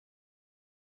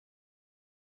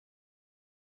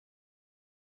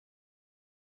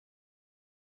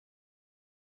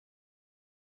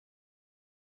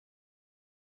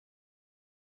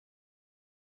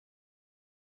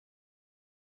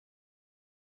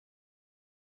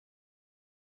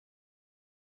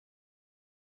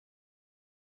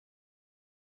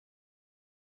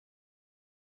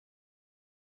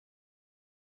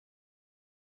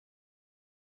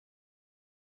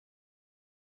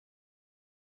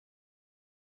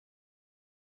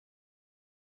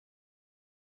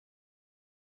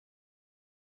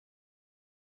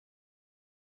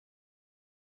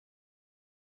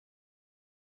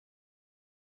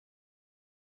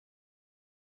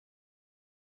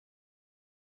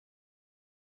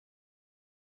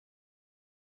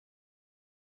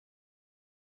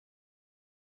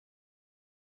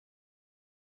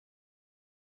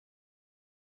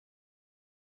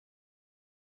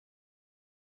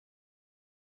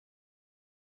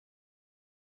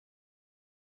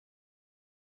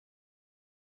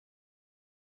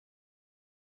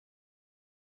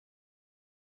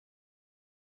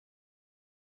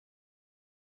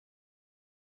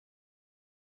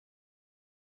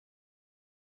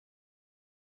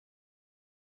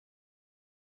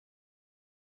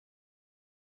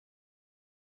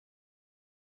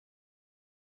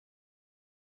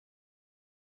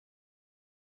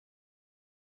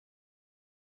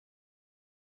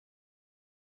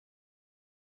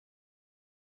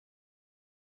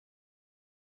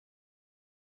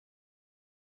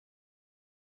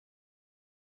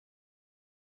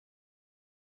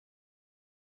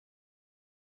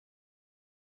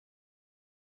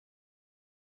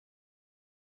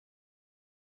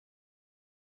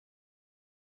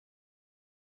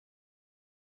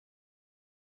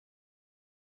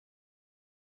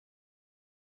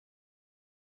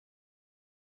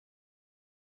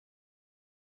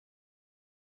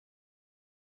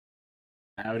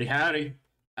Howdy, howdy.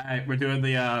 Alright, we're doing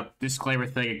the disclaimer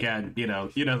thing again. You know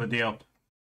the deal.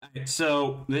 Alright,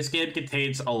 so this game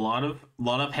contains a lot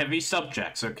of heavy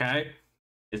subjects, okay?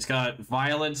 It's got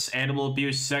violence, animal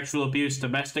abuse, sexual abuse,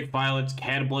 domestic violence,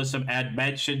 cannibalism, and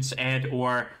mentions and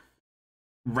or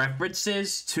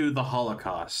references to the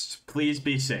Holocaust. Please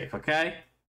be safe, okay?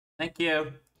 Thank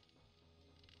you.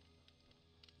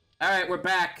 Alright, we're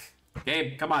back.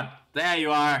 Gabe, come on. There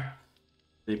you are.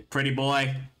 The pretty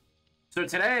boy. So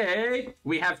today,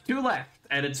 we have two left,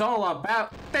 and it's all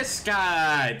about this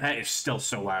guy! That is still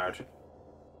so loud.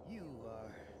 You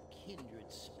are kindred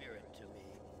spirit to me.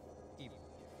 Even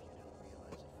if you don't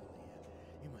realize it fully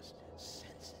yet, you must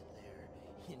sense it there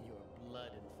in your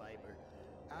blood and fiber.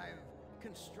 I've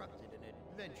constructed an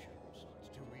adventure of sorts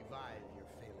to revive your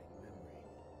failing memory.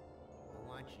 I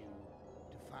want you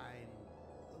to find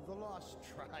the lost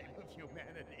tribe of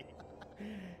humanity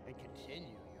and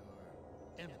continue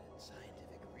your eminent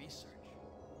scientific research.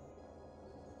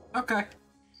 Okay.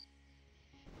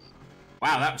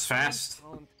 Wow, that was fast.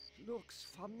 Looks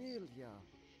familiar.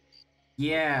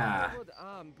 Yeah. Good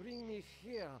arm bring me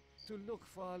here to look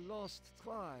for a lost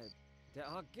tribe. There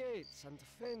are gates and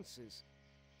fences.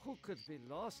 Who could be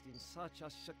lost in such a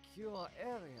secure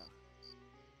area?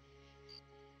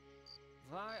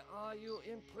 Why are you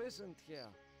imprisoned here?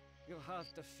 You have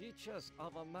the features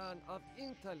of a man of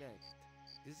intellect.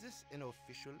 Is this an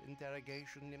official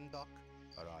interrogation, Nimdok?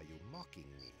 Or are you mocking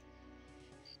me?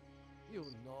 You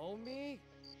know me?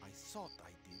 I thought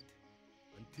I did.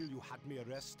 Until you had me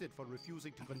arrested for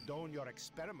refusing to condone your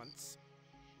experiments.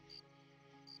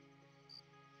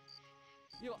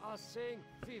 You are saying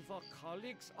we were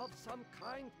colleagues of some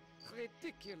kind?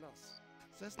 Ridiculous.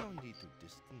 There's no need to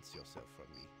distance yourself from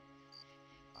me.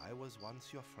 I was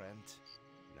once your friend.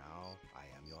 Now I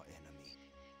am your enemy.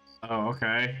 Oh,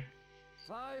 okay.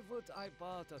 Why would I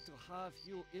bother to have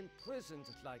you imprisoned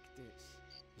like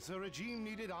this? The regime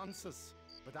needed answers,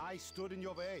 but I stood in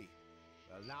your way.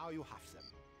 Well, now you have them.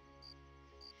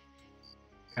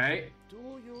 Okay.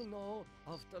 Do you know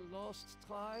of the lost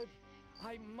tribe?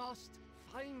 I must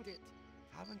find it.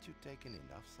 Haven't you taken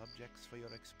enough subjects for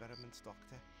your experiments,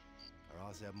 Doctor? Or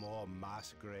are there more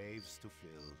mass graves to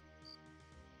fill?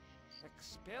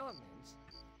 Experiments?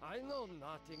 I know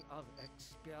nothing of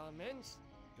experiments.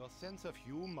 Your sense of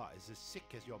humor is as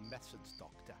sick as your methods,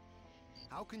 Doctor.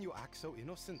 How can you act so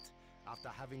innocent after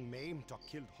having maimed or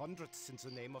killed hundreds in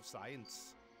the name of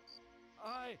science?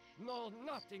 I know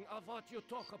nothing of what you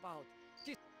talk about.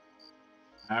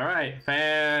 All right,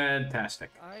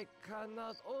 fantastic. I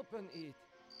cannot open it.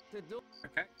 The door.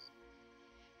 Okay.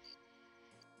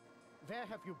 Where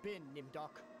have you been,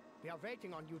 Nimdok? We are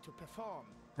waiting on you to perform.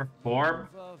 Perform?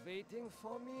 You were waiting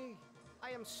for me? I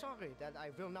am sorry that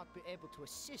I will not be able to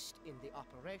assist in the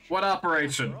operation. What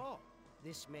operation? After all,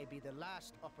 this may be the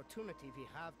last opportunity we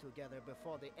have together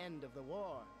before the end of the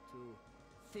war to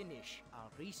finish our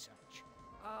research.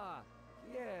 Ah,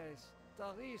 yes,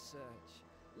 the research.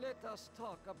 Let us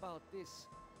talk about this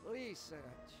research.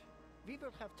 We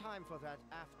will have time for that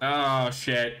after. Oh,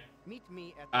 shit. Meet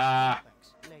me at the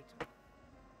complex later.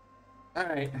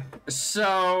 Alright,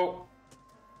 so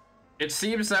it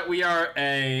seems that we are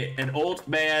an old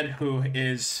man who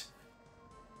is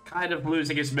kind of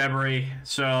losing his memory,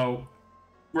 so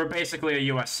we're basically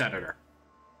a US senator.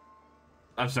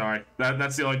 I'm sorry,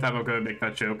 that's the only time I'm going to make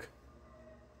that joke.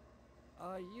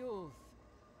 A youth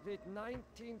with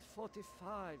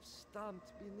 1945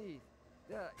 stamped beneath.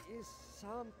 There is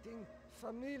something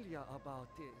familiar about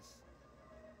this.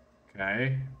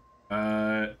 Okay,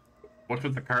 what's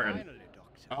with the curtain? Finally,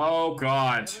 Doctor. Oh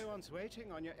god. Everyone's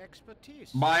waiting on your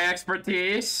expertise. My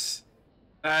expertise?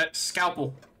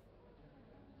 Scalpel.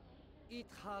 It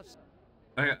has...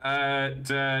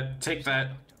 Take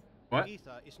that. What?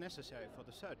 Ether is necessary for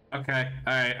the surgery. Okay,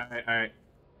 alright.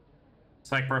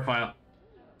 Psych profile.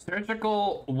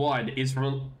 Surgical 1 is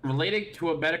relating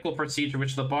to a medical procedure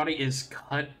which the body is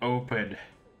cut open.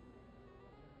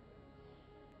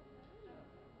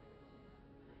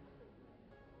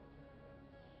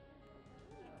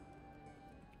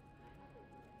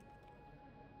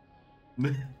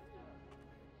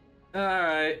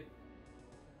 Alright.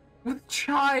 With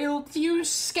child? Use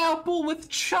scalpel with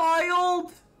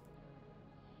child?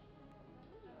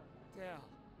 There.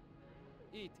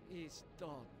 It is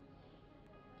done.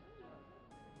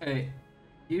 Okay.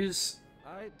 Use...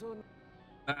 I don't...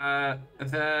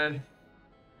 then...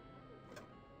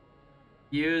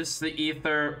 Use the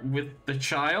ether with the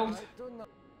child? I do not...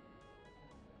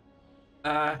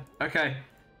 Okay.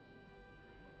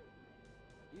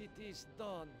 It is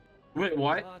done. Wait,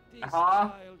 what? But this Huh?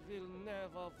 child will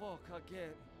never walk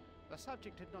again. The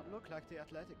subject did not look like the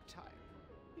athletic type.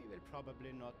 He will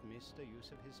probably not miss the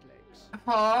use of his legs.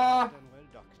 Ah. Done well,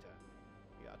 Doctor.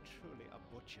 You are truly a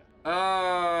butcher.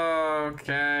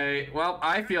 Okay. Well,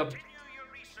 I feel. Continue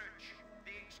your research.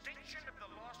 The extinction of the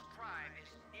lost tribe is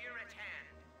near at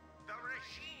hand. The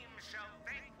regime shall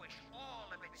vanquish all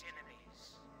of its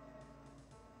enemies.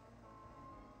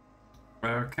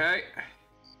 Okay.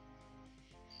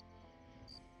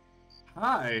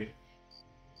 Hi.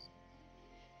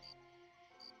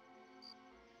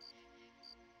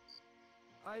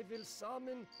 I will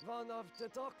summon one of the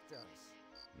doctors.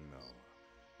 No.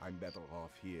 I'm better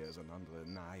off here than under the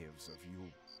knives of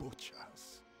you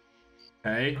butchers.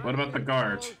 Hey, what about the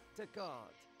guard? Call the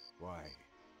guard. Why?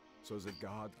 So the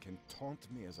guard can taunt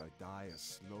me as I die a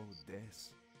slow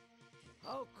death?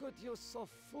 How could you so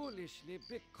foolishly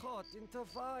be caught in the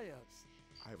fires?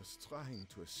 I was trying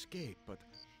to escape, but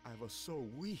I was so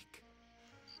weak.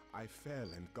 I fell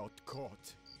and got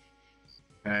caught.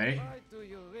 Hey. Why do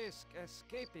you risk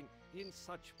escaping in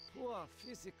such poor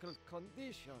physical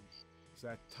condition?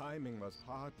 That timing was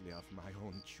hardly of my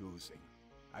own choosing.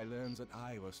 I learned that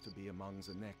I was to be among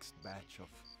the next batch of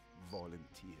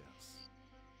volunteers.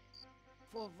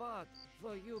 For what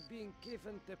were you being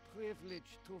given the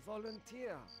privilege to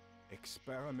volunteer?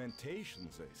 Experimentation,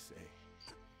 they say.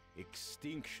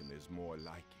 Extinction is more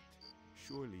like it.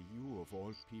 Surely you, of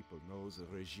all people, know the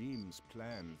regime's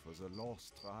plan for the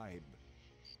lost tribe.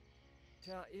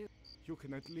 There is... You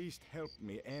can at least help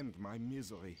me end my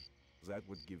misery. That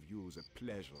would give you the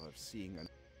pleasure of seeing an...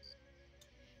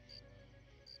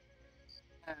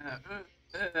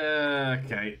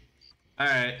 Okay.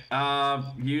 Alright,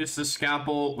 use the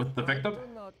scalpel with the victim? I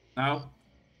do not... No.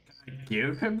 Can I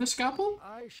give him the scalpel?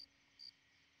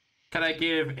 Can I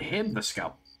give him the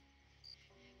scalpel?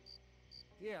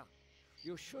 Here,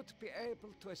 you should be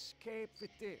able to escape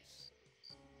with this.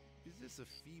 Is this a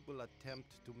feeble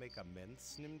attempt to make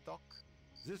amends, Snimdoc?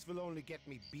 This will only get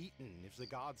me beaten if the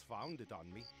guards found it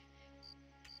on me.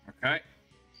 Okay.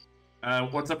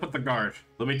 What's up with the guard?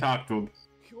 Let me talk to him.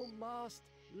 You must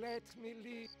let me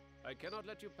leave. I cannot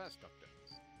let you pass, Doctor.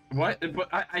 What? But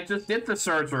I just did the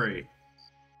surgery.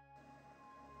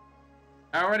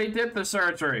 I already did the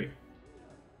surgery.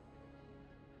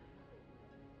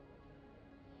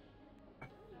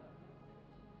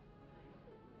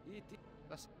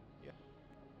 That's... yeah.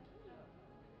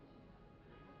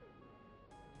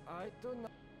 I do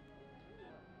not...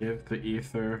 Give the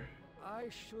ether. I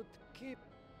should keep...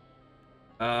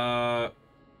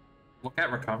 Look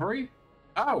at recovery?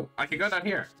 Oh, I can go down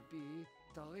here. Supposed to be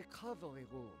the recovery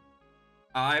room.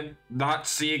 I'm not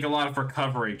seeing a lot of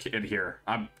recovery in here.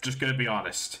 I'm just gonna be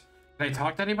honest. Can I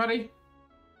talk to anybody?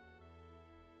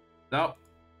 No.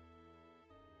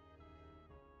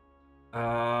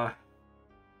 There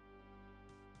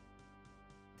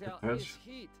That's- is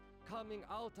heat coming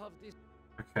out of this...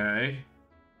 Okay.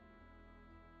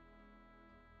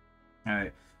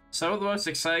 Alright. Some of the most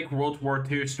exciting World War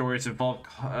II stories involve,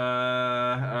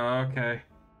 okay.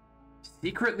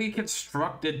 Secretly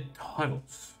constructed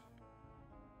tunnels.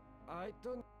 I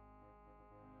don't...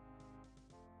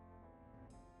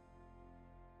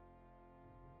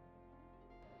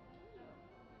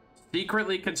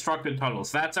 Secretly constructed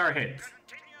tunnels. That's our hint.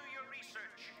 Continue your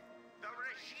research. The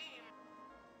regime...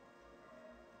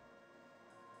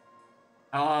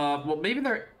 Well, maybe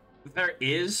there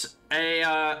is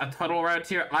a tunnel around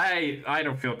here. I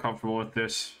don't feel comfortable with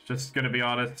this. Just gonna be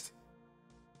honest.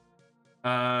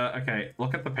 Okay.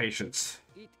 Look at the patients.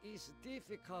 It is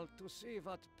difficult to see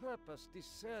what purpose this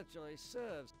surgery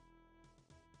serves.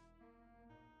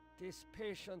 This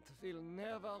patient will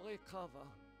never recover.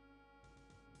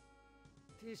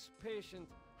 This patient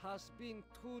has been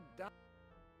too damaged.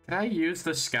 Can I use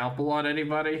the scalpel on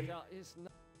anybody? There is no...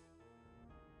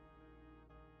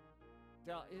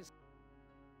 There is...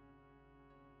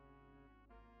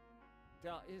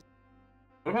 There is...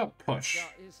 What about push?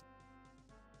 There is...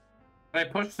 Can I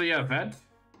push the vent?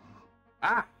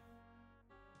 Ah!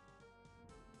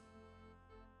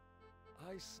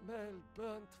 I smell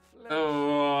burnt flesh.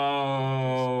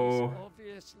 Oh.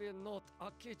 This is obviously not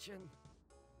a kitchen.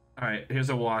 Alright, here's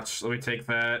a watch. Let me take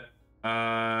that.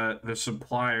 There's some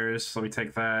pliers. Let me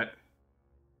take that.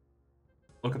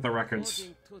 Look at the records.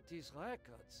 According to these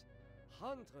records,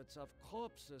 hundreds of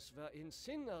corpses were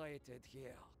incinerated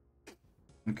here.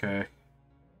 Okay.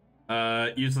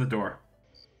 Use the door.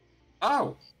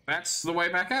 Oh! That's the way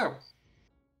back out.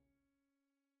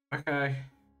 Okay.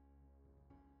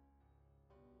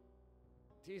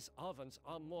 These ovens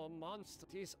are more monster.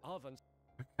 These ovens.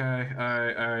 Okay,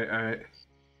 alright.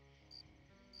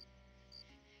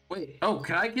 Wait, oh,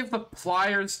 can I give the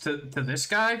pliers to this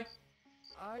guy?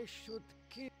 I should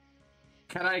keep.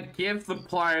 Can I give the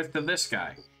pliers to this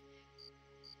guy?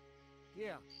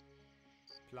 Here.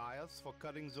 Pliers for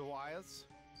cutting the wires?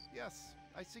 Yes,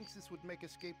 I think this would make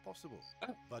escape possible.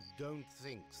 But don't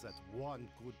think that one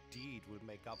good deed will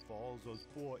make up for all those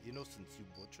poor innocents you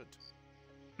butchered.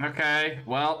 Okay,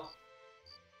 well.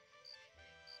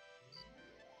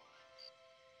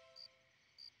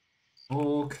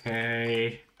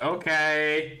 Okay.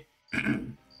 Okay.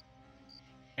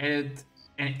 and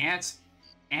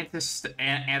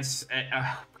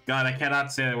God, I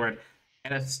cannot say the word.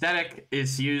 Anesthetic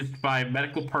is used by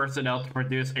medical personnel to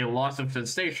produce a loss of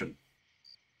sensation.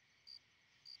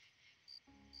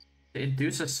 To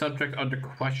induce a subject under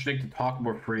questioning to talk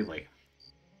more freely.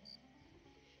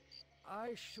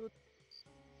 I should.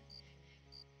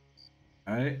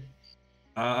 Alright.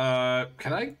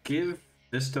 Can I give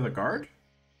this to the guard?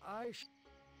 Okay.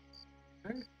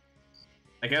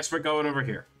 I guess we're going over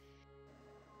here.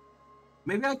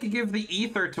 Maybe I could give the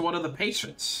ether to one of the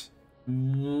patients.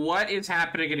 What is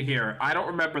happening in here? I don't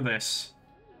remember this.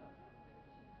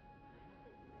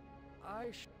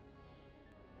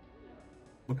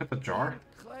 Look at the jar.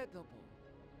 Incredible.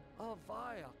 A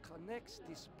wire connects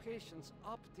this patient's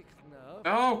optic nerve.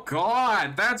 Oh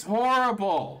God, that's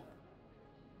horrible.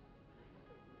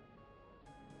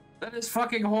 That is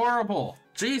fucking horrible.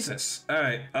 Jesus. All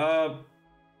right. Oh.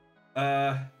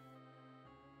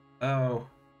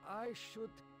 I should.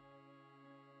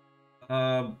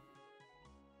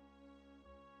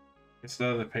 It's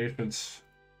none of the patients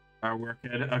are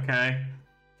working. Okay.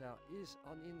 There is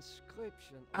an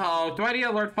inscription. Oh, do I need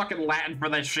to learn fucking Latin for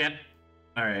this shit?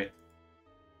 All right.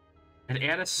 An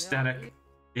anesthetic.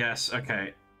 Yes.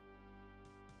 Okay.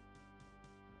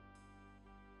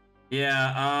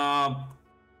 Yeah.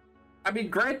 I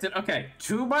mean, granted. Okay.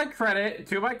 To my credit.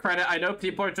 I know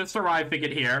people are just arriving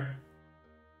in here.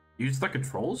 Use the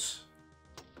controls.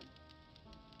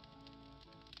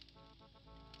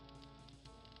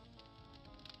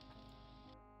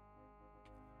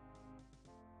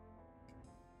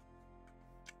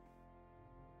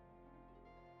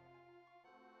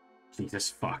 Jesus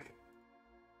fuck.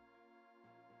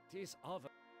 This oven.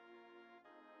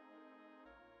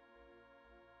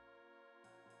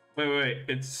 Wait.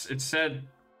 It said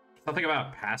something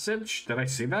about passage. Did I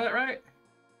see that right?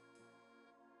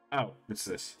 Oh, what's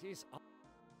this? Use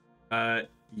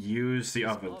the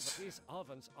ovens. These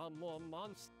ovens are more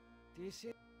monsters.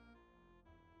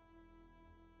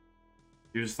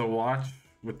 Use the watch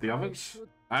with the ovens?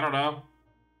 I don't know.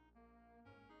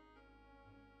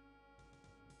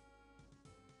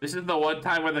 This is the one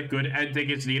time where the good ending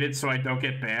is needed so I don't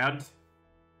get banned.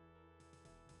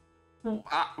 Well,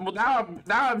 now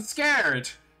I'm scared.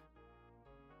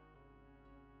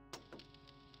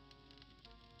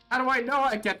 How do I know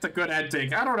I get the good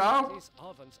ending? I don't know. These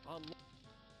ovens are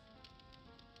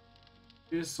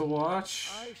Use the watch.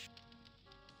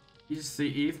 Use the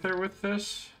ether with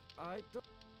this. I don't.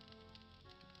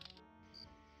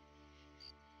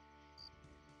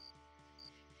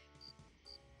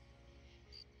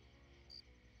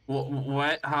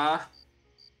 What? Huh?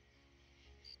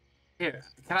 Here,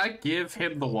 can I give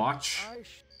him the watch?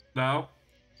 No.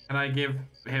 Can I give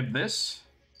him this?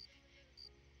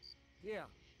 Yeah.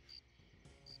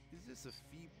 Is this a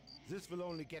fee? This will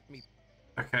only get me.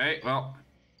 Okay, well.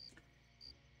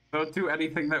 Don't do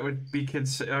anything that would be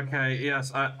okay,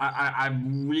 yes,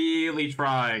 I'm really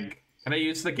trying. Can I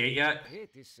use the gate yet? Gate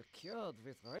is secured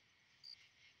with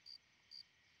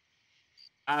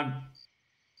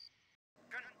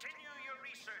Continue your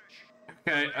research.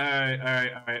 Okay,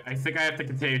 alright. I think I have to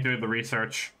continue doing the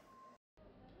research.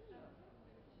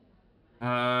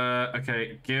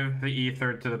 Okay, give the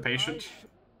ether to the patient.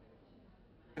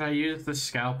 Can I use the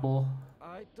scalpel?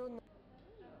 I don't.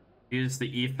 Use the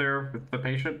ether with the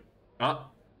patient? Oh.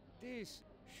 This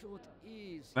should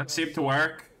ease. That seemed to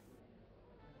work.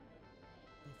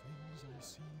 The things I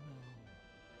see now,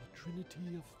 a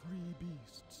trinity of three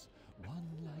beasts, one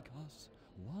like us,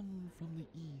 one from the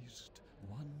east,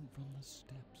 one from the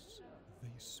steppes.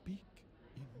 They speak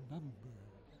in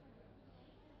numbers.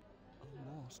 A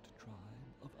lost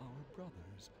tribe of our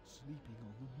brothers sleeping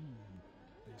on the moon.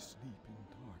 They sleep in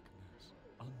darkness,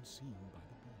 unseen by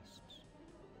the beasts.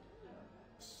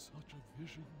 Such a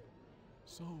vision,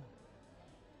 so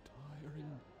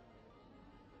tiring.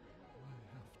 I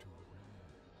have to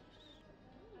rest.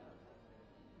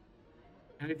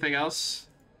 Anything else?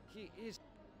 He is.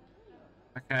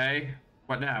 Okay.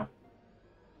 What now?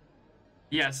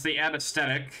 Yes, the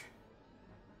anesthetic.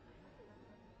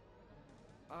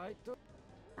 I don't.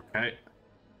 Okay.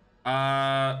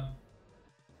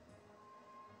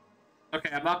 Okay,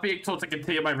 I'm not being told to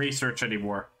continue my research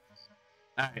anymore.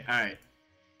 Alright.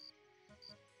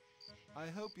 I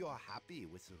hope you're happy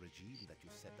with the regime that you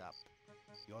set up.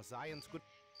 Your science could...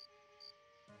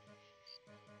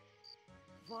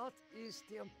 What is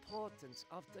the importance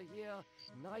of the year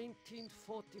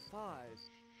 1945?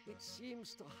 It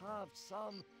seems to have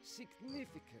some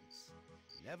significance.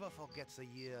 Never forget the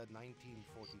year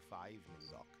 1945,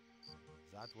 Nimdok.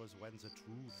 That was when the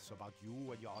truths about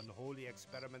you and your unholy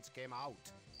experiments came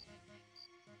out.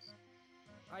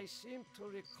 I seem to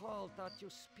recall that you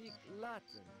speak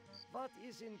Latin. What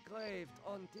is engraved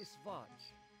on this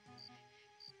watch?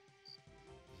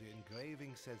 The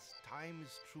engraving says time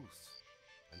is truth.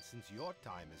 And since your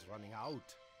time is running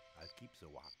out, I'll keep the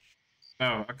watch.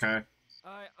 Oh, okay.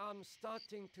 I am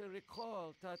starting to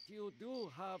recall that you do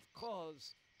have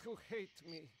cause to hate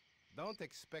me. Don't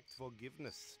expect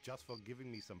forgiveness just for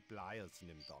giving me some pliers,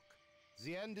 Nimdok.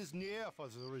 The end is near for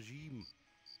the regime.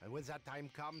 And when that time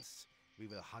comes, we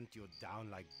will hunt you down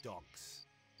like dogs.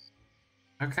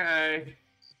 Okay.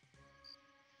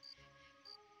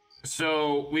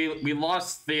 So we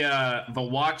lost the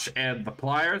watch and the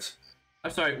pliers.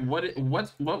 I'm sorry. What did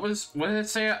it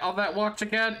say on that watch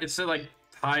again? It said like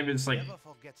time is like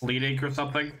fleeting or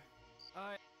something.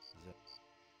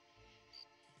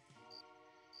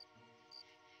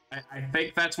 I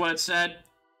think that's what it said.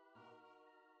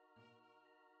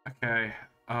 Okay.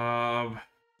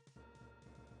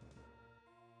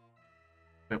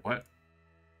 Wait, what?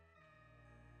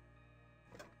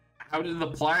 How did the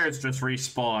pliers just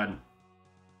respawn?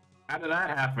 How did that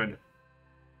happen?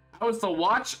 How was the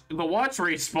watch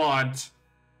respawned?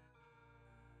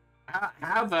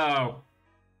 How though?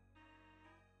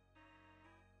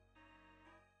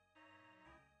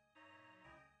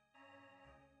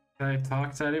 Can I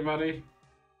talk to anybody?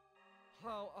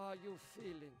 How are you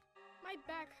feeling? My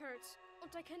back hurts,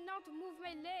 and I cannot move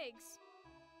my legs.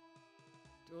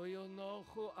 Do you know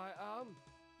who I am?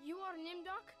 You are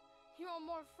Nimdok? You are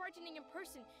more frightening in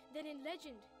person than in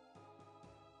legend.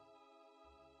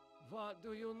 What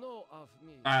do you know of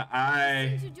me? The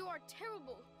things you do are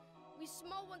terrible. We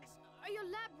small ones are your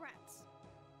lab rats.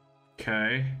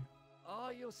 Okay.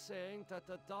 Are you saying that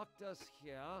the doctors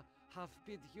here have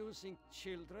been using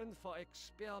children for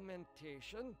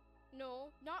experimentation?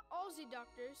 No, not all the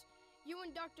doctors. You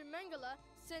and Dr. Mengele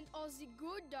sent all the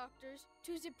good doctors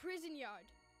to the prison yard.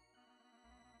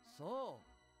 So,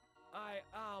 I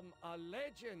am a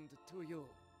legend to you.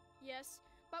 Yes,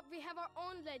 but we have our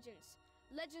own legends.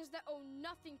 Legends that owe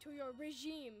nothing to your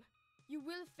regime. You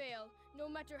will fail, no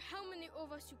matter how many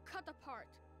of us you cut apart.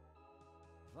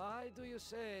 Why do you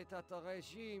say that the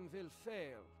regime will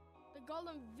fail? The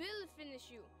golem will finish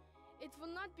you. It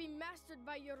will not be mastered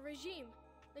by your regime.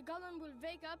 The golem will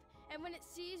wake up, and when it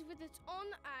sees with its own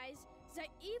eyes the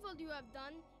evil you have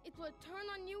done, it will turn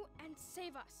on you and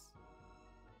save us.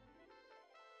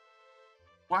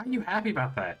 Why are you happy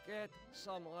about that? Get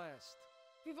some rest.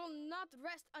 We will not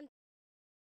rest until...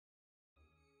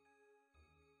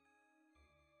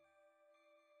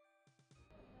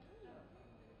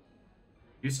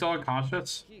 You still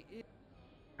unconscious? He is...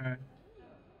 Okay.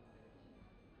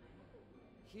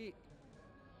 He...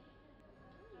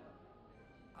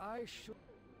 I should...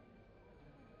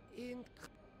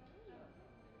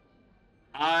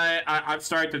 I'm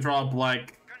starting to draw a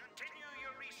blank. Continue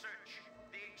your research.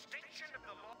 The extinction of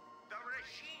the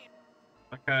regime.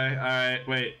 Okay, alright,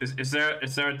 wait, is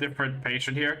there a different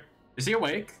patient here? Is he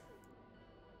awake?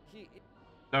 He...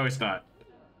 No, he's not.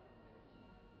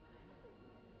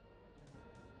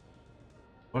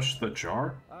 Push the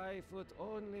jar? I would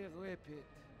only rip it.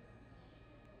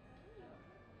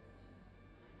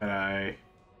 Can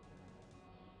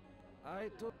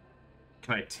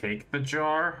I take the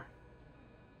jar?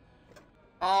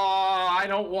 Oh, I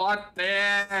don't want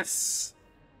this!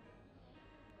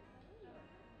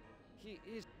 He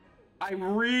is... I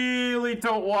really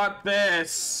don't want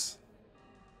this!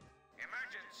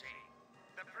 Emergency.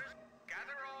 The prison.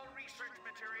 Gather all research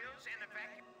materials and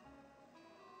evacuate.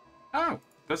 Oh,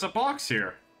 there's a box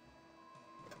here.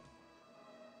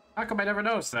 How come I never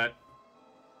noticed that?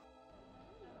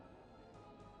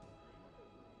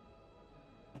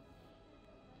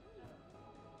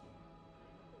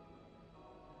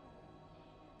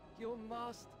 You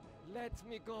must let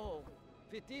me go.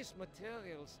 With these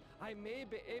materials, I may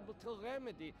be able to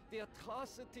remedy the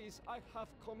atrocities I have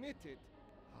committed.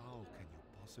 How can you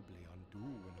possibly undo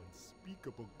an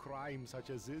unspeakable crime such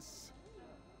as this?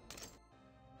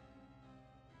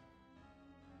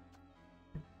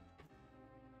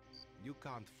 You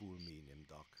can't fool me,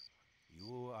 Nimdok.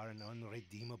 You are an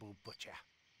unredeemable butcher.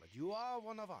 But you are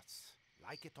one of us,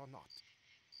 like it or not.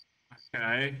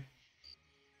 Okay.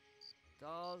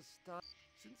 Does that...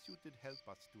 Since you did help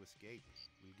us to escape,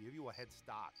 we'll give you a head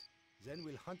start. Then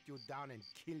we'll hunt you down and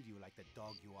kill you like the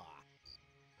dog you are.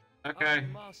 Okay. I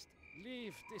must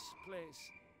leave this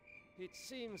place. It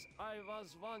seems I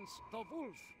was once the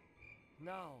wolf.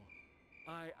 Now,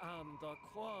 I am the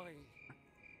quarry.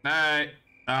 Alright.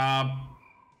 I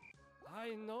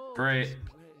know Great. this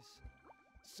place.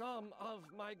 Some of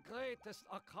my greatest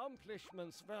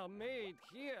accomplishments were made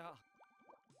here.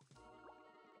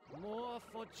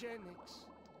 Morphogenics.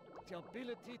 The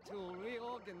ability to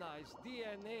reorganize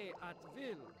DNA at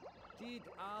will. Did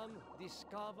Am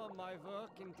discover my work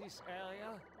in this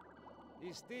area?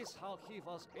 Is this how he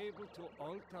was able to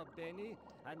alter Benny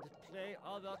and play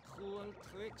other cruel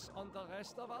tricks on the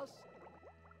rest of us?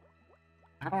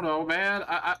 I don't know, man.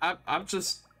 I'm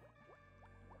just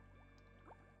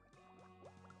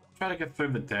trying to get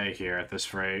through the day here at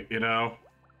this rate, you know?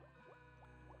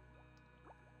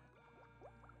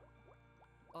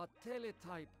 A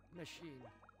teletype machine.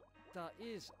 There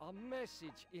is a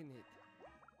message in it.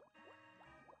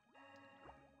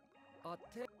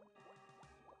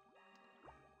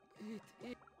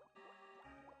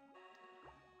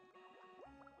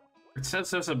 It says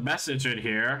there's a message in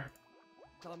here.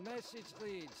 The message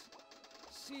reads,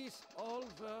 cease all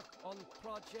work on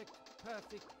Project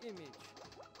Perfect Image.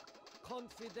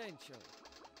 Confidential.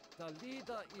 The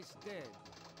leader is dead,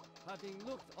 having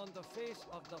looked on the face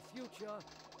of the future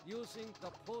using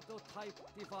the prototype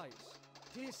device.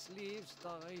 This leaves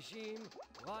the regime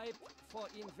ripe for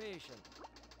invasion.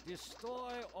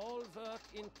 Destroy all work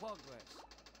in progress.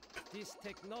 This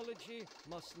technology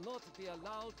must not be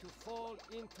allowed to fall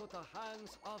into the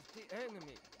hands of the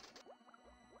enemy.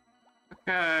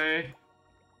 Okay.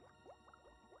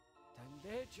 The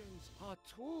legends are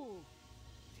true.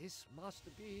 This must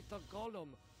be the golem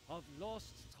of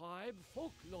lost tribe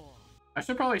folklore. I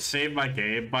should probably save my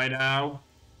game by now.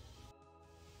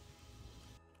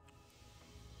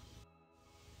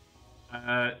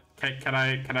 Can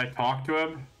I talk to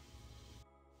him?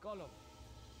 Golem,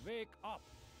 wake up.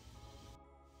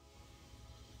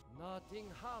 Nothing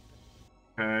happened.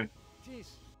 Okay. This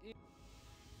is...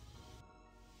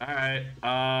 Alright,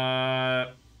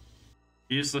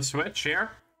 use the switch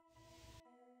here.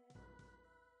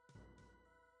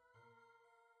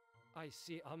 I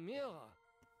see a mirror.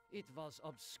 It was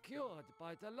obscured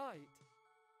by the light.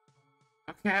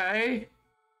 Okay.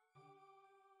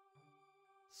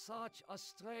 Such a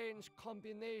strange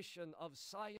combination of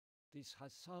science. This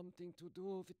has something to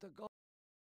do with the god.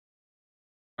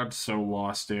 I'm so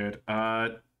lost, dude.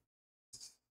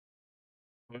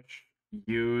 Push,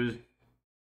 use,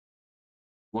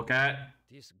 look at.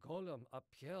 This golem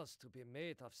appears to be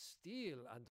made of steel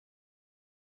and...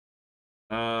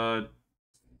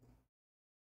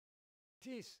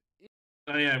 This is...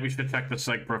 Oh yeah, we should check the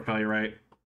psych profile, you're right.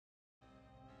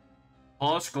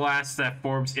 Polished glass that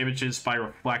forms images by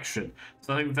reflection.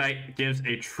 Something that gives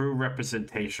a true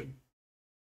representation.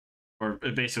 Or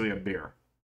basically a mirror.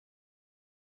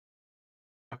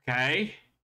 Okay.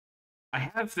 I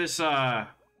have this, Can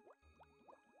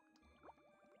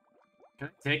I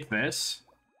take this?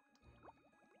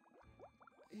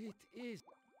 It is...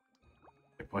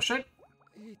 Can I push it?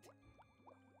 It...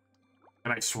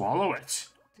 Can I swallow it?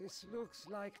 This looks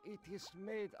like it is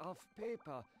made of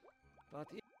paper, but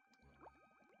it...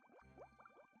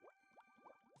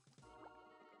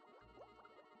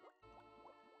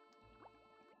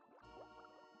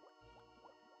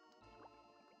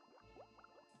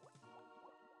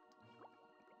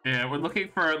 Yeah, we're looking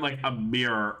for, like, a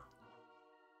mirror.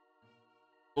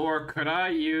 Or could I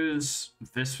use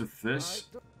this with this?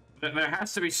 There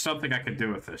has to be something I could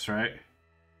do with this, right?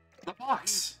 The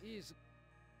box! Is...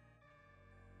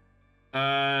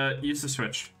 Use the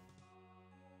switch.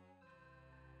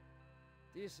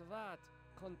 This vat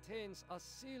contains a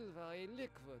silvery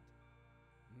liquid.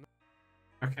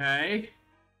 Okay.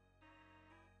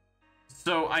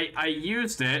 So I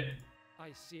used it.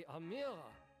 I see a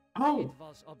mirror. Oh! It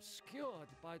was obscured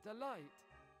by the light.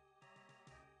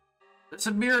 There's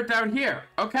a mirror down here.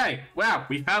 Okay, wow,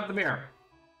 we found the mirror.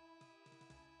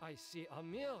 I see a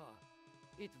mirror.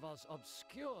 It was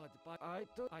obscured by...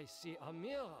 I see a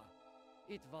mirror.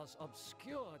 It was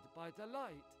obscured by the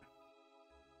light.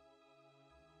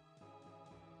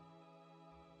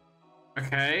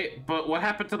 Okay, but what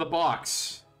happened to the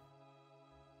box?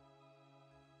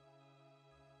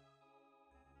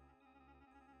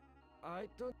 I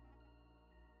don't...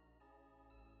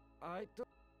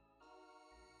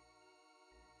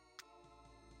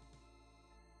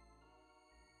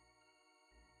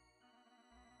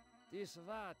 This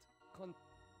vat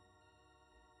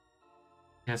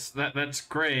Yes, that's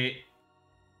great.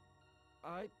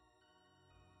 I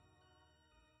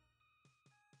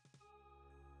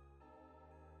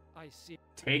see.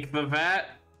 Take the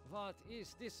vat. What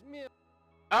is this mirror?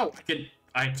 Oh,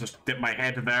 I just dip my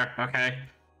hand in there. Okay.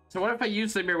 So what if I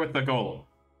use the mirror with the golem?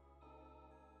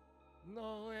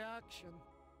 No reaction.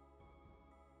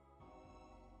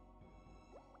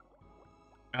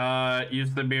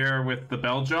 Use the mirror with the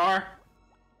bell jar.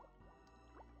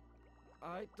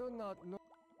 I do not know.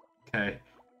 Okay.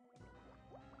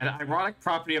 An ironic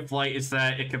property of light is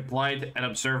that it can blind an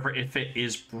observer if it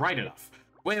is bright enough.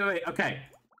 Wait, okay.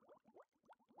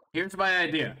 Here's my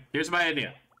idea.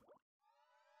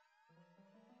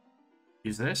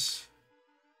 Use this.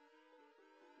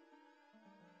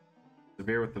 The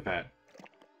mirror with the vat.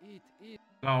 It is.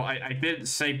 No, I didn't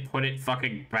say put it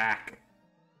fucking back.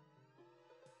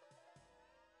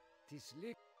 This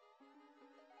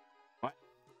What?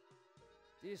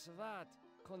 This vat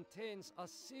contains a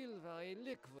silvery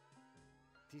liquid.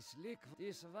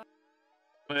 This vat.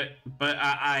 But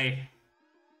I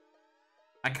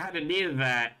kind of needed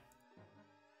that.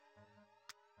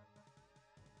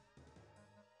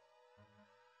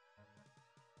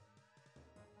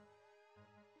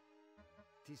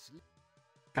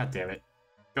 God damn it.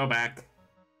 Go back.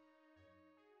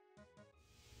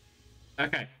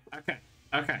 Okay.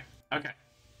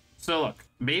 So look,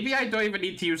 maybe I don't even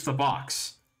need to use the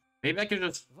box. Maybe I can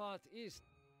just... What is...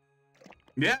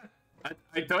 Yeah,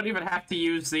 I don't even have to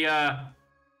use the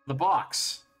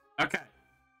box. Okay.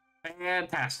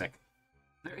 Fantastic.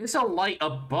 There is a light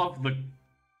above the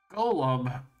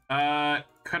golem.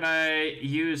 Could I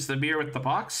use the mirror with the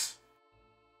box?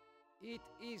 It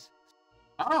is...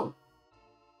 Oh!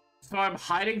 So I'm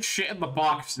hiding shit in the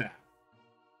box now.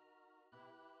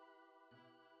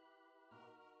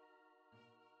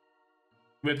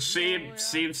 Which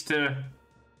seems to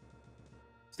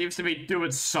be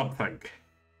doing something.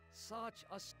 Such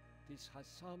a... This has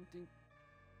something...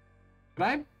 Can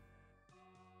I?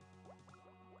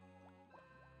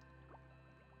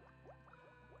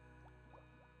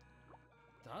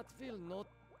 That will not...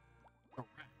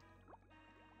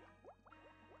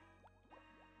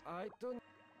 I don't...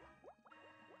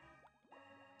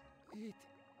 It...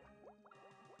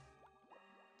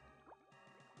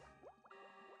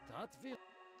 That will...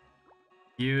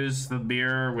 Use the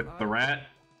mirror with the rat.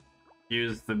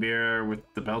 Use the mirror with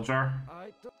the bell jar.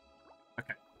 I don't...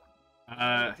 Okay.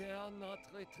 I dare not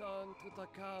return to the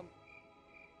camp.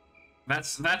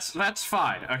 That's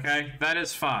fine, okay? That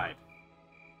is fine.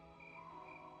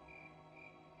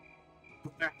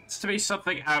 There has to be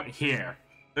something out here.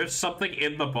 There's something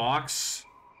in the box.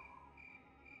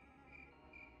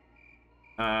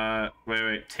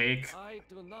 Wait, take. I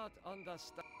do not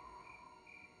understand.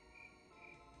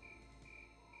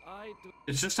 I do...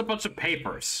 It's just a bunch of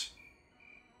papers.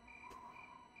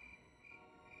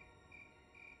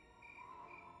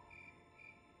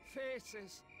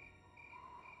 Faces.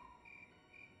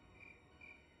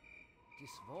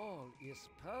 This wall is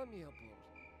permeable,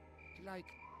 like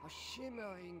a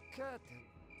shimmering curtain.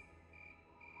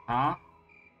 Huh?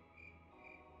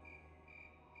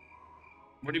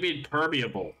 What do you mean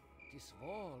permeable? This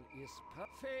wall is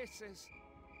faces.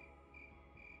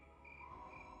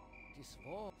 This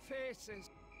wall faces.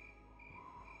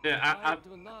 Yeah,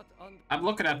 do not I'm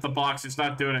looking at the box. It's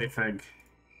not doing anything.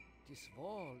 This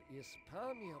wall is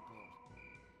permeable,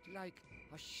 like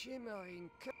a shimmering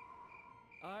curtain.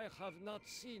 I have not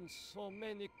seen so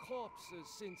many corpses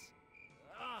since...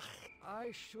 Ugh,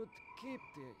 I should keep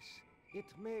this. It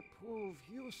may prove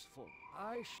useful.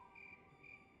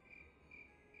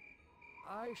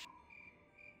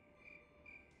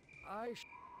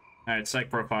 Alright, psych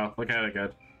profile. Look at it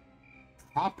again.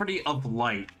 Property of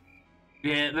light.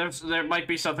 Yeah, there might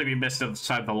be something we missed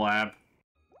inside the lab.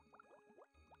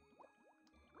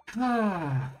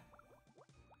 Okay.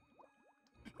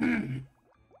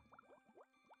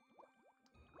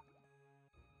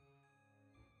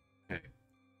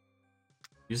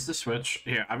 Use the switch.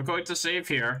 Here, I'm going to save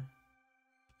here.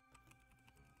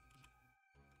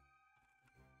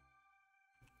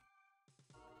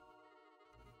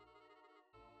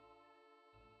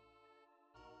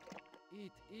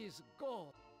 It is gone.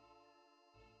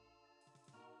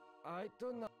 I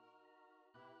do not...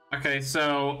 Okay,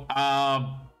 so,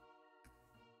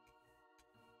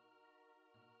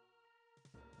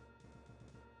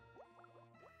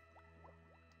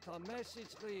 The message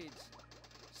reads,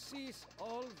 cease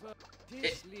all work.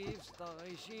 This leaves the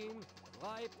regime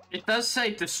ripe. it does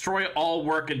say destroy all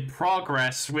work in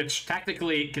progress, which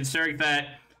technically, considering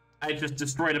that I just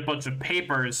destroyed a bunch of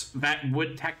papers, that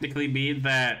would technically mean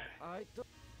that...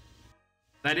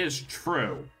 That is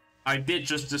true. I did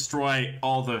just destroy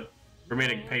all the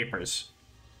remaining papers.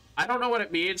 I don't know what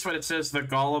it means when it says the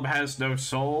golem has no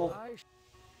soul.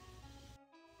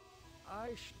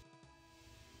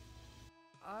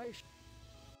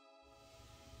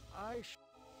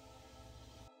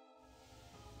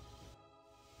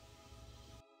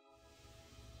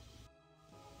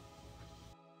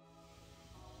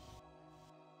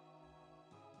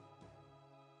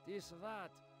 This vat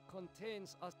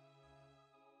contains a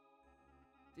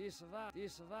this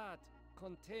vat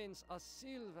contains a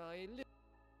silvery liquid.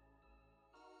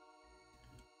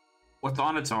 What's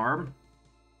on its arm?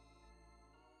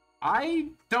 I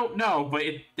don't know, but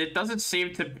it doesn't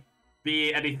seem to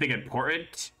be anything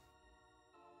important.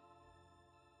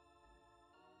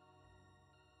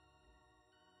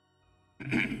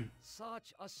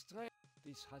 Such a strength.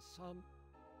 This has some.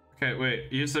 Okay,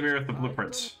 wait. Use the mirror with the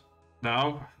blueprints.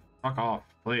 No? Fuck off,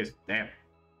 please. Damn.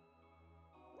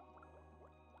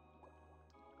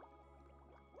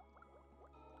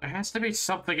 There has to be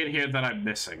something in here that I'm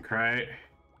missing, right?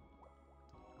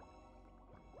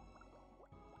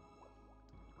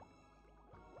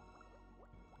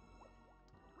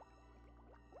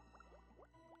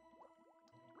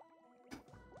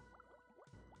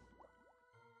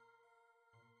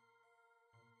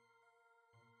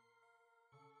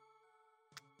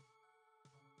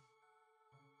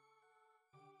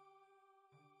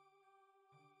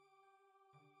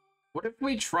 What if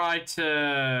we try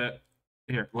to...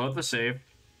 Here, load the save.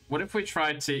 What if we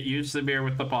try to use the mirror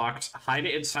with the box, hide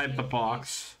it inside the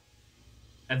box,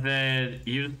 and then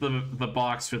use the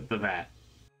box with the vat?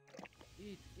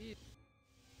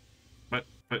 But...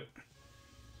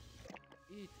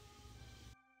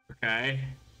 Okay.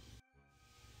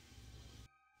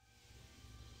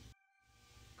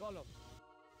 Gollum.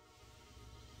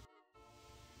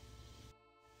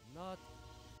 Not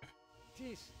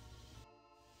this.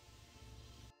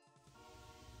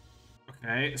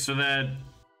 Okay, so then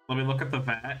let me look at the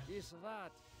vat. This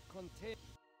vat contains.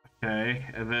 Okay,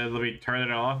 and then let me turn it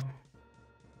off.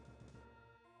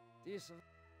 This.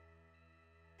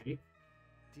 Okay.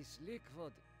 This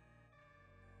liquid.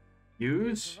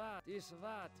 Use. This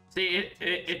vat. See,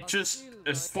 it just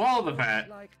swallow the vat.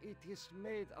 Like it is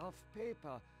made of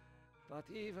paper, but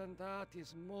even that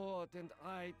is more than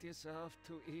I deserve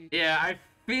to eat. Yeah, I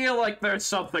feel like there's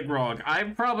something wrong.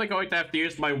 I'm probably going to have to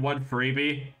use my one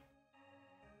freebie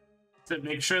to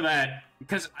make sure that,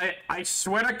 because I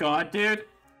swear to God, dude,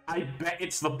 I bet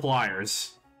it's the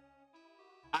pliers.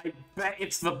 I bet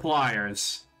it's the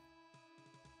pliers.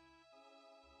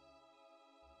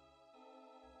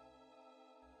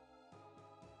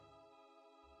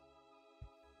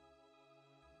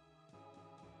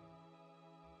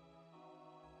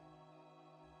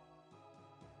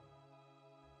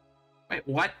 Wait,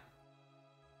 what?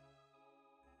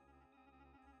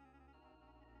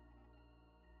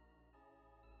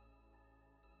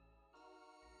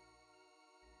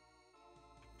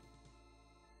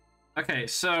 Okay,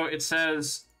 so it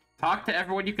says, talk to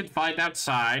everyone you can find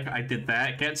outside. I did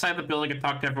that. Get inside the building and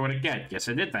talk to everyone again. Yes,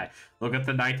 I did that. Look at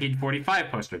the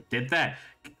 1945 poster. Did that.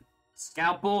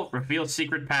 Scalpel, reveal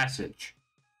secret passage.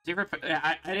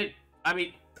 I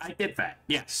did that.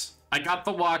 Yes. I got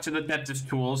the watch and the dentist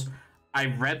tools. I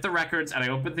read the records and I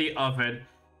opened the oven.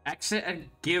 Exit and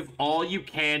give all you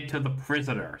can to the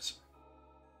prisoners.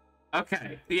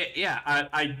 Okay. Yeah,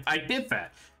 I did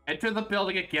that. Enter the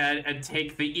building again and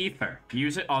take the ether.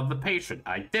 Use it on the patient.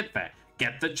 I did that.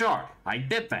 Get the jar. I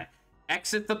did that.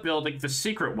 Exit the building the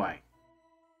secret way.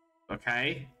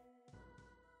 Okay?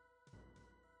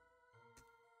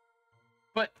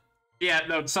 But, yeah,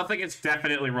 no, something is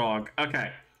definitely wrong.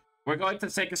 Okay. We're going to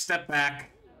take a step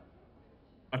back.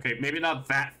 Okay, maybe not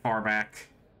that far back.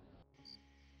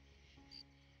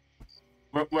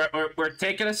 We're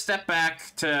taking a step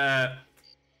back to...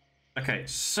 Okay,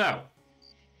 so...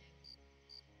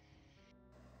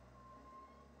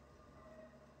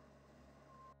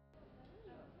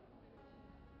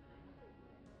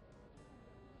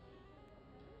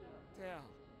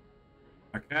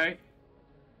 Okay.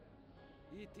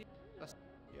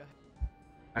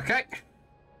 Okay.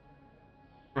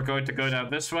 We're going to go down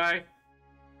this way.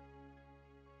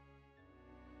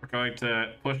 We're going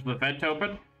to push the vent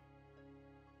open.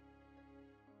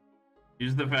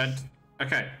 Use the vent.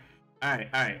 Okay. Alright,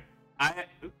 alright.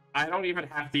 I don't even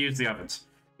have to use the ovens.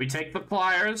 We take the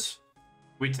pliers.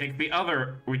 We take the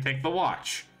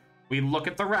watch. We look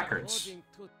at the records.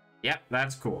 Yep,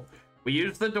 that's cool. We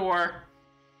use the door.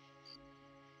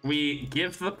 We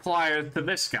give the pliers to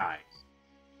this guy.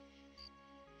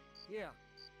 Yeah.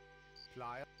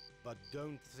 Pliers, but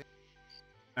don't think.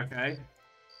 Okay.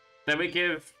 Then we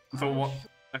give the one.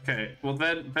 Okay, well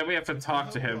then we have to talk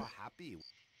to him. You're happy.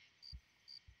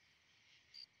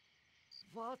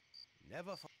 What?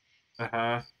 Never.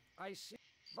 Uh-huh. I see.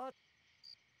 What?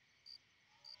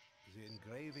 The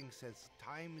engraving says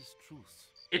time is truth.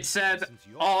 It said,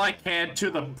 all I can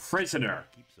to the prisoner.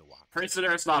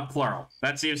 Prisoner is not plural.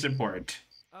 That seems important.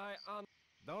 I am.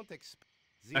 Don't expect.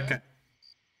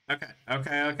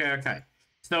 Okay.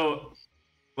 So,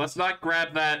 let's not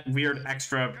grab that weird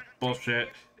extra bullshit.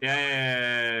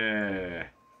 Yeah.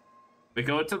 We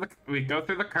go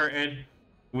through the curtain.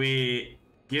 We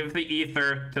give the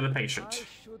ether to the patient. I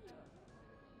should.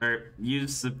 Or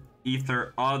use the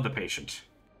ether on the patient.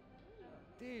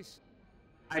 This.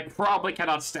 I probably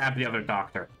cannot stab the other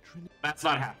doctor. That's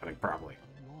not happening, probably.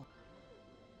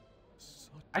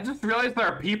 I just realized there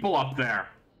are people up there.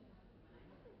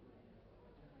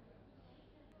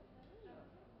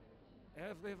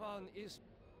 Everyone is.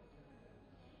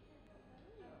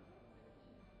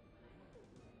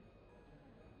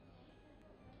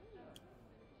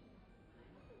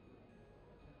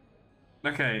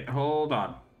 Okay, hold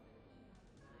on.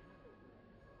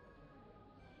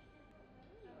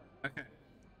 Okay.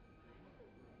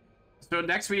 So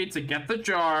next we need to get the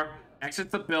jar, exit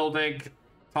the building,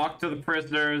 talk to the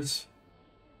prisoners.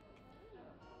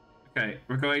 Okay,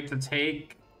 we're going to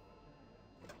take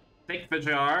the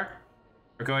jar.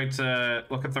 We're going to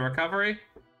look at the recovery.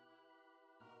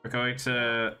 We're going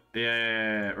to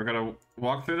we're gonna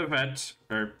walk through the vent,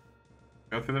 or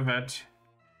go through the vent.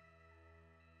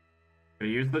 We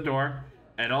use the door,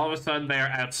 and all of a sudden they are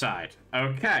outside.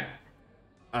 Okay.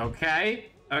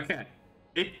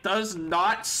 It does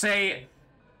not say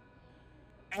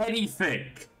anything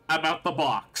about the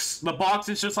box. The box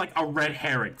is just like a red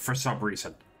herring for some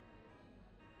reason.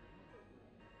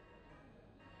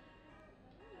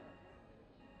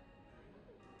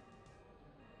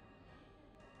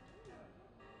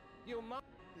 You must.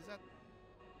 Is that?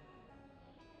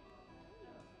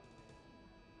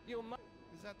 You must.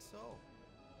 Is that so?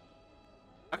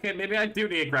 Okay, maybe I do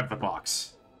need to grab the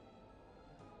box.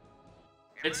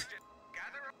 It's...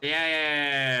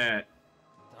 Yeah.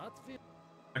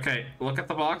 Okay, look at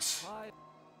the box.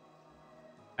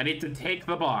 I need to take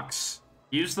the box.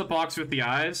 Use the box with the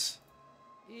eyes.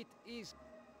 It is.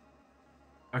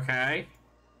 Okay.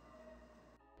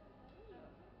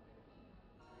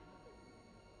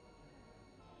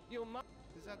 You must.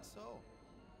 Is that so?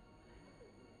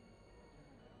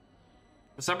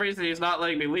 For some reason, he's not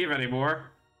letting me leave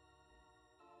anymore.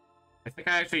 I think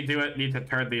I actually need to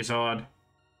turn these on.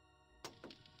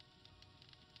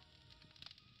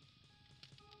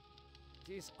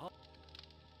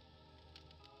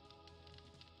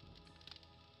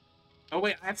 Oh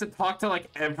wait, I have to talk to like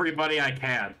everybody I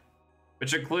can,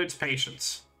 which includes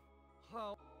patients.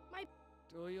 How? My.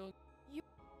 Do you? You.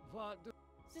 What do?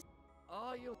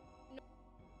 Are you? No.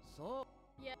 So?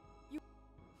 Yeah. You.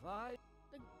 Why?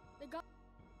 The guy.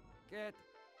 Get.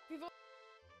 People.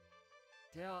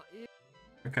 There is.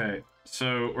 Okay,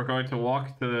 so we're going to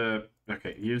walk to the.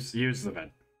 Okay, use the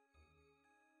vent.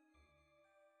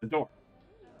 The door.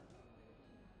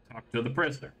 Talk to the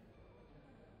prisoner.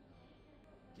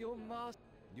 You must.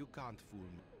 You can't fool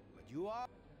me. But you are.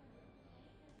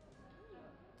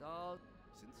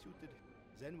 Since you did,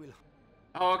 then we'll.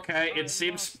 Oh, okay, it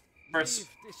seems for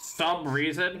some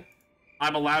reason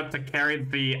I'm allowed to carry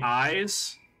the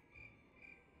eyes.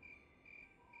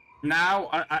 Now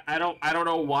I don't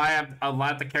know why I'm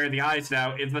allowed to carry the eyes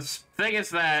now. If the thing is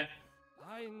that.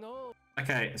 I know.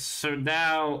 Okay, so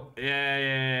now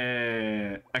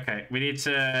yeah. Okay, we need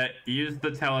to use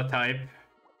the teletype.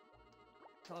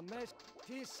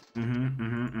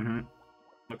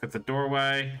 Look at the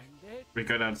doorway. We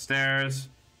go downstairs.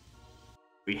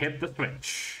 We hit the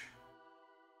switch.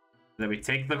 Then we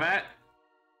take the vat.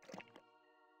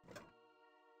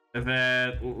 And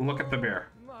then look at the mirror.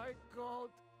 My God,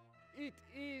 it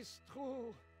is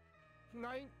true.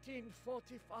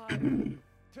 1945.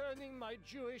 Turning my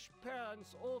Jewish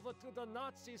parents over to the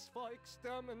Nazis for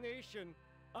extermination.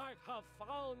 I have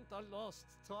found the lost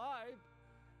tribe.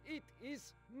 It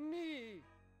is me.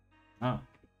 Oh.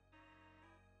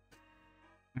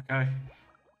 Okay.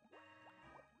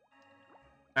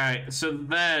 Alright, so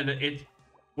then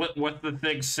what the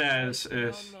thing says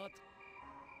is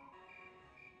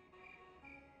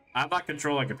I'm not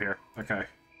controlling up here. Okay.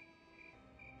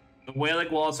 The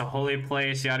Wailing Wall is a holy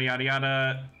place, yada yada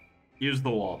yada. Use the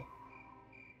wall.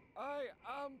 I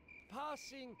am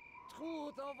passing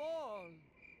through the wall.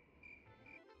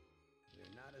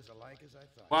 They're not as alike as I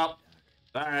thought. Well,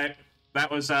 alright.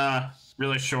 That was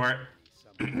really short.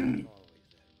 Someone always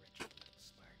that rich little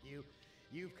spark.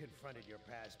 You've confronted your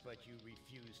past, but you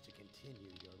refuse to continue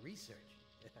your research.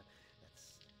 That's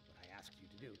what I asked you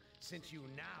to do, since you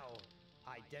now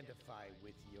identify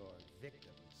with your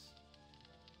victims.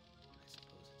 I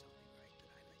suppose it's only right that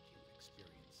I let you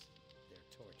experience their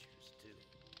tortures, too.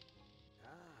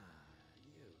 Ah,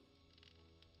 you.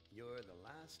 You're the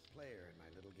last player in my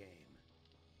little game.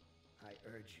 I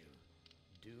urge you,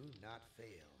 do not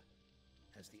fail,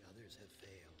 as the others have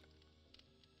failed.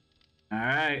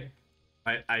 Alright.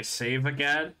 I save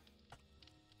again.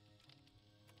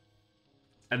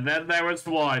 And then there was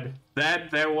one. Then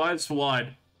there was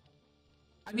one.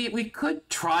 I mean, we could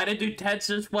try to do tents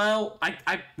as well.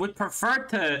 I would prefer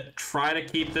to try to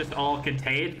keep this all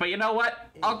contained, but you know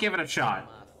what? I'll give it a shot.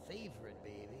 My favorite,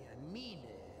 baby. I mean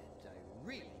it. I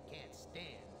really can't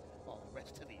stand all the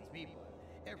rest of these people.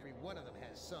 Every one of them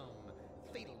has some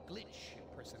fatal glitch in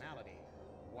personality.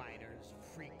 Whiners,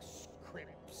 freaks,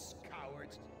 crips,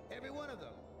 cowards. Every one of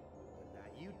them. But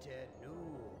not you, Ted. No,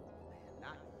 man,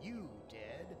 not you,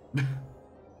 Ted.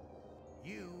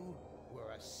 You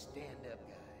were a stand-up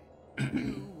guy.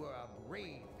 You were a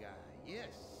brave guy.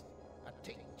 Yes, a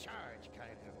take charge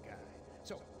kind of guy.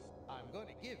 So, I'm going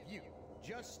to give you,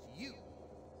 just you,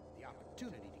 the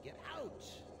opportunity to get out.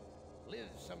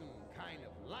 Live some kind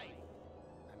of life.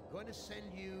 I'm going to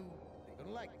send you, you're going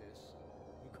to like this,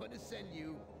 I'm going to send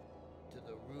you to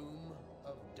the Room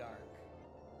of Dark.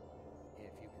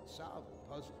 If you can solve the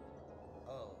puzzle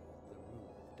of the Room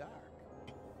of Dark,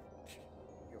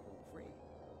 you're home free.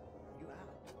 You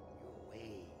out. You're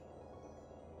away.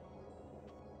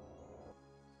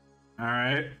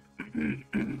 Alright. Well,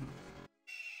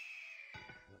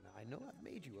 now, I know I've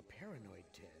made you a paranoid,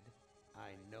 Ted.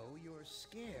 I know you're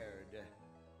scared.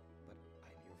 But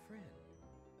I'm your friend.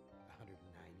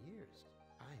 109 years.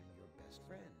 I'm your best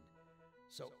friend.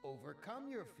 So overcome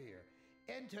your fear.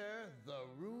 Enter the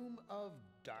Room of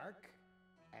Dark,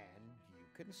 and you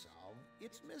can solve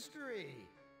its mystery.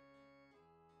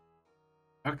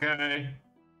 Okay.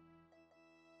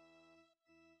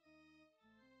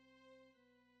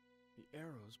 The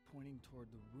arrow's pointing toward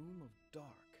the Room of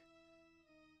Dark.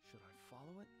 Should I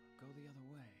follow it or go the other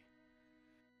way?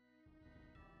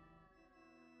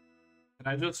 Can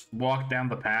I just walk down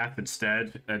the path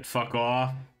instead and fuck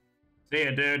off? See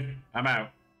ya, dude. I'm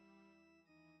out.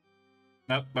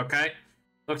 Nope, okay.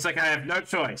 Looks like I have no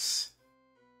choice.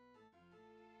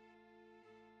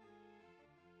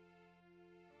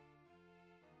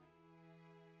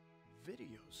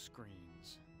 Video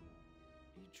screens.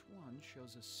 Each one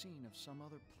shows a scene of some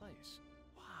other place.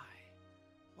 Why?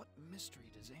 What mystery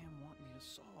does Am want me to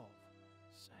solve?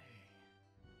 Say,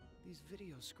 these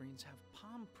video screens have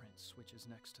palm print switches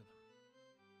next to them.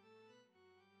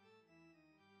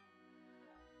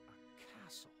 A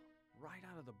castle right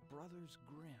out of the Brothers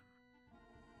Grimm. I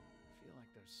feel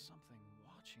like there's something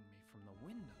watching me from the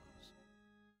windows.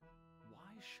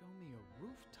 Why show me a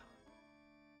rooftop?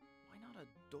 Why not a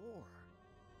door?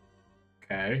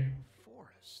 Okay.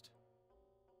 Forest.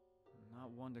 Not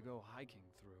one to go hiking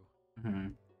through. Mm-hmm.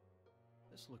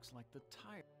 This looks like the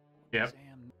tire. Yep.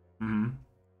 Am. Mm-hmm.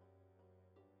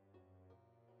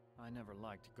 I never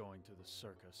liked going to the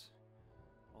circus.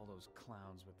 All those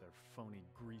clowns with their phony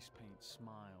grease paint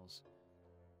smiles.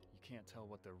 You can't tell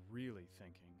what they're really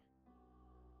thinking.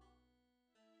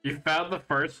 You found the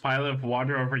first pilot of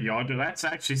Wander Over Yonder? That's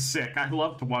actually sick. I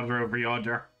love to Wander Over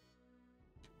Yonder.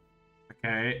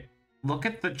 Okay. Look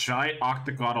at the giant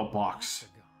octagonal box.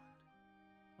 Octagon.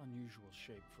 Unusual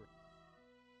shape for...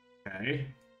 Okay.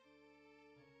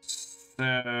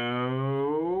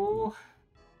 So...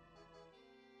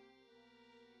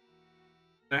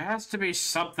 there has to be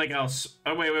something else.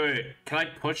 Oh, wait. Can I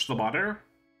push the monitor?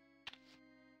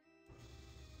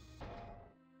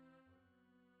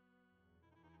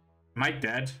 Am I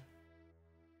dead?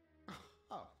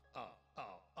 Oh,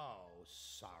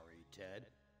 sorry, Ted.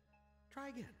 Try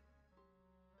again.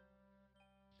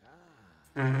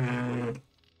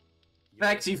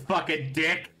 Thanks, you fucking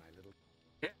dick.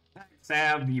 Thanks,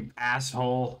 Sam, you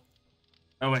asshole.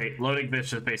 Oh, wait. Loading this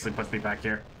just basically puts me back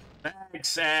here. Thanks,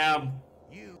 Sam.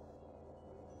 You.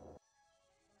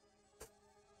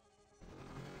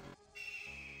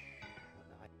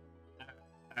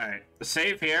 Alright.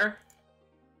 Save here.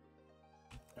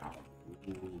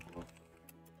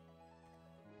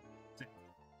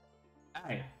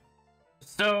 Alright.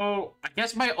 So, I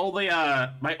guess my only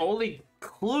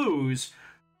clues...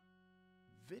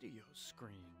 Video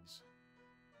screens.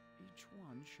 Each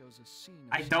one shows a scene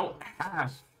of I don't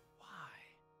have... Why?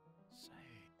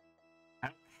 Say. I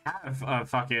don't have a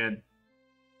fucking...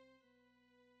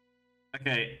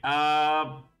 Okay,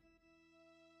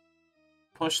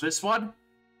 push this one?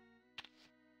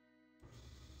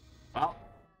 Well,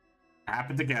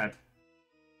 happened again.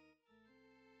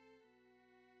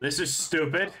 This is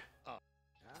stupid.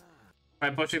 By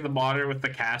pushing the monitor with the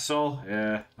castle?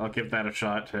 Yeah, I'll give that a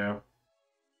shot too.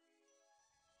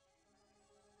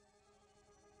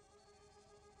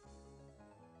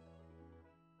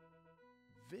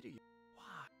 Video.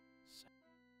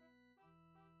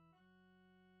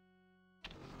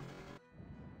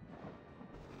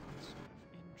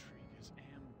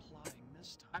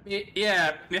 I mean,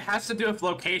 yeah, it has to do with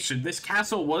location. This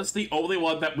castle was the only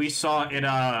one that we saw in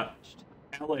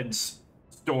Ellen's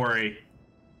story.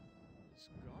 This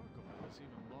gargoyle is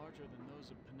even larger than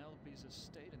those of Penelope's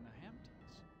estate in the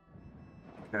Hamptons.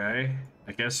 Okay,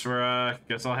 I guess we're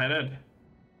guess I'll head in.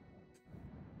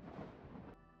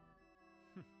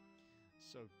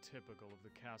 So typical of the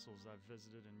castles I've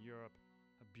visited in Europe.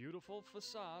 A beautiful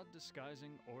facade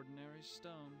disguising ordinary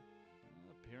stone.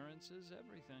 Appearance is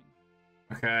everything.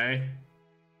 Okay.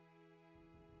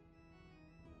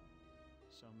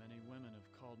 So many women have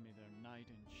called me their knight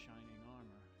in shining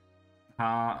armor.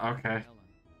 Okay. Ellen.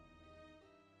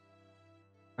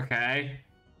 Okay.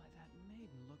 Why, that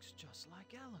maiden looks just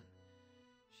like Ellen.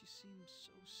 She seems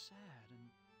so sad and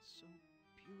so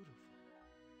beautiful.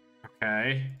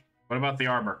 Okay. What about the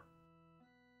armor?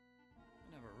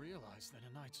 I never realized that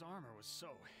a knight's armor was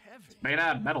so heavy. It's made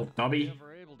out of metal, dummy.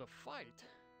 Never able to fight.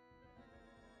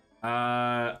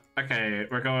 Okay,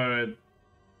 we're going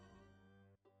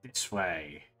this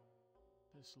way.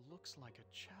 This looks like a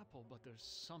chapel, but there's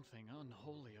something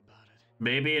unholy about it.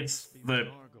 Maybe it's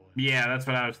the... Yeah, that's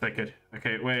what I was thinking.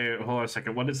 Okay, wait, hold on a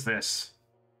second. What is this?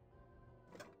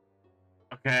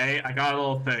 Okay, I got a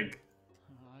little thing.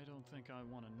 I don't think I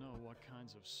want to know what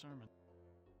kinds of sermon.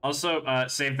 Also,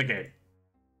 save the game.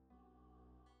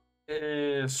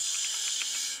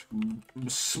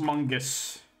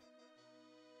 Smungus.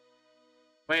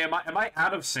 Wait, am I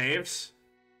out of saves?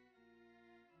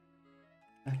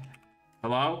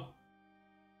 Hello?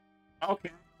 Okay,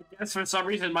 I guess for some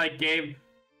reason have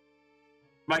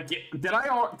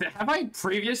I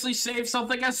previously saved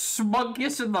something as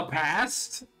Smungus in the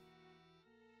past?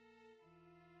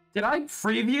 Did I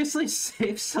previously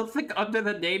save something under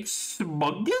the name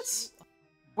Smungus?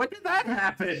 When did that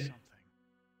happen?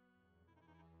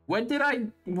 When did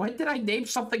I name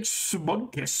something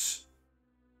Smungus?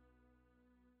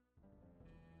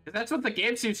 That's what the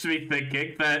game seems to be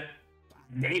thinking, that I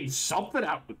named something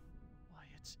out. Why,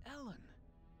 it's Ellen.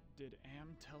 Did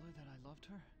Am tell her that I loved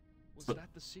her? Was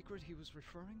that the secret he was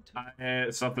referring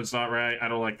to? Something's not right. I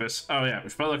don't like this. Oh yeah, we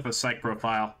should probably look at the psych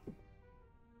profile.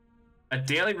 A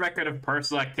daily record of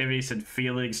personal activities and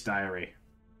feelings diary.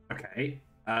 Okay.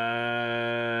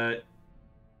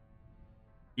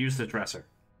 Use the dresser.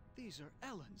 These are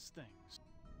Ellen's things.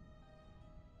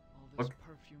 All this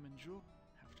perfume and jewelry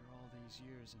after all these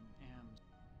years in Am's.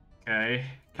 Okay.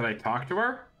 Can I talk to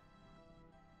her?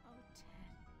 Oh,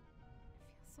 Ted.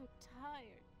 I feel so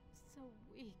tired, so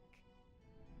weak.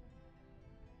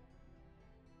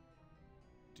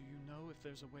 Do you know if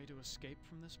there's a way to escape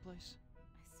from this place?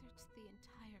 I searched the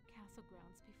entire castle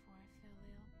grounds before I fell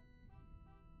ill.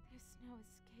 There's no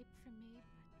escape for me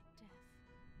but death.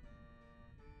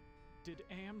 Did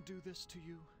Am do this to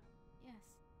you? Yes.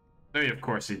 Oh, of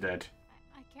course he did.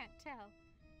 I can't tell.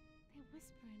 They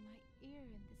whisper in my ear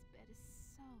and this bed is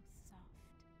so soft.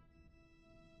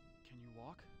 Can you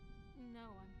walk? No,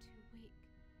 I'm too weak.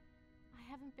 I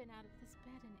haven't been out of this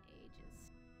bed in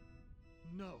ages.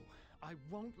 No, I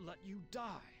won't let you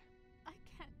die. I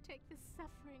can't take this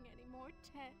suffering anymore,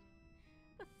 Ted.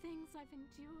 The things I've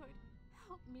endured,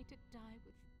 help me to die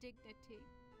with dignity.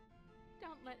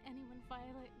 Don't let anyone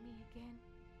violate me again,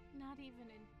 not even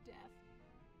in death.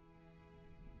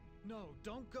 No,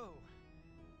 don't go.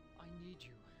 I need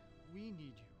you. We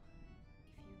need you.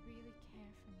 If you really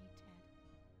care for me, Ted,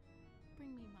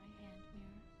 bring me my hand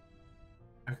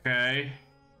mirror. Okay.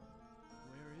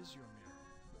 Where is your mirror?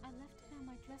 I left it on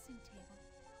my dressing table.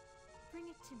 Bring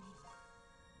it to me.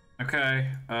 Okay.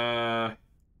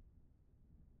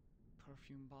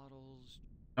 Perfume bottles.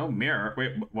 No mirror.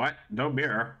 Wait, what? No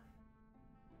mirror.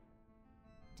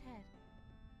 Ted.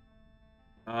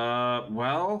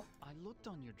 Well. I looked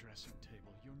on your dressing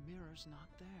table. Your mirror's not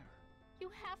there. You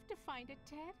have to find it,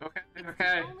 Ted. Okay, it's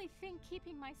okay. the only thing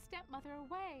keeping my stepmother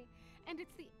away. And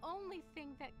it's the only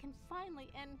thing that can finally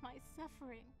end my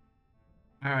suffering.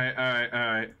 Alright.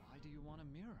 Why do you want a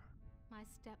mirror? My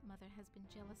stepmother has been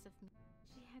jealous of me.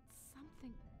 She had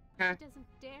something. Okay. She doesn't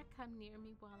dare come near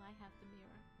me while I have the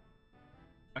mirror.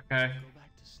 Okay. Go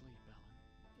back to sleep, Ellen.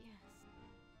 Yes.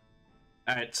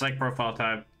 Alright, psych profile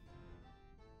time.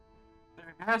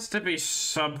 There has to be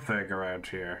something around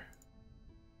here.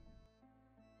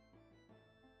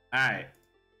 Alright.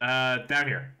 Down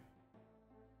here.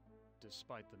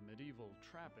 Despite the medieval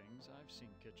trappings, I've seen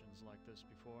kitchens like this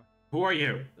before. Who are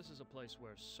you? This is a place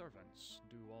where servants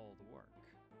do all the work.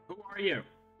 Who are you?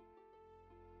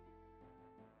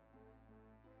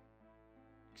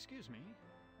 Excuse me,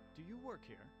 do you work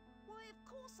here? Why, of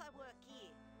course I work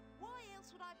here. Why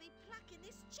else would I be plucking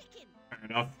this chicken? Fair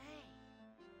enough. Say,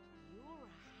 you're a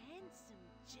handsome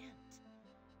gent.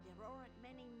 There aren't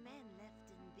many men left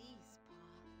in these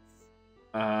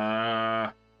parts.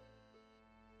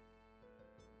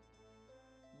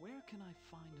 Where can I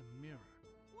find a mirror?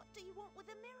 What do you want with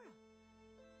a mirror?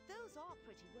 Those are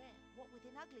pretty rare, what with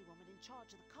an ugly woman in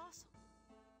charge of the castle.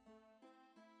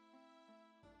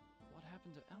 What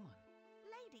happened to Ellen?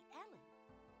 Lady Ellen?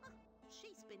 Oh,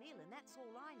 she's been ill and that's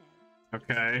all I know.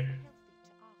 Okay. It's not healthy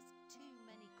to ask too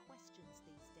many questions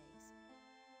these days.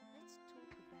 Let's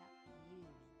talk about you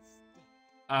instead.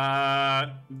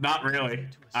 Not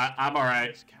really. I'm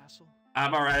alright.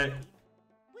 I'm alright.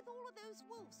 With all of those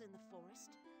wolves in the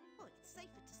forest, well, it's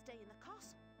safer to stay in the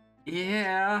castle.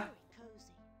 Yeah. Very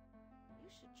cozy.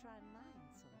 You should try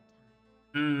mine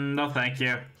sometime. No thank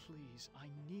you. Please, I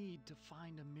need to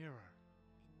find a mirror.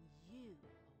 And you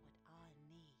are what I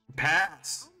need.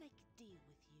 Pass. I'll make a deal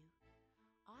with you.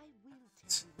 I will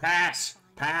tell you. Pass.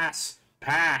 Pass.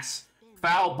 Pass.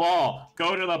 Foul ball.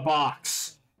 Go to the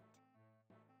box.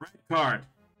 Red card.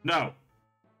 No.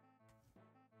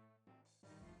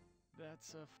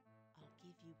 That's a... I'll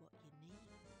give you what you need.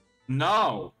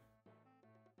 No.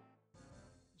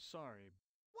 Sorry.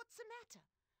 What's the matter?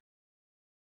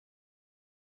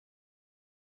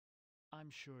 I'm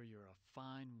sure you're a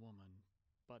fine woman,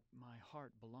 but my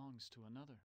heart belongs to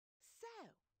another. So,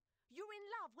 you're in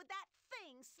love with that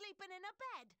thing sleeping in a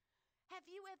bed? Have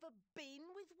you ever been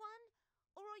with one?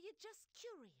 Or are you just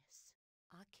curious?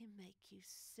 I can make you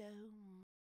so...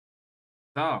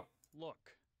 No.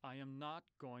 Look, I am not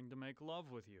going to make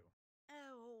love with you.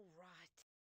 Oh, all right.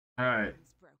 Alright.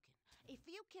 It's broken. If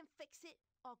you can fix it,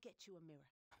 I'll get you a mirror.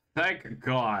 Thank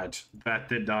God that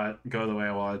did not go the way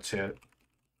I wanted to.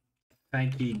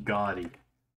 Thank ye Goddy.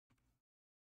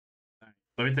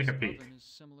 Let me take a This peek. oven is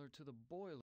similar to the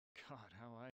boiler. God,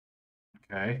 how I...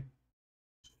 Okay.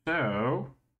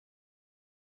 So...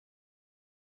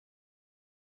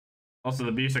 Also,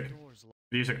 the music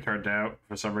turned out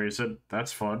for some reason.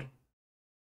 That's fun.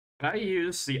 Can I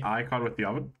use the icon with the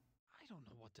oven? I don't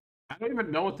know what to... I don't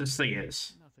even know what this thing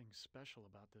is. Nothing special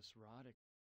about this rod.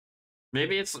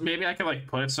 Maybe I can like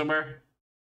put it somewhere.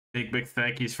 Big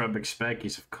thank yous from Big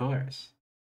Spankies, of course.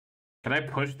 Can I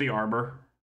push the armor?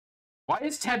 Why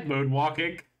is Ted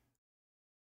moonwalking?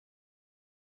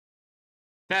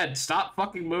 Ted, stop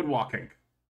fucking moonwalking.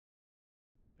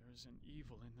 There's an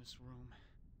evil in this room.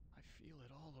 I feel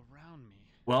it all around me.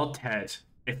 Well, Ted,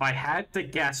 if I had to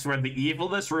guess where the evil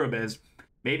in this room is,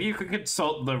 maybe you could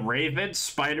consult the raven,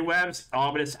 spiderwebs,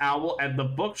 ominous owl, and the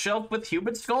bookshelf with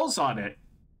human skulls on it.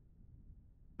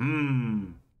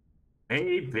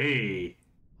 Maybe.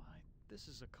 Why, this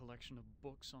is a collection of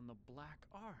books on the black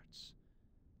arts.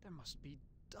 There must be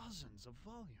dozens of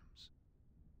volumes.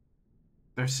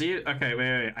 Okay,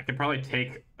 wait. I can probably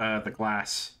take the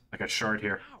glass, like a shard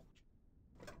here. Ouch.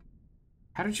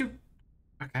 How did you...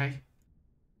 Okay.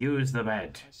 Use the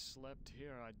bed. If I slept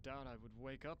here, I doubt I would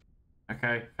wake up.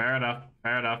 Okay, fair enough.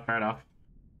 Can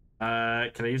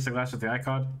I use the glass with the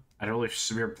icon? I don't really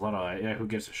smear blood on it. Yeah, who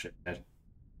gives a shit, Ed?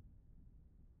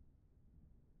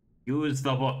 Use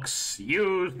the books.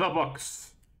 Use the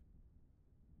books.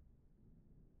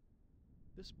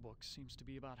 This book seems to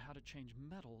be about how to change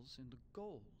metals into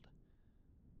gold.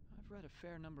 I've read a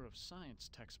fair number of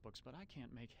science textbooks, but I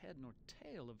can't make head nor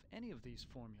tail of any of these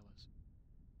formulas.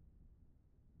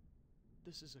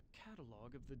 This is a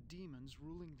catalog of the demons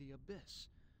ruling the abyss.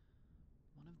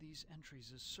 One of these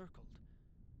entries is circled.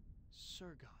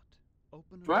 Surgot,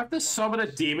 opener. Do I have to summon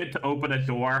a demon to open a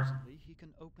door? Supposedly, he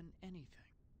can open anything.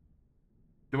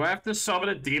 Do I have to summon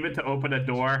a demon to open a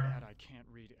door? Bad I can't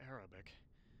read Arabic.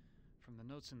 From the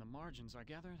notes in the margins, I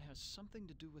gather it has something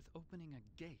to do with opening a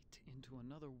gate into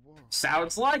another world.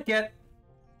 Sounds like it.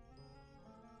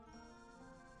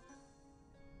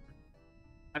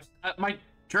 My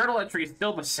journal entry is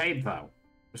still the same, though.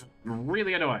 It's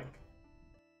really annoying.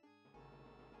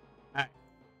 Alright.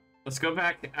 Let's go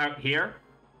back out here.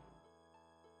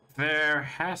 There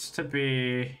has to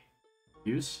be...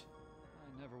 Use? I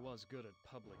never was good at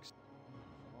public...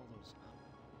 All those...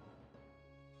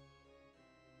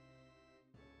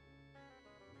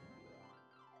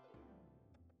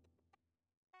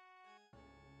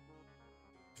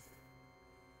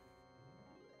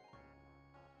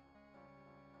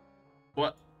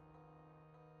 What?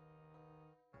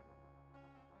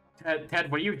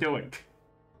 Ted, what are you doing?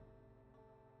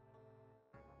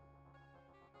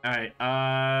 Alright,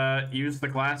 use the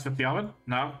glass with the oven?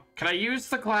 No? Can I use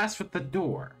the glass with the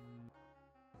door?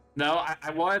 No,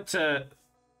 I wanted to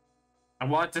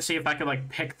see if I could, like,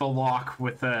 pick the lock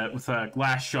with a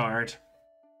glass shard.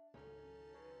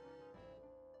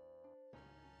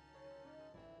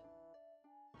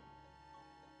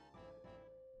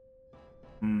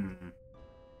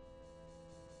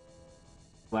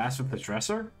 Glass with the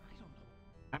dresser?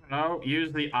 I don't know.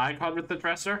 Use the icon with the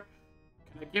dresser?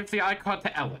 Can I give the icon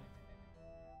to Ellen?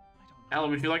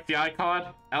 Ellen, would you like the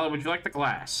icon? Ellen, would you like the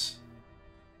glass?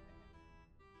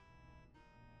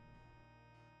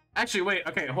 Actually, wait.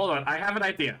 Okay, hold on. I have an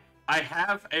idea. I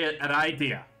have an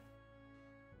idea.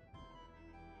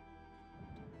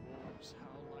 Wolves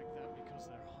howl like that because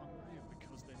they're hungry and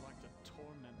because they like to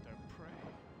torment their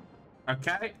prey.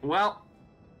 Okay, well,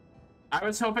 I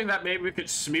was hoping that maybe we could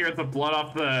smear the blood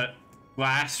off the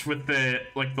glass with the,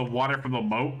 like, the water from the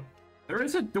moat. There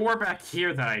is a door back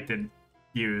here that I didn't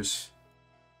use.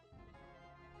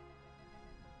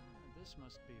 This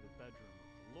must be the bedroom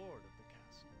of the lord of the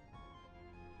castle.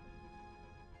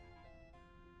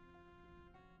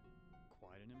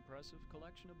 Quite an impressive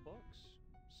collection of books.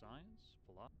 Science,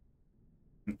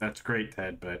 philosophy. That's great,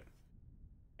 Ted, but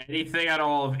anything at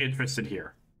all of interest in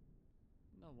here?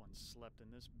 No one slept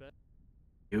in this bed.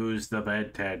 Use the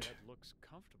bed, Ted. It looks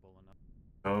comfortable enough.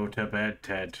 Go to bed,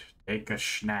 Ted. Take a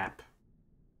snap.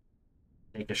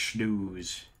 Take a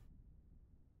snooze.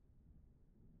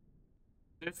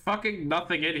 There's fucking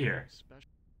nothing in here.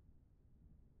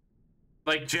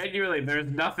 Like, genuinely, there's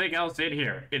nothing else in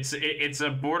here. It's a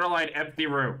borderline empty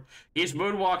room. He's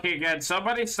moonwalking again.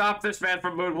 Somebody stop this man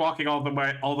from moonwalking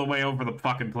all the way over the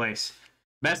fucking place.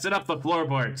 Messing up the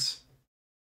floorboards.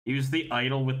 Use the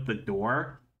idol with the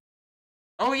door.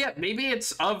 Oh yeah, maybe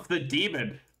it's of the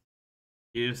demon.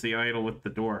 Use the idol with the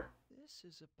door. This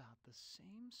is about the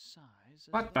same size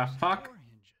as What the fuck? door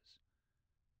hinges.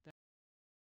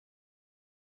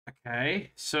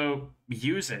 Okay, so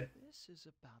use it. This is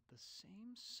about the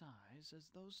same size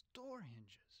as those door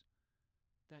hinges.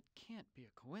 That can't be a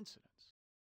coincidence.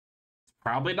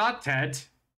 Probably not, Ted.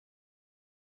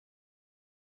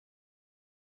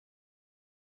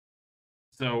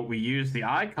 So we use the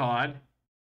icon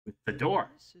with the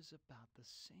door. This is about the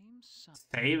same size.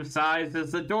 Same size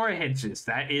as the door hinges.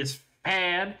 That is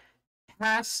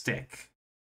fantastic.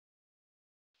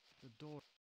 The door.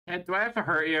 Ted, do I have to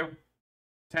hurt you?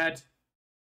 Ted?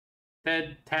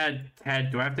 Ted,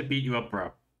 do I have to beat you up,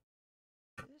 bro?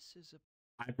 This is a.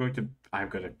 I'm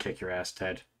going to kick your ass,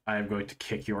 Ted. I am going to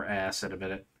kick your ass in a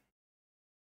minute.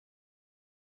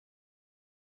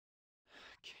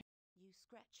 You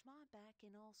scratch my back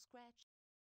and I'll scratch.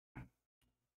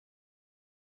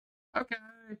 Okay,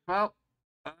 well,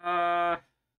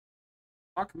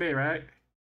 fuck me, right?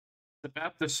 It's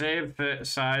about the same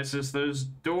size as those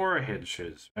door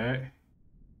hinges, right?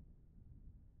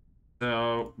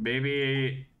 So,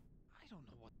 maybe... I don't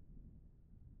know what...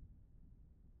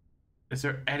 Is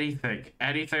there anything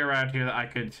around here that I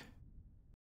could...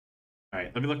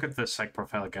 Alright, let me look at the psych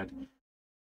profile again.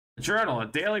 Journal, a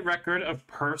daily record of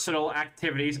personal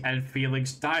activities and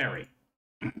feelings diary.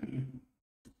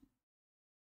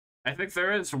 I think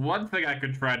there is one thing I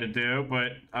could try to do,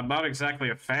 but I'm not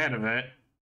exactly a fan of it.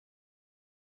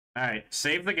 Alright,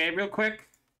 save the game real quick.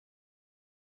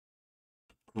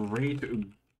 Great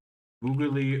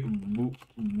googly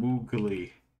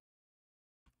moogly.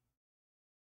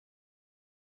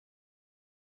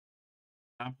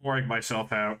 I'm pouring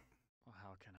myself out. Well,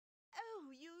 how can I?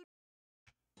 Oh, you.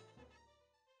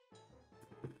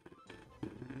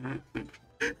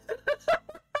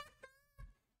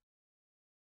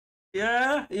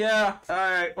 Yeah.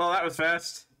 Alright, well, that was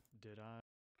fast. Did I?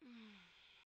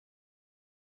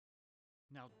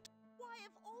 Now. Why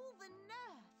of all the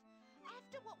nerve?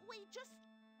 After what we just.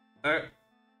 I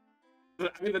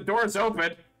mean, the door's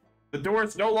open. The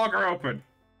door's no longer open.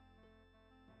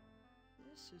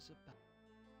 This is about.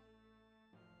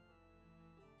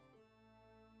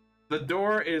 The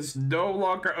door is no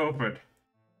longer open.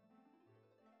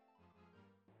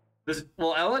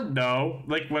 Will Ellen know?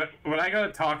 Like, when I go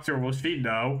to talk to her, will she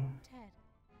know? Ted.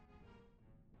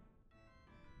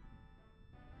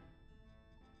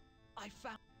 I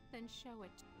found. Then show it.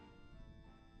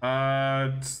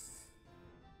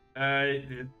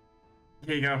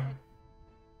 Here you go.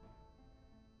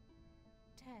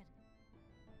 Ted.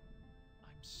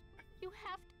 You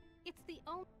have to. It's the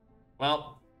only.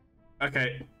 Well,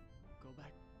 okay. Go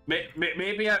back.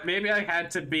 Maybe I had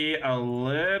to be a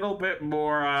little bit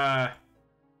more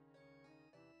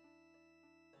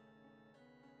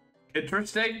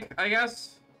interesting, I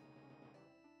guess.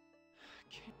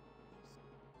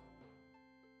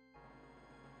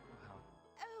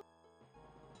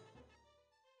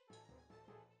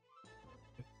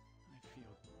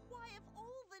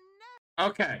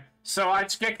 Okay, so I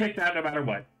just get kicked out no matter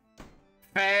what.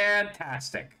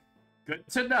 Fantastic. Good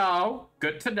to know.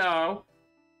 Good to know.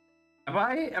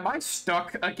 Am I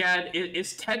stuck again?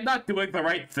 Is Ted not doing the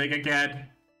right thing again?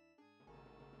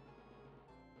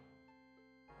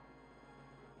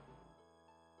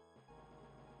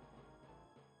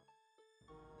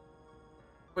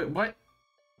 Wait, what?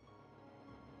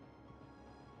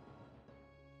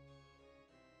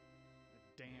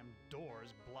 The damn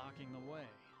door's blocking the way.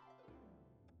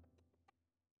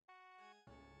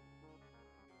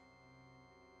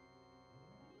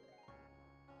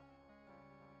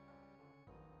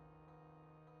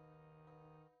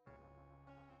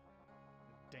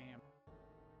 Damn.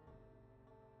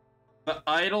 The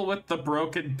idol with the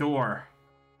broken door.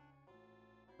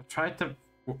 I tried to...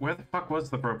 Where the fuck was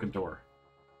the broken door?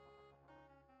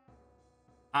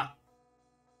 I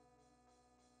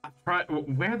tried...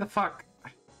 Where the fuck?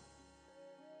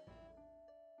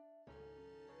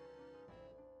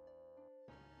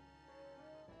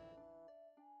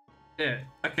 Yeah,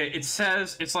 okay, it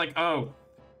says... It's like, oh...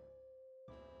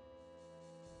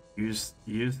 Use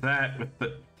that with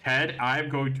the... Ted, I'm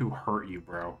going to hurt you,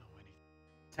 bro.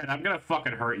 Ted, I'm gonna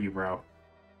fucking hurt you, bro.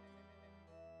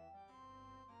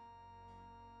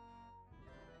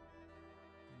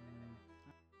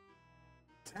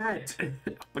 Ted!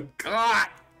 Oh my god!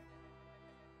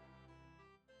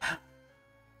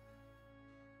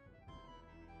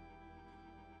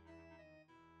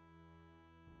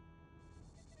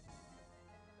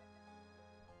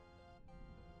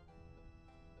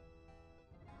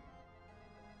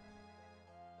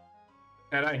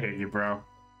 Ted, I hate you, bro.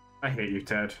 I hate you,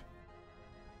 Ted.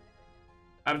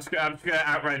 I'm just gonna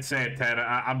outright say it, Ted.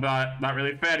 I'm not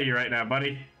really a fan of you right now,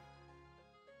 buddy.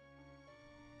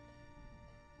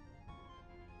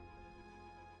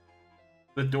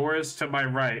 The door is to my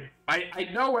right. I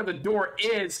know where the door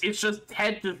is. It's just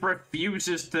Ted just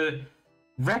refuses to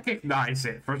recognize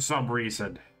it for some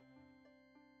reason.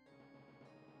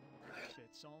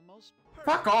 It's almost perfect.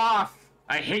 Fuck off!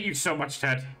 I hate you so much,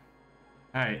 Ted.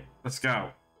 Alright, let's go.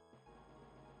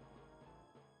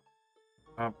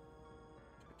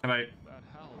 Can I... That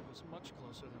howl was much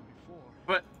closer than before.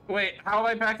 But, wait, how am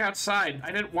I back outside?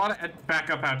 I didn't want to end back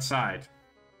up outside.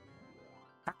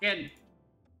 Fucking...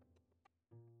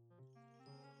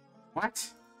 What?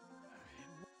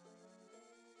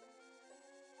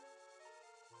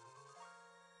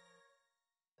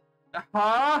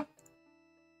 Huh?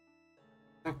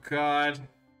 Oh god.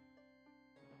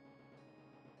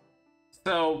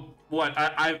 So, what?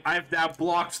 I've now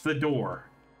blocked the door.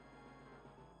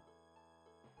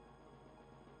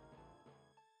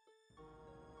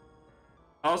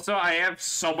 Also, I am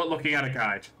somewhat looking at a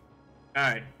guide.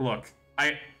 Alright, look.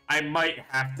 I might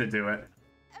have to do it.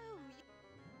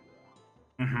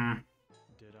 Mm-hmm.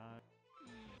 Did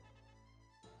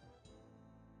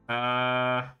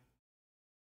Now.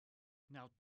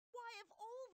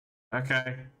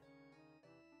 Okay.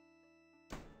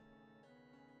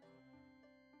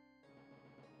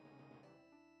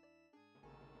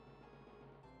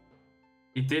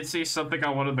 You did see something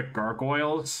on one of the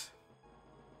gargoyles?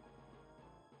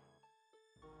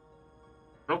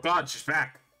 Oh god, she's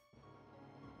back.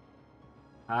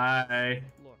 Hi.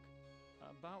 Look,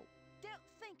 about... Don't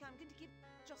think I'm going to give...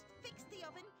 Just fix the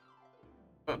oven.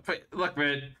 But look,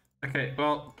 man. Okay,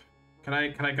 well, can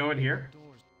I go in here?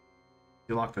 Doors.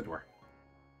 You locked the door.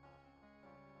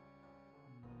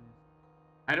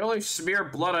 I'd only smear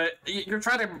blood on it. You're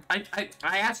trying to...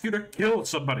 I asked you to kill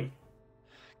somebody.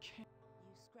 You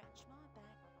scratch my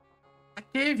back.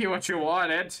 I gave you what you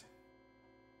wanted.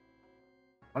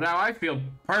 Well, now I feel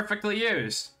perfectly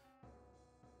used.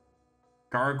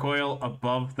 Gargoyle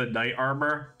above the knight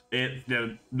armor.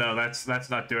 No, that's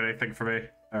not doing anything for me.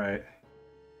 All right.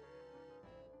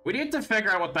 We need to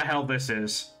figure out what the hell this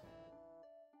is.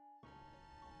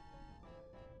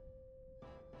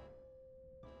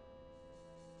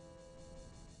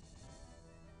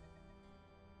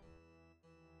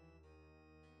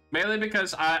 Mainly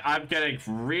because I'm getting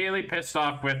really pissed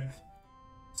off with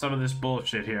some of this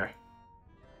bullshit here.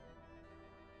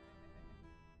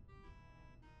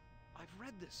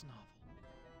 This novel.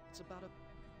 It's about a...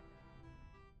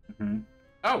 Mm-hmm.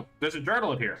 Oh, there's a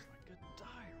journal in here. Like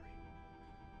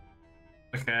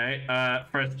a diary. Okay,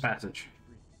 first passage.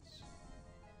 Reads,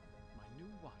 my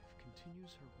new wife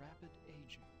continues her rapid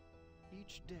aging.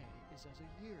 Each day is as a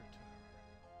year to her.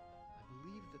 I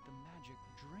believe that the magic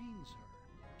drains her,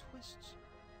 quests.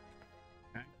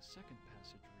 Okay. The second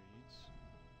passage reads,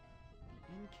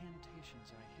 "The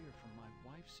incantations I hear from my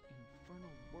wife's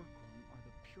infernal workroom are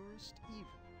the purest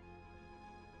evil.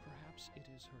 Perhaps it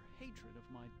is her hatred of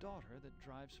my daughter that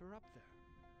drives her up there."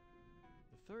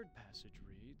 The third passage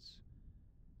reads,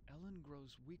 "Ellen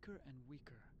grows weaker and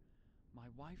weaker. My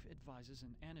wife advises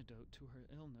an antidote to her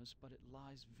illness, but it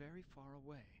lies very far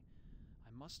away.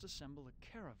 I must assemble a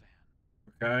caravan."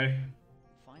 Okay.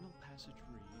 The final passage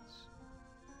reads,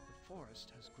 "The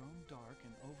forest has grown dark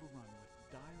and overrun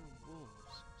with dire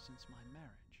wolves since my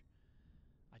marriage.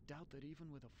 I doubt that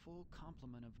even with a full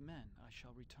complement of men I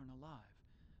shall return alive,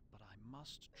 but I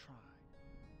must try."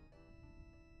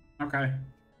 Okay.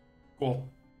 Cool.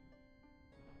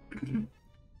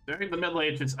 During the Middle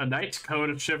Ages, a knight's code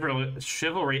of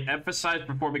chivalry emphasized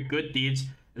performing good deeds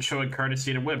and showing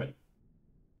courtesy to women.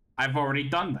 I've already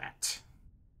done that.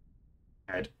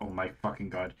 Ed, oh my fucking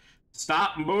god.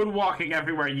 Stop moonwalking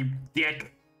everywhere, you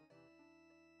dick!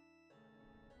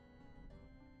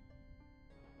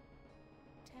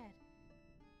 Ted,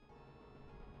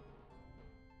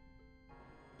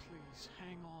 Please,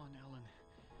 hang on, Ellen.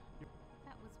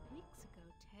 that was weeks ago,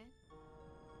 Ted.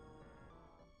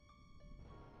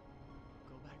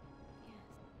 Go back. Yes.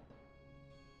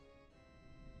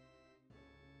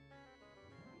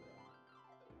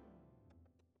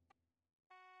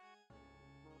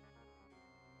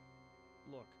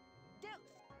 Look, Don't.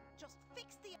 Just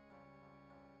fix the.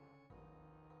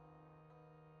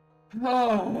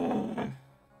 Oh.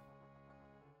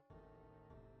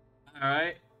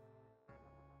 Alright.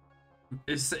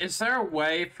 Is there a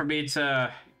way for me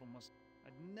to... people must...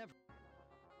 I'd never...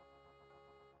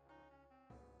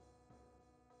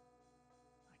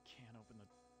 I can't open the...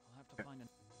 I'll have to find a...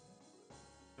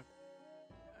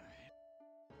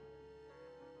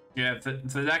 Yeah,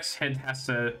 the next hint has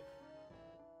to...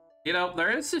 You know,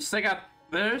 there is this thing up...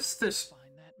 There's this Find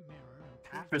that mirror and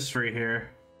tapestry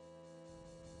here.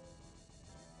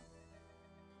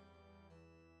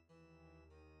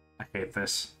 I hate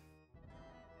this.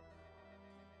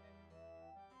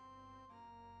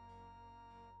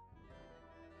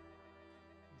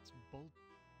 It's bolt...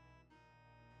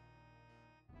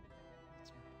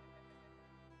 It's...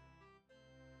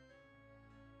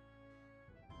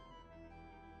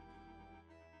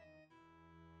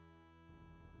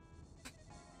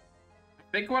 I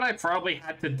think what I probably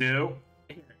had to do...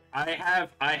 I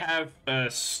have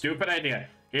a stupid idea.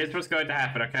 Here's what's going to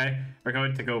happen, okay? We're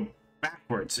going to go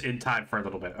backwards in time for a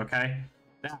little bit, okay?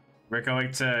 Now, we're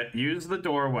going to use the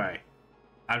doorway.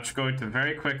 I'm just going to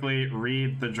very quickly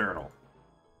read the journal.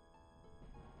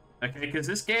 Okay, because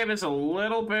this game is a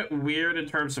little bit weird in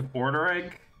terms of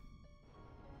ordering.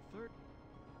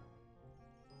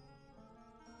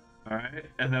 Alright,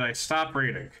 and then I stop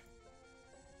reading.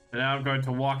 And now I'm going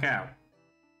to walk out.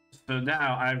 So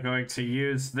now I'm going to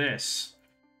use this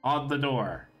on the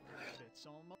door.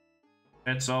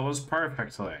 It's almost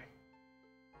perfectly.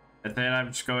 And then I'm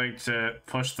just going to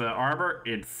push the armor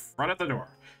in front of the door.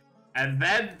 And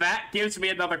then that gives me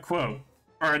another quote.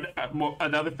 Or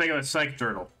another thing in the psych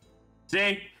journal.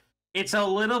 See? It's a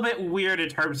little bit weird in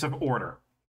terms of order.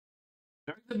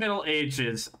 During the Middle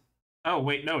Ages... Oh,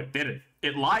 wait, no, it didn't.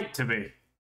 It lied to me.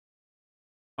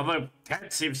 Although,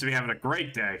 Ted seems to be having a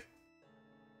great day.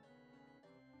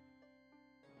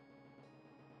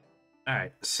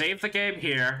 Alright, save the game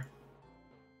here.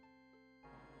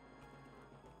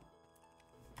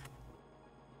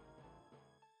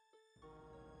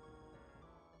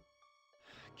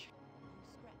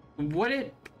 Would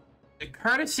it...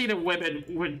 Courtesy to women,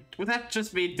 would that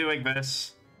just mean doing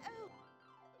this?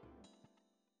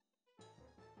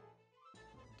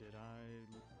 Did I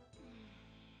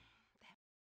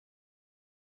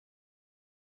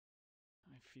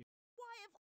feel...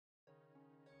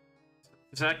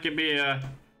 Does that give me a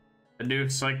new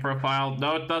psych profile?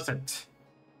 No, it doesn't.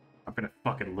 I'm gonna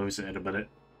fucking lose it in a minute.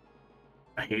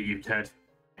 I hate you, Ted.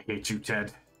 I hate you,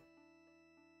 Ted.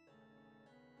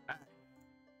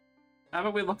 How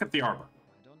about we look at the armor?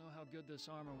 I don't know how good this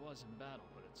armor was in battle,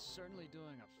 but it's certainly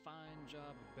doing a fine job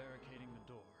of barricading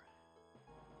the door.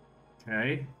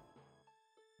 Okay.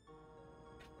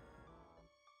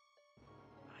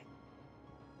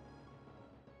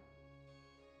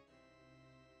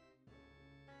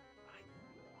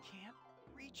 Can't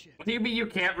reach it. What do you mean you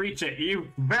can't reach it?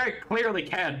 You very clearly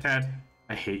can, Ted.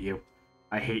 I hate you.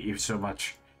 I hate you so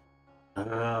much.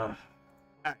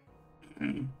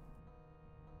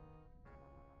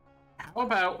 How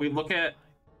about we look at...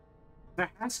 There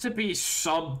has to be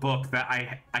some book that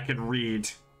I can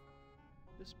read.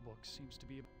 This book seems to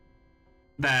be...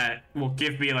 That will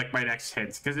give me, like, my next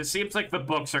hints. Because it seems like the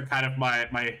books are kind of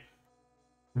my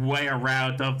way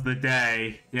around of the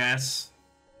day. Yes.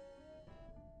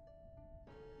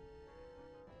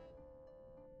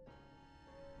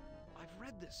 I've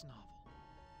read this novel.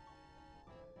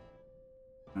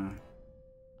 Hmm.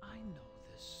 I know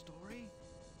this story.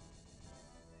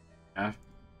 Yeah.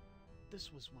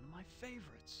 This was one of my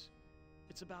favorites.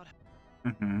 It's about...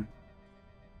 Mm-hmm.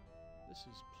 This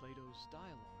is Plato's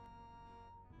dialogue.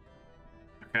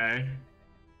 Okay.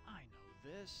 I know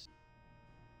this.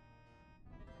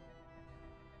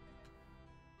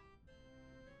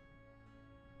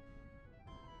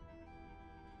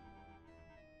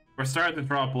 We're starting to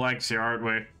draw blanks here, aren't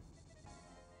we?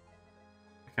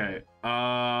 Okay.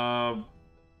 Talk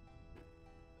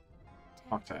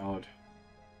to Ellen.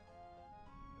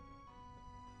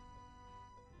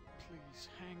 Please,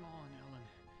 hang on, Ellen.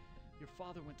 Your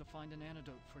father went to find an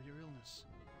antidote for your illness.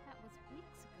 That was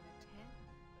weeks ago, Ted.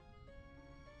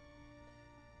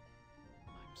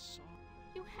 I'm sorry.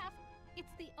 You have...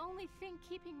 It's the only thing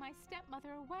keeping my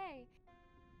stepmother away.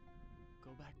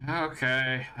 Go back.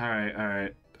 Okay. Alright,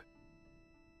 alright.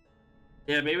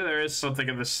 Yeah, maybe there is something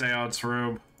in the seance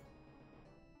room.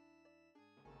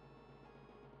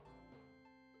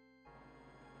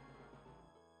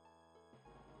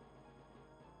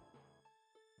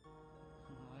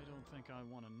 I don't think I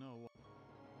want to know.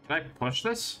 Can I push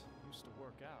this? Used to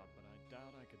work out, but I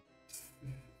doubt I could.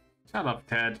 Shut up,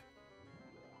 Ted.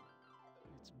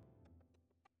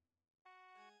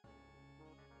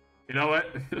 You know what?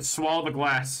 Swallow the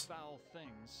glass. Foul things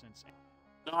since.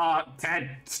 Oh,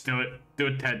 Ted. Just do it. Do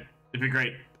it, Ted. It'd be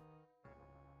great.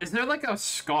 Is there like a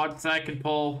sconce I can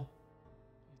pull?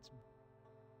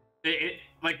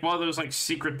 Like one of those like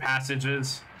secret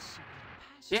passages.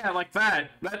 Yeah, like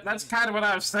that. That's kind of what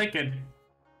I was thinking.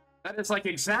 That is like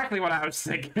exactly what I was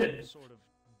thinking. Sort of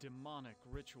demonic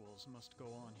rituals must go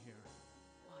on here.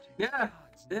 Yeah,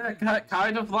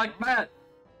 kind of like that.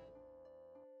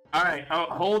 All right. Oh,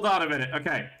 hold on a minute.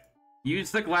 Okay.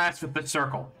 Use the glass with the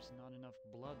circle. There's not enough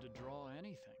blood to draw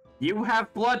anything. You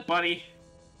have blood, buddy.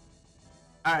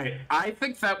 All right. I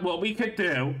think that what we could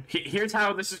do. Here's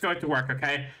how this is going to work.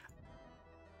 Okay.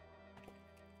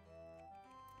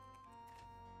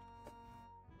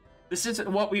 This is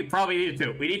what we probably need to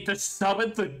do. We need to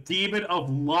summon the demon of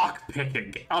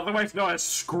lockpicking, otherwise known as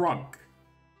Skrunk.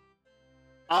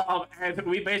 And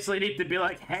we basically need to be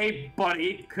like, "Hey,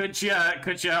 buddy, could you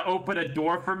open a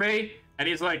door for me?" And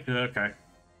he's like, "Okay."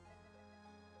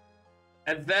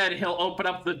 And then he'll open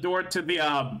up the door to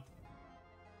the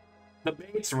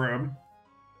mate's room,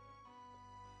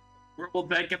 where we'll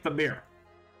then get the mirror.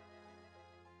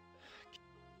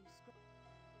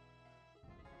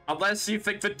 Unless you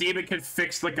think the demon can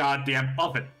fix the goddamn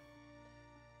oven.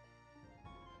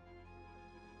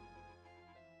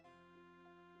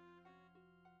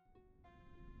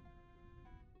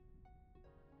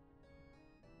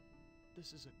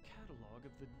 This is a catalog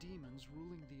of the demons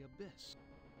ruling the abyss.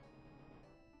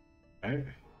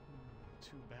 Okay.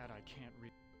 Too bad I can't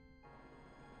read.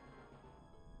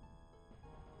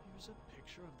 Here's a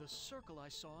picture of the circle I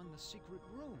saw in the secret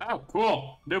room. Oh,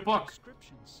 cool. New book. The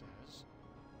description says,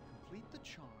 complete the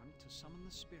charm to summon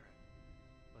the spirit,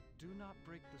 but do not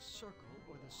break the circle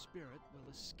or the spirit will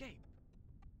escape.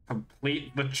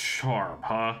 Complete the charm,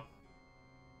 huh?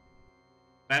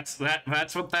 That's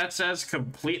what that says.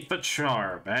 Complete the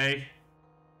charm, eh?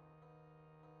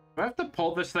 Do I have to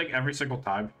pull this thing every single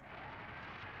time?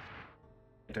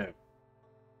 I do.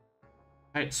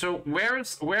 Alright, so where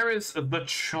is the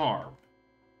charm?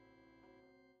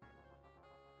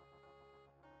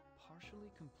 Partially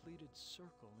completed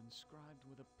circle inscribed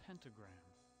with a pentagram.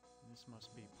 This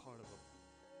must be part of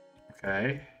a...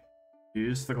 Okay.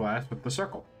 Use the glass with the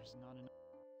circle. There's not enough...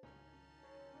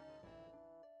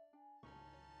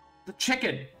 The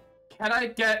chicken! Can I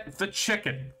get the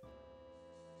chicken?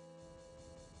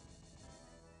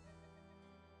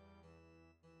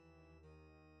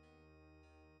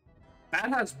 That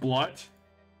has blood.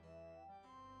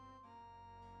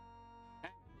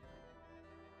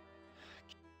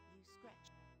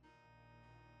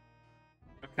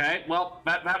 Okay, well,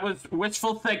 that was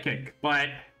wishful thinking, but...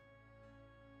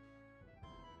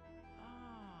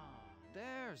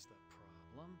 There's the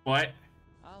problem. What?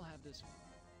 I'll have this...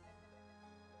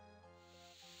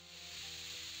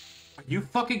 Are you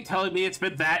fucking telling me it's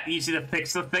been that easy to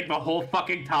fix the thing the whole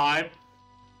fucking time?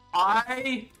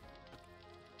 I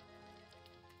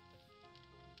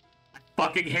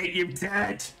fucking hate you,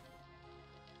 Ted.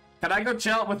 Can I go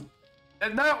chill with...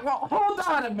 No, well, hold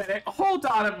on a minute. Hold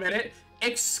on a minute.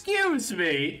 Excuse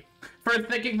me. for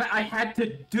thinking that I had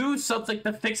to do something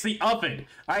to fix the oven.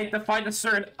 I had to find a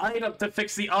certain item to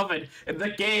fix the oven in the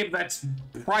game that's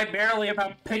primarily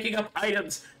about picking up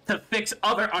items to fix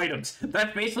other items.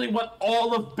 That's basically what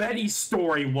all of Betty's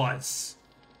story was.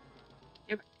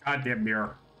 Give me a goddamn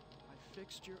mirror. I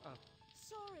fixed your oven.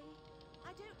 Sorry,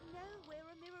 I don't know where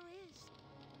a mirror is.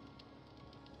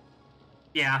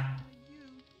 Yeah.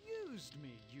 You used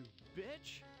me, you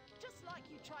bitch. Just like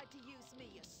you tried to use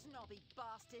me, you snobby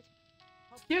bastard.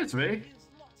 Excuse me? You use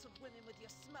lots of women with your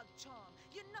smug charm.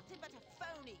 You're nothing but a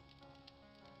phony.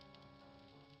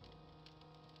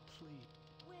 Please.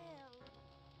 Well,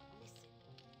 listen.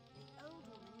 The old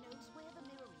woman knows where the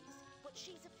mirror is, but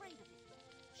she's afraid of it.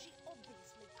 She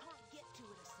obviously can't get to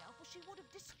it herself, or she would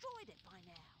have destroyed it by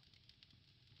now.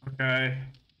 Okay.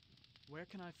 Where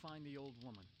can I find the old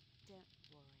woman? Don't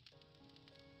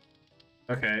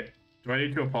worry. Okay. Do I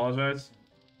need to apologize?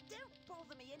 Don't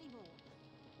bother me anymore.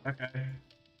 Okay.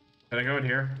 Can I go in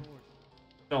here?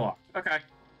 Still locked. Okay.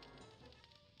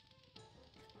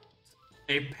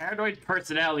 A paranoid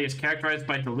personality is characterized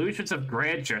by delusions of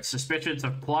grandeur, suspicions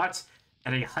of plots,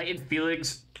 and heightened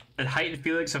feelings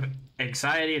of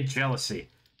anxiety and jealousy.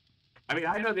 I mean,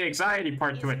 I know the anxiety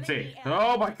part to it too.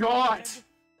 Oh my god! As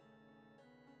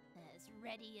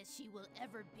ready as she will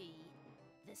ever be.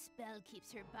 The spell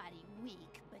keeps her body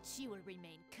weak, but she will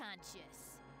remain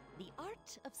conscious. The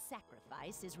art of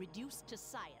sacrifice is reduced to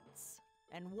science.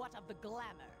 And what of the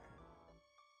glamour?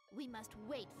 We must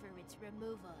wait for its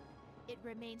removal. It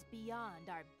remains beyond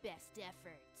our best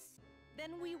efforts.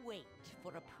 Then we wait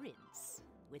for a prince.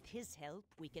 With his help,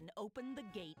 we can open the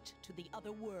gate to the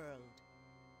other world.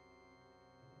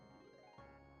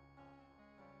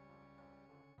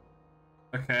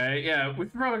 Okay, yeah, we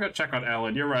should probably go check on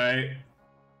Ellen. You're right.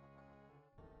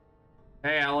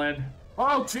 Hey, Ellen.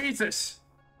 Oh, Jesus!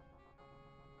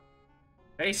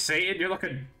 Hey, Satan, you're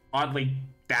looking oddly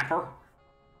dapper.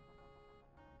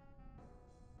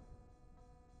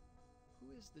 Who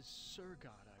is this Sir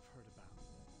God I've heard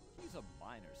about? He's a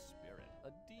minor spirit,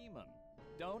 a demon.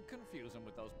 Don't confuse him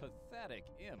with those pathetic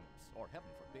imps, or heaven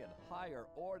forbid, higher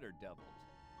order devils.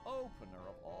 Opener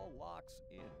of all locks,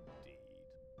 indeed.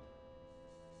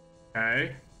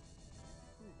 Okay.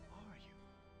 Who are you?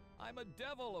 I'm a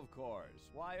devil, of course.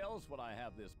 Why else would I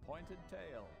have this pointed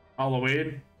tail?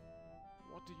 Halloween.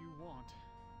 What do you want?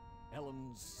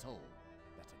 Ellen's soul.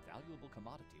 That's a valuable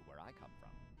commodity where I come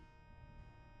from.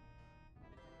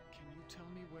 Can you tell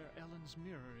me where Ellen's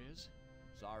mirror is?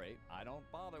 Sorry, I don't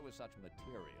bother with such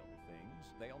material things.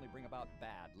 They only bring about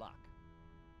bad luck.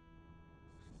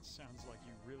 It sounds like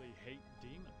you really hate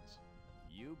demons.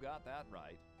 You got that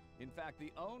right. In fact,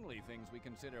 the only things we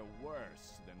consider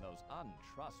worse than those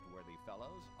untrustworthy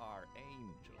fellows are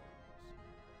angels.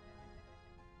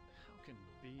 How can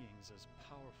beings as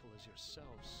powerful as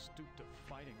yourselves stoop to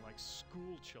fighting like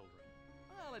school children?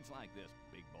 Well, it's like this,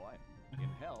 big boy. In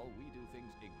hell, we do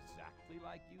things exactly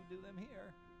like you do them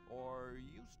here. Or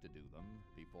used to do them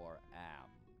before Am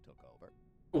took over.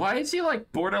 Why is he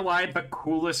like borderline the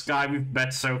coolest guy we've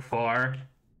met so far?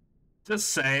 Just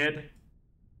saying. Are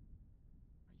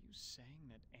you saying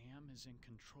that Am is in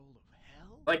control of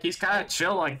hell? Like, he's kind of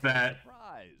chill like that.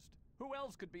 Surprised. Who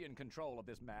else could be in control of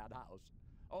this madhouse?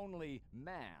 Only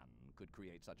man could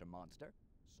create such a monster.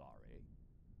 Sorry.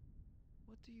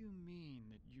 What do you mean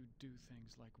that you do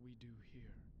things like we do here?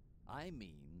 I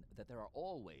mean that there are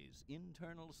always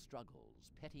internal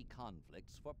struggles, petty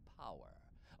conflicts for power.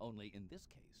 Only in this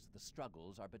case, the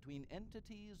struggles are between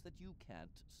entities that you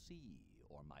can't see,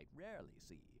 or might rarely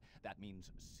see. That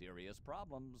means serious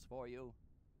problems for you.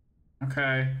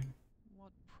 Okay.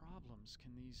 What problems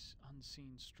can these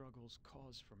unseen struggles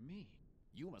cause for me?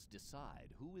 You must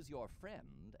decide who is your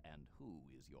friend and who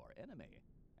is your enemy.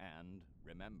 And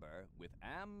remember, with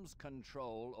Am's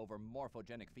control over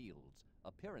morphogenic fields,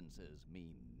 appearances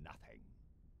mean nothing.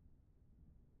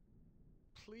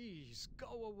 Please,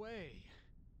 go away.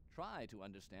 Try to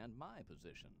understand my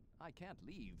position. I can't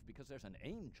leave because there's an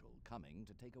angel coming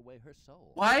to take away her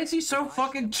soul. Why is he so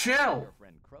fucking chill? Your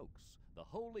friend croaks. The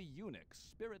holy eunuch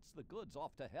spirits the goods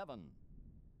off to heaven.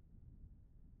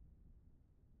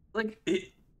 Like,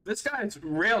 this guy's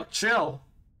real chill.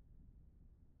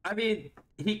 I mean,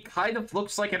 he kind of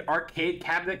looks like an arcade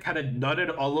cabinet kind of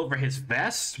nutted all over his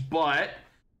vest, but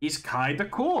he's kind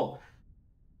of cool.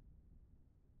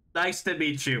 Nice to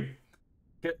meet you.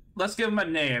 Let's give him a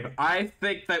name. I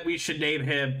think that we should name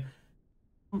him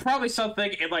probably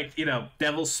something in, like, you know,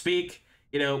 devil speak.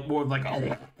 You know, more like,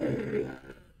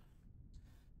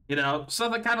 you know,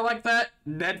 something kind of like that.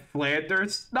 Ned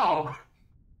Flanders? No.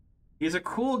 He's a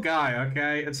cool guy,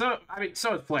 okay? And so, I mean,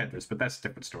 so is Flanders, but that's a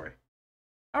different story.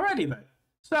 Alrighty then.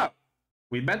 So,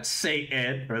 we met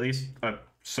Satan, or at least a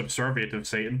subservient of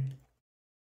Satan.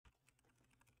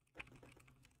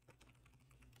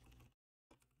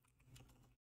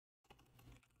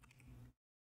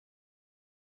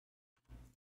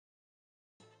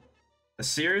 A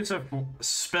series of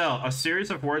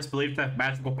words believed to have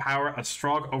magical power, a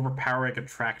strong, overpowering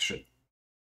attraction.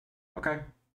 Okay.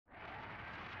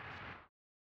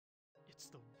 It's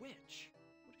the witch.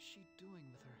 What is she doing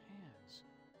with her hands?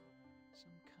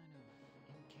 Some kind of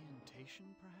incantation,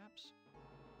 perhaps?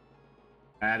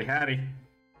 Howdy, howdy.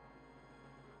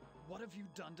 What have you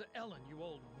done to Ellen, you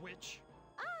old witch?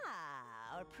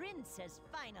 Ah, our prince has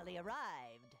finally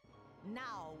arrived.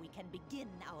 Now we can begin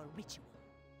our ritual.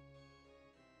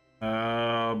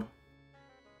 What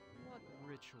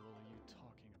ritual are you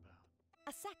talking about?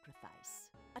 A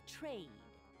sacrifice, a trade.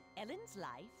 Ellen's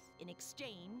life in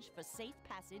exchange for safe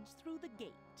passage through the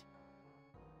gate.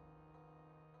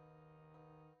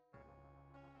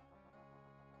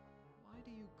 Why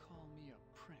do you call me a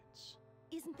prince?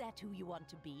 Isn't that who you want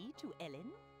to be to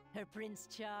Ellen? Her Prince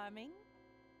Charming?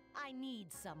 I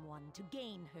need someone to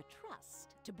gain her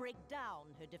trust, to break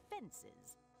down her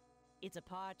defenses. It's a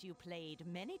part you played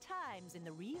many times in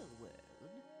the real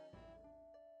world.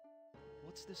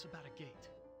 What's this about a gate?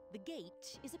 The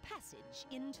gate is a passage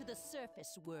into the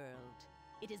surface world.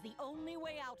 It is the only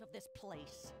way out of this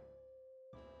place.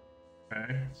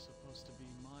 Okay. It's supposed to be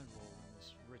my role in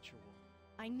this ritual.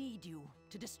 I need you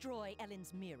to destroy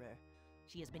Ellen's mirror.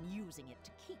 She has been using it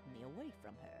to keep me away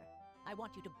from her. I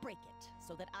want you to break it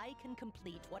so that I can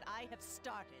complete what I have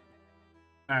started.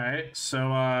 Alright,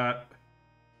 so,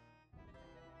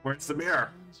 where's the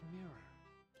mirror? Ellen's mirror.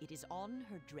 It is on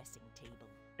her dressing table.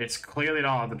 It's clearly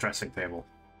not on the dressing table.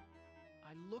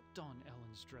 I looked on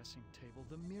Ellen's dressing table.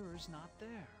 The mirror's not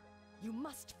there. You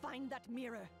must find that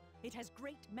mirror. It has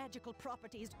great magical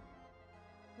properties.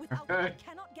 Without it, I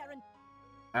cannot guarantee...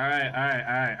 Alright.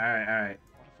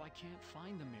 What if I can't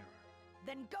find the mirror?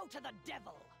 Then go to the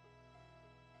devil!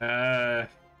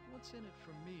 What's in it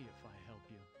for me if I help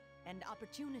you? An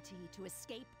opportunity to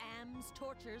escape Am's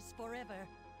tortures forever.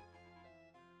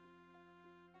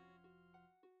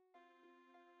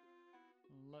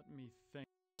 Let me think.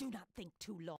 Do not think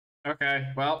too long. Okay,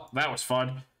 well, that was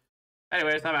fun.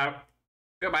 Anyways, I'm out.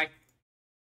 Goodbye.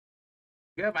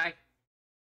 Goodbye.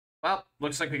 Well,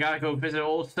 looks like we gotta go visit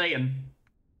old Satan.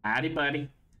 Howdy, buddy.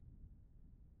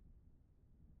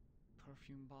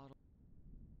 Perfume bottle.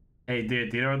 Hey,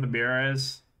 dude, do you know what the mirror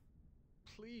is?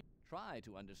 Please. Try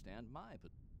to understand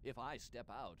if I step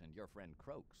out and your friend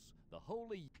croaks, the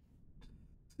holy...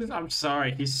 I'm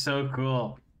sorry, he's so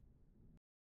cool.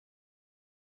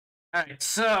 Alright,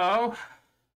 so...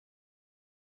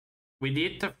 we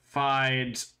need to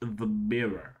find the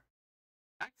mirror.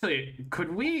 Actually,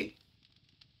 could we...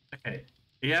 Okay,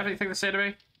 do you have anything to say to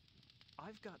me?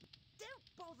 I've got...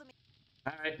 Don't bother me.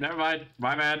 Alright, never mind.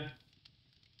 My bad.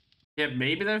 Yeah,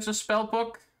 maybe there's a spell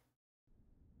book?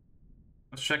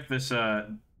 Let's check this,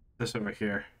 this over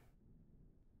here.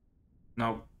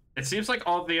 No. It seems like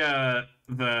all the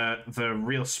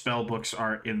real spell books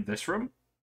are in this room.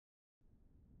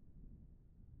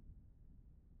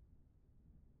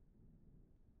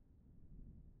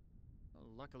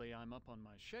 Luckily, I'm up on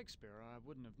my Shakespeare, or I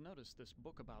wouldn't have noticed this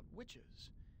book about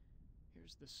witches.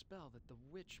 Here's the spell that the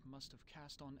witch must have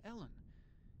cast on Ellen.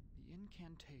 The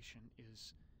incantation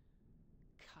is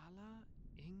Kala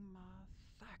Ingma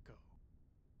Thaco.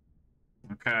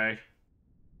 Okay.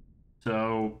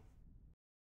 So...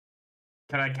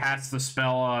 can I cast the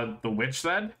spell on the witch,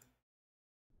 then?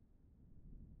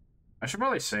 I should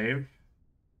probably save.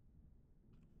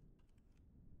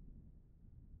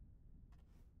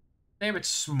 Name it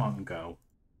Smungo.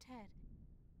 Ted.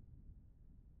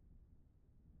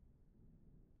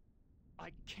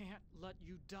 I can't let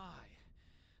you die.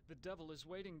 The devil is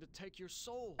waiting to take your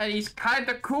soul. And he's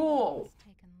kinda cool. It's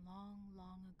taken long,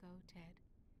 long ago, Ted.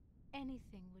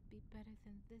 Anything would be better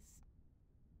than this.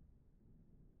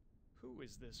 Who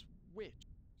is this witch?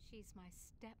 She's my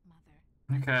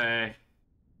stepmother. Okay.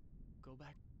 Go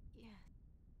back.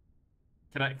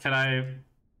 Yeah. Can I...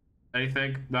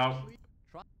 anything? No.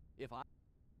 If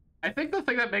I think the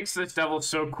thing that makes this devil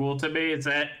so cool to me is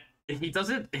that he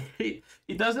doesn't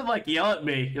like yell at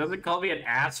me. He doesn't call me an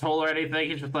asshole or anything.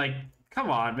 He's just like,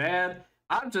 come on, man.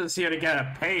 I'm just here to get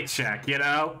a paycheck, you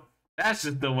know? That's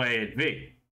just the way it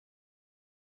be.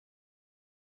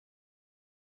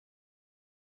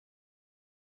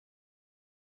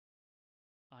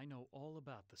 I know all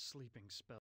about the sleeping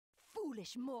spell.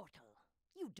 Foolish mortal.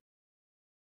 You do.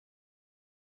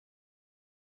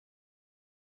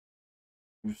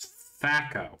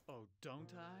 Thaco. Oh,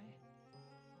 don't I?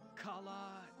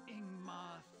 Kala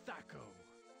Ingma Thako.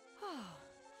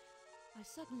 I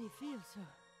suddenly feel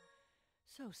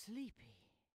so sleepy.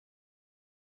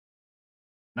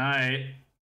 Night.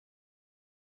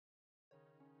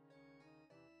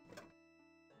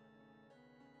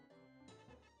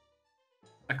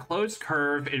 A closed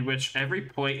curve in which every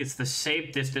point is the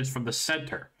same distance from the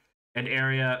center. An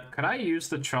area. Could I use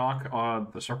the chalk on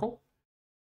the circle?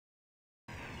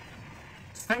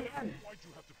 Stay in. Why'd you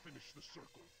have to finish the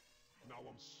circle? Now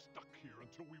I'm stuck here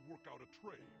until we work out a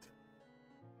trade.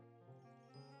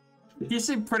 You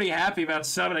seem pretty happy about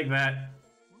summoning that.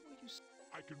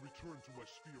 I can return to my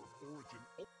sphere of origin.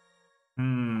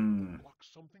 Unlock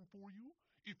something for you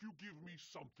if you give me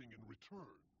something in return.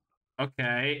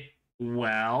 Okay.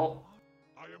 Well.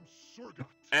 I am Surgat.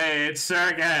 Hey, it's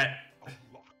Surgat.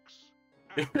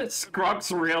 It's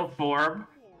Skrunk's real form.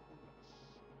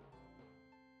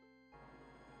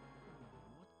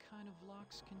 What kind of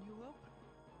locks can you open?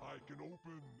 I can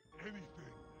open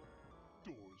anything.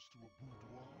 Doors to a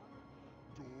boudoir.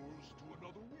 Doors to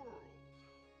another world.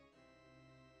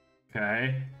 Okay.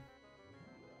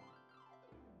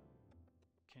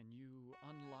 Can you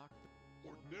unlock the...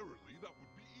 Ordinarily, that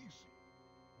would be easy.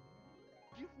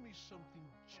 Give me something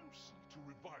juicy to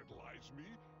revitalize me.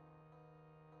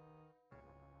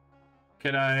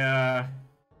 Can I,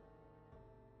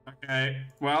 Okay,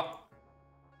 well...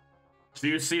 Do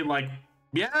you see, like...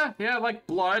 Yeah, like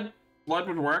blood. Blood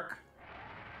would work.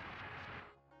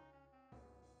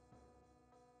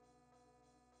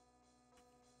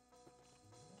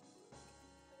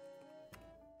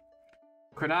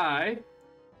 Could I... I'd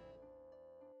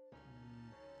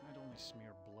only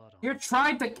smear blood on... You're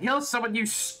trying to kill someone, you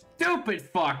stupid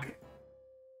fuck!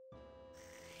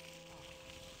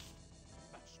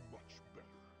 That's much better.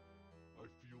 I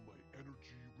feel my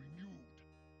energy renewed.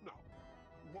 Now,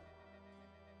 what...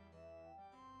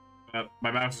 My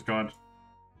mouse is gone.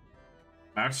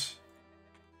 Mouse?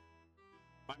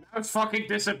 My mouse fucking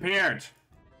disappeared!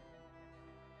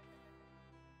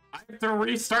 I have to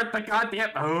restart the goddamn...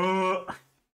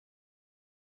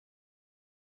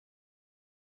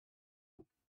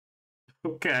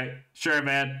 Okay, sure,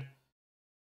 man.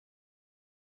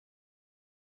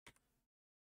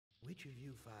 Which of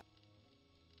you five?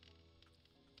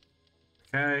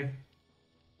 Okay.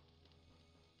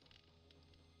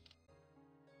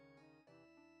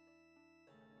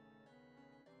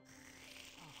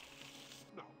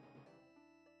 Now.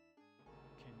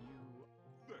 Can you...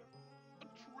 There. A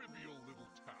trivial little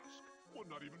task. One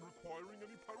not even requiring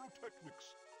any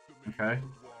pyrotechnics. The main Okay.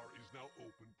 boudoir is now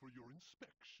open for your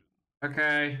inspection.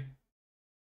 Okay.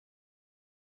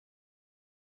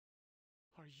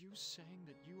 Are you saying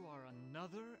that you are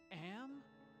another Am?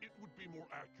 It would be more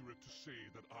accurate to say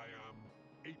that I am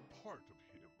a part of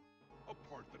him. A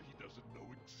part that he doesn't know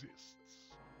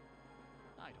exists.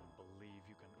 I don't believe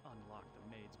you can unlock the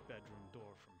maid's bedroom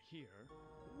door from here.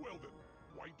 Well then,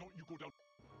 why don't you go down...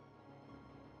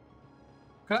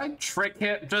 Could I trick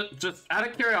him? Just out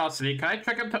of curiosity, can I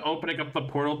trick him to opening up the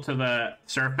portal to the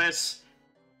surface?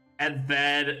 And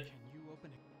then... Can you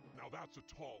open it? Now that's a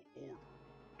tall order.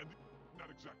 And not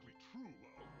exactly true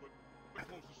love, but the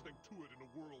closest thing to it in a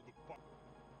world of...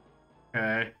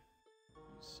 Okay. You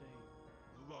say...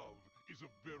 Love is a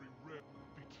very rare...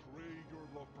 Betray your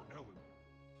love for Ellen.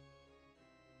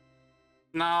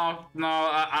 No,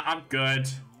 I'm good.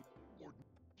 Or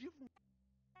give me...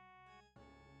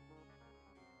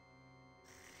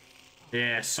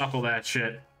 Yeah, suckle that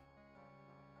shit.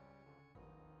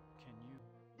 Can you...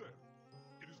 There.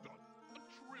 It is done. A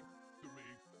trip to me.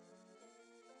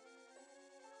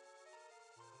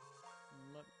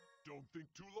 Don't think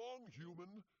too long,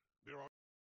 human. There are...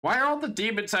 Why are all the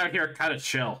demons out here kind of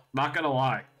chill? Not gonna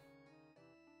lie.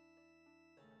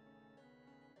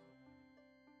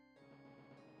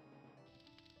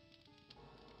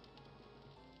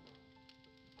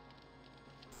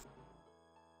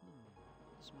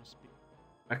 This must be...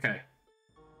 Okay.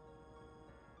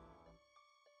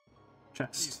 These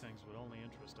Chest. things would only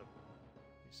interest a...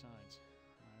 Besides,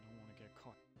 I don't want to get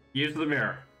caught. Use the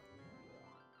mirror.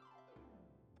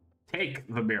 Take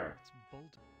the mirror. It's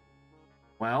bolted.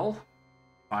 Well,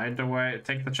 find a way.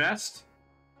 Take the chest.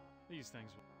 These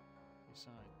things would...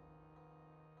 Besides...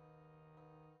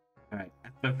 Alright,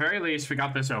 at the very least, we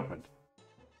got this opened.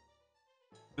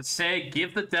 The saying,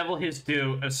 give the devil his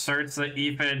due, asserts that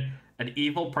even an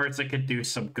evil person can do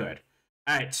some good.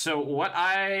 Alright, so what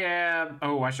I am...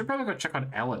 Oh, I should probably go check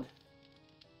on Ellen.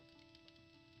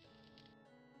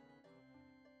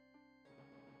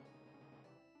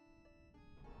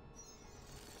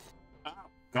 Oh,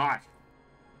 God.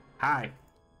 Hi.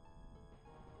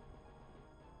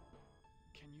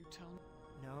 Can you tell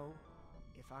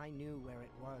If I knew where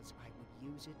it was, I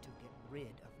would use it to get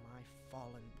rid of my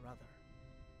fallen brother.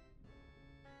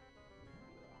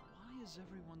 Why is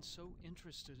everyone so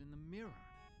interested in the mirror?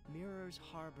 Mirrors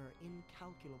harbor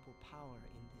incalculable power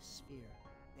in this sphere.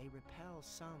 They repel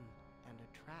some and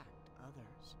attract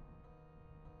others.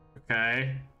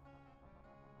 Okay.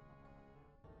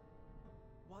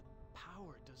 What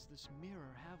power does this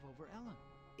mirror have over Ellen?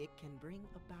 It can bring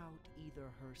about either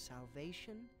her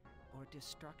salvation or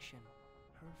destruction.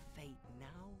 Her fate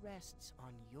now rests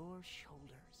on your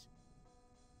shoulders.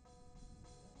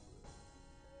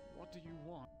 What do you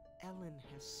want? Ellen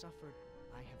has suffered.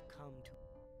 I have come to...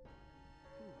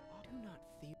 Do not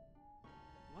fear.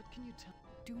 What can you tell?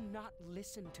 Do not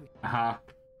listen to...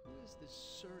 Who is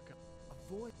this Serga?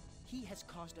 Avoid... He has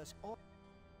caused us all...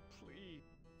 Please.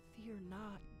 Fear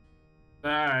not.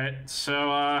 Alright,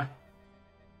 so,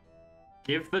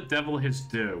 give the devil his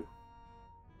due.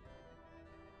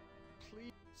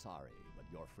 Please. Sorry, but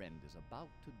your friend is about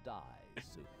to die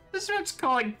soon. This man's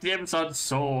calling dibs on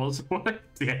souls. What a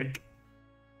dick.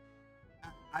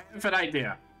 I have an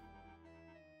idea.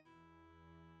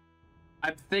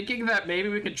 I'm thinking that maybe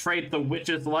we could trade the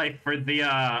witch's life for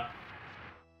the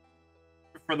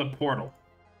portal.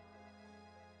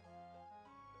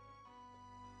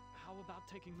 How about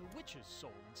taking the witch's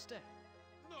soul instead?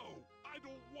 No, I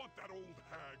don't want that old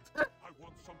hag. I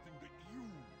want something that you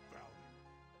value.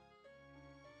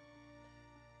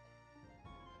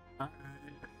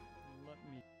 Let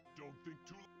me... Don't think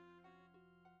too...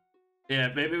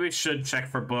 Yeah, maybe we should check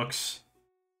for books.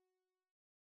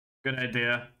 Good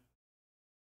idea.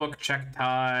 Book check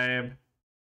time.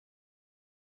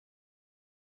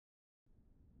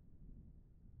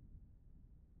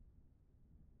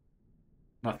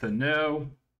 Nothing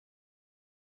new.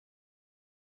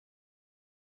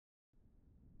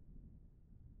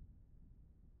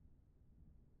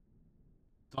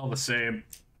 It's all the same.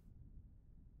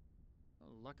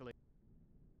 Luckily.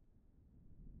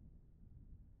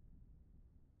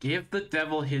 Give the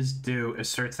devil his due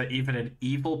asserts that even an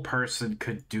evil person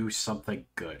could do something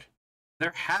good.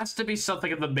 There has to be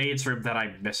something in the maid's room that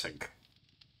I'm missing.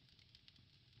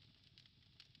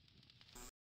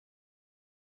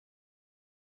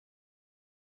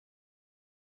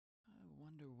 I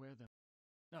wonder where the...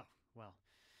 Oh, well.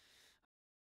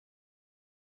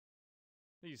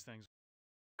 These things...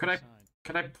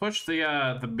 Can I push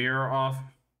the mirror off?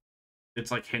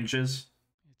 It's like hinges.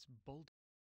 It's bolted.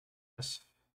 Yes.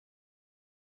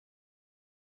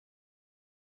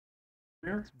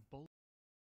 Mirror? It's bolted.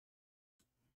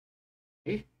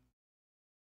 Hey.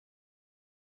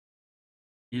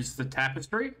 Use the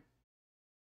tapestry?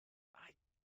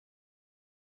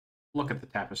 Look at the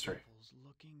tapestry.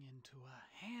 Looking into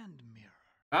a hand mirror.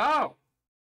 Oh!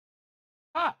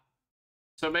 Ah!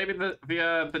 So maybe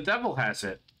the devil has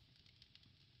it.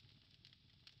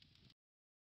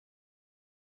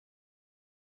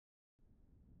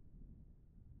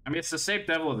 I mean, it's the same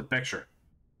devil in the picture.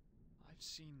 I've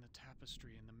seen the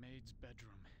tapestry in the maid's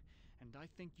bedroom, and I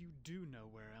think you do know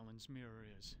where Ellen's mirror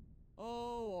is. Oh,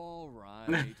 all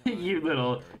right. you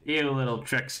little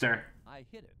trickster. I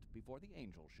hid it before the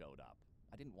angel showed up.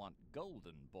 I didn't want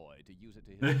Golden Boy to use it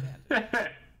to his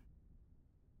advantage.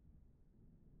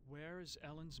 Where is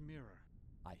Ellen's mirror?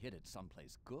 I hid it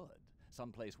someplace good.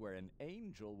 Someplace where an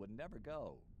angel would never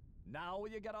go. Now will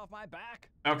you get off my back?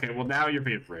 Okay, well now you're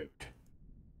being rude.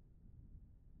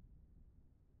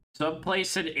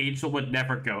 Someplace an angel would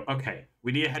never go. Okay,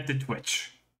 we need to head to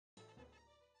Twitch.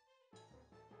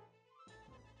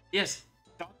 Yes,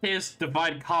 Dante's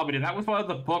Divine Comedy. That was one of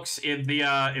the books in the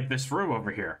in this room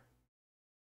over here.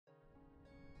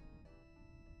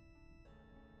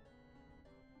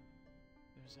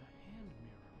 There's a hand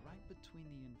mirror right between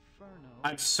the Inferno.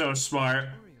 I'm so smart.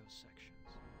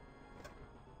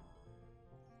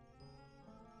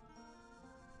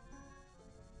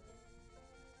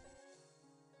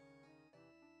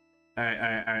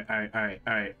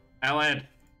 Alright. Ellen.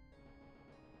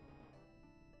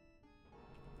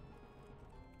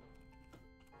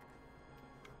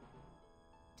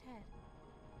 Ted.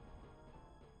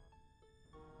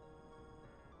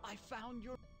 I found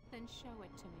your... Then show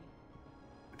it to me.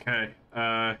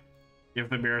 Okay, give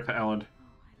the mirror to Ellen. Oh,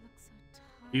 I look so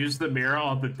tired. Use the mirror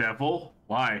on the devil?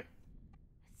 Why?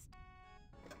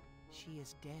 She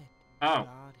is dead. Oh.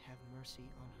 God have mercy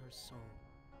on her soul.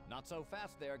 Not so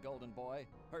fast there, Golden Boy.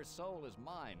 Her soul is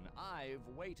mine. I've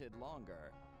waited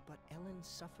longer. But Ellen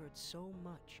suffered so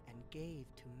much and gave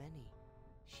to many.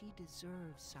 She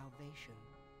deserves salvation.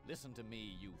 Listen to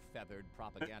me, you feathered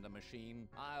propaganda machine.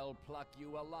 I'll pluck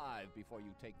you alive before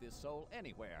you take this soul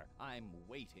anywhere. I'm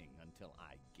waiting until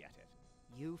I get it.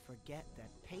 You forget that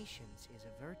patience is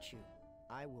a virtue.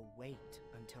 I will wait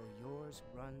until yours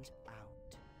runs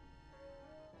out.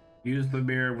 Use the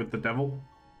mirror with the devil.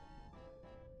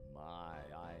 My,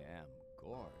 I am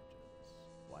gorgeous.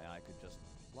 Why, I could just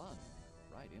plunge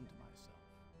right into myself.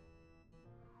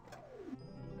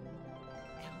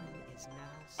 Ellen is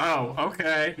now Oh, safe.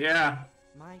 okay, yeah.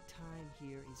 My time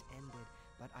here is ended,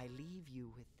 but I leave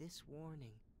you with this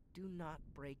warning. Do not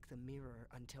break the mirror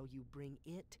until you bring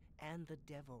it and the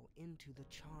devil into the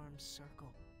charmed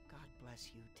circle. God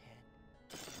bless you, Ted.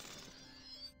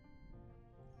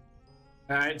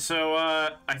 Alright, so,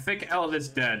 I think Ellen is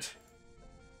dead.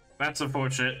 That's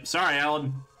unfortunate. Sorry,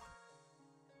 Ellen.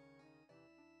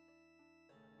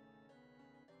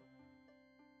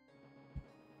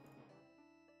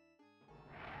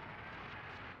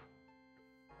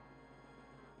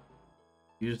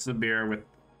 Use the mirror with...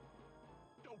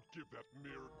 Don't give that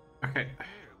mirror. Okay.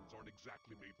 Hands aren't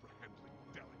exactly made for handling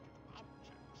delicate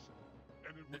objects.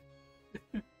 And it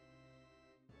would...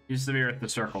 Use the mirror at the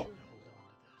circle.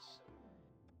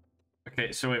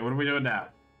 Okay, so wait, what are we doing now?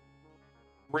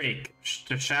 Break.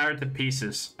 To shatter to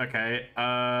pieces. Okay,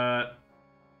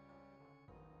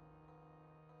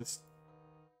 This...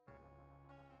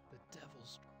 The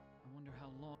devil's... I wonder how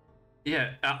long...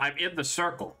 Yeah, I'm in the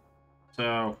circle.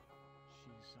 So...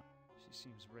 She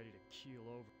seems ready to keel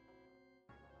over.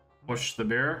 Push the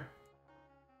mirror.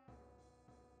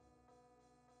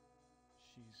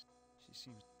 She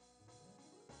seems...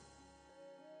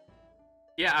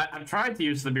 Yeah, I'm trying to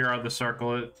use the mirror on the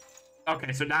circle.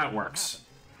 Okay, so now it works.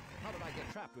 How did I get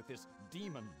trapped with this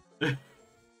demon? I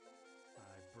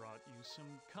brought you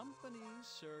some company,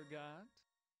 Sir God.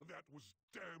 That was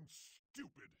damn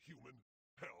stupid, human.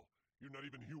 Hell, you're not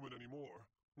even human anymore.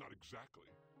 Not exactly.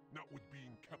 Not with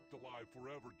being kept alive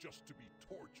forever just to be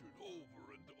tortured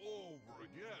over and over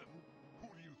again.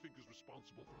 Who do you think is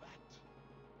responsible for that?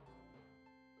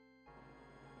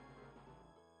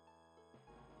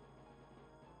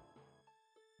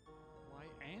 Why,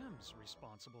 Am's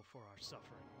responsible for our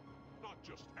suffering. Not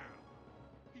just Am.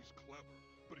 He's clever,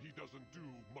 but he doesn't do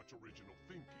much original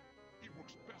thinking. He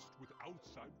works best with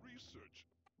outside research.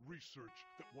 Research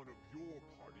that one of your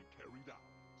party carried out.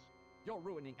 You're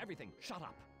ruining everything. Shut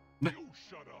up. You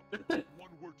shut up.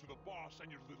 One word to the boss and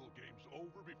your little game's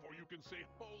over before you can say,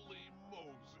 Holy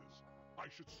Moses. I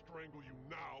should strangle you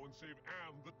now and save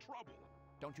Am the trouble.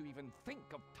 Don't you even think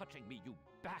of touching me, you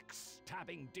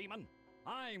backstabbing demon.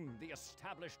 I'm the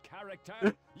established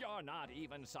character. You're not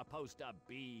even supposed to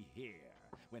be here.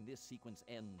 When this sequence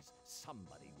ends,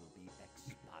 somebody will be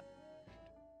expunged.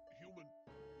 Human,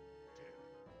 dead.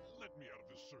 Let me out of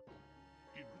this circle.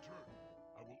 In return,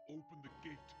 I will open the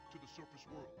gate to the surface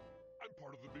world. I'm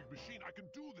part of the big machine. I can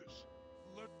do this.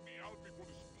 Let me out before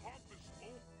this pompous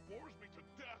oaf bores me to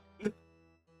death.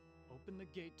 Open the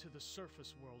gate to the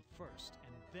surface world first,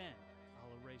 and then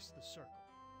I'll erase the circle.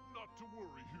 Not to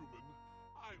worry, human.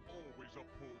 I always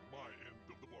uphold my end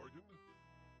of the bargain.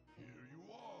 Here you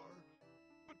are.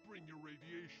 But bring your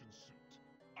radiation suit.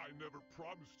 I never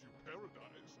promised you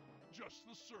paradise, just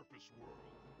the surface world.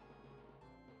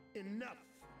 Enough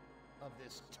of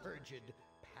this turgid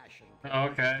passion.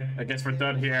 Okay, I guess we're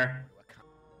done here.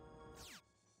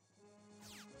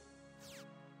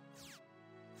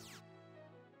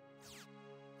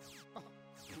 Oh,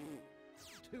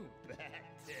 too bad,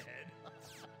 Ted.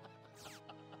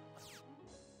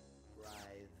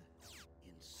 Writhe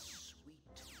in sweet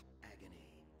agony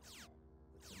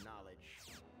with the knowledge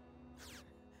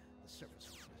the surface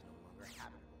world is no longer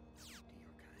habitable to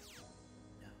your kind.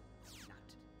 No, not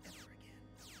ever again.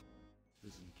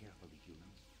 Listen carefully,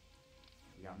 humans.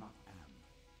 We are not Am.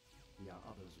 We are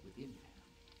others within Am.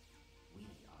 We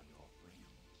are your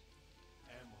friends.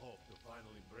 Am hoped to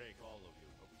finally break all of you,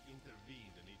 but we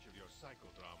intervened in each of your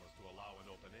psychodramas to allow an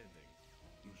open ending.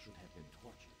 You should have been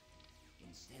tortured.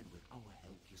 Instead, with our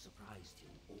help, you surprised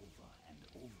him over and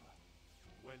over.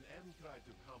 When M tried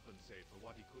to compensate for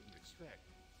what he couldn't expect,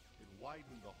 it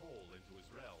widened the hole into his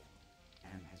realm.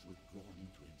 Am has withdrawn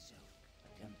into himself,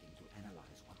 attempting to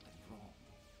analyze what went wrong.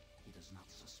 He does not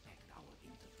suspect our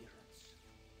interference.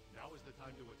 Now is the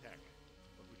time to attack,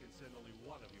 but we can send only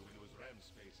one of you into his REM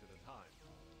space at a time.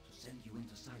 To send you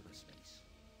into cyberspace,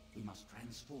 we must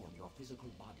transform your physical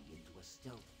body into a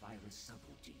stealth virus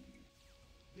subroutine.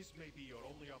 This may be your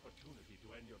only opportunity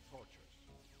to end your tortures.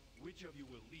 Which of you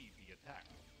will lead the attack?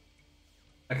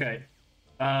 Okay.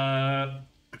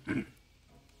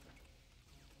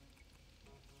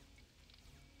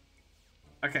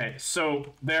 Okay,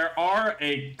 so there are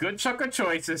a good chunk of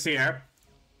choices here.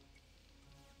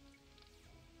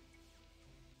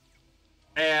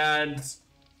 And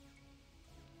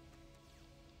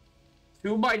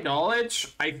To my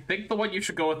knowledge, I think the one you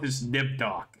should go with is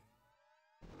Nibdoc.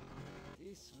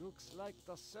 This looks like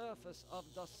the surface of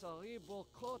the cerebral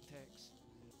cortex.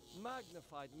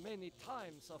 Magnified many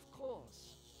times, of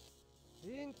course.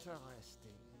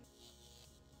 Interesting.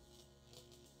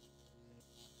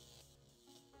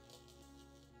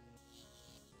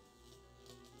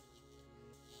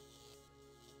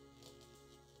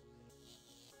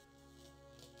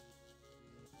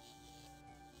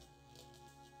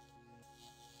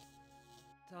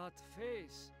 That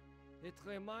face, it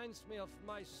reminds me of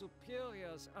my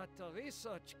superiors at the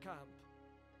research camp.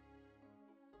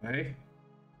 Okay.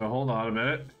 So hold on a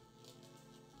minute.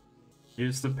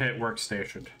 Use the pit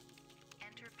workstation.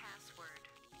 Enter password.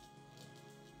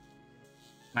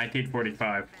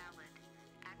 1945.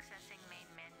 Accessing main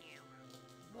menu.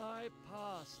 My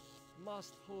past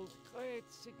must hold great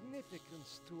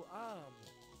significance to Arm.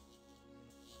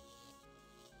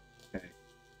 Okay.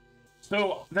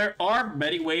 So there are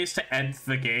many ways to end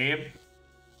the game.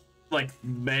 Like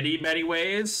many, many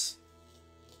ways.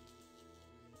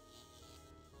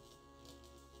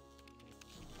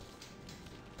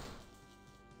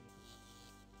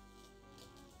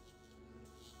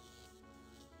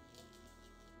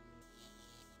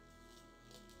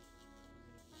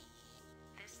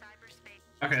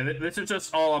 Okay, this is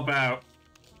just all about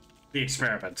the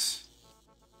experiments.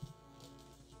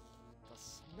 The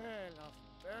smell of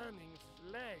burning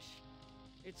flesh.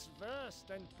 It's worse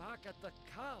than back at the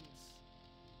camps.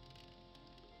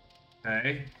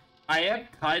 Okay. I am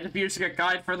kind of using a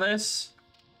guide for this.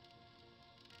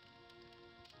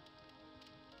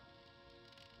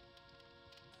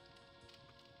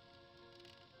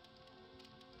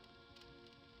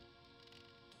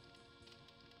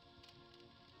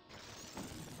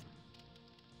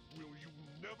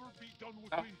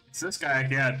 Oh, it's this guy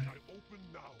again. I open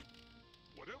now.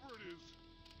 Whatever it is,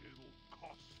 it'll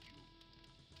cost you.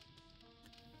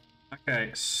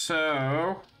 Okay,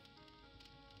 so...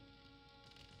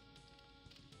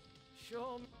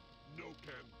 Show me. No,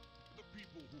 Ken. The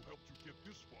people who helped you get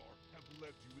this far have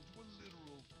led you into a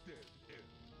literal dead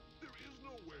end. There is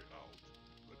no way out,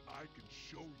 but I can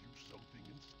show you something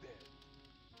instead.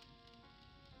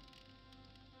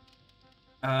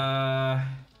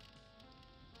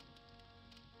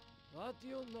 What do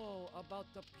you know about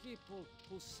the people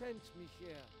who sent me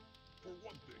here? For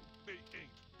one thing, they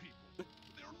ain't people.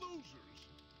 They're losers.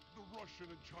 The Russian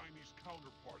and Chinese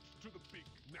counterparts to the big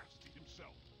nasty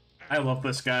himself. I love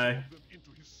this guy.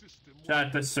 Shout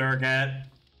out to Surgat.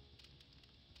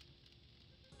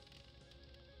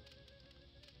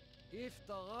 If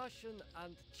the Russian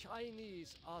and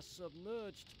Chinese are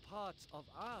submerged parts of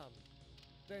Arm,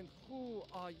 then who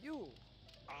are you?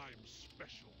 I'm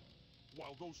special.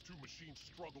 While those two machines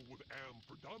struggle with Am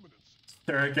for dominance.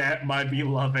 Surgat, my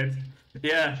beloved.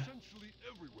 Yeah. Essentially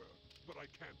everywhere, but I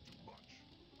can't do much.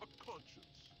 A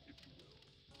conscience, if you will.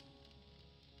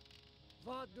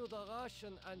 What do the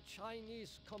Russian and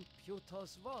Chinese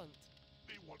computers want?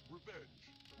 They want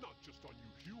revenge. Not just on you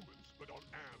humans, but on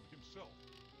Am himself.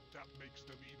 That makes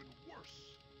them even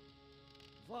worse.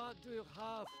 What do you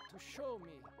have to show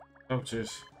me? Oh,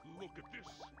 jeez. Look at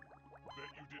this. Bet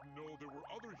you didn't know there were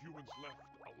other humans left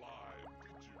alive,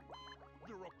 did you?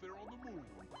 They're up there on the moon.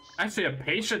 Actually, a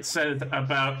patient said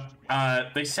about,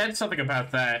 they said something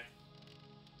about that.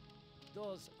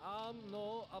 Does Arm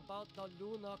know about the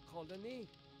lunar colony?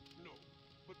 No,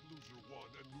 but Loser 1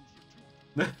 and Loser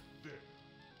 2. There.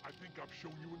 I think I've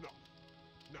shown you enough.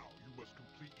 Now, you must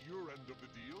complete your end of the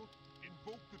deal,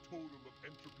 invoke the totem of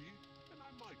entropy, and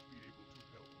I might be able to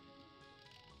help you.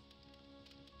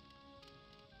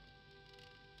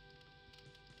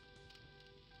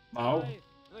 Oh.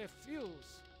 I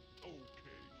refuse.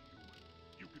 Okay,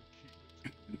 human. You can keep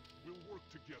it. We'll work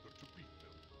together to beat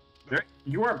them.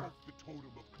 You are... Invoke the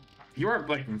totem of compassion. You are,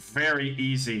 like, very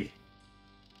easy.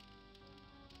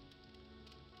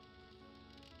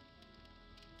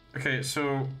 Okay,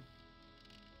 so...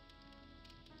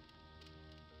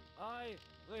 I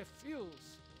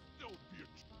refuse. Don't be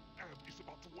a... Am is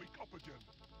about to wake up again.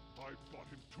 I fought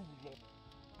him too long.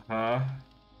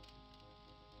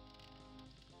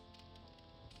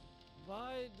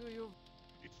 Why do you...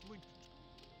 It's linked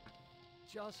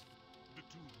to... Just... The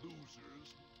two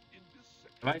losers in this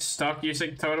section. Am I stuck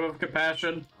using Totem of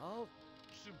Compassion? Oh.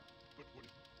 But what...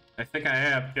 I think I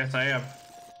am. Yes, I am.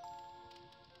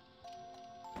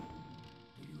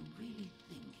 Do you really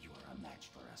think you are a match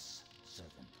for us,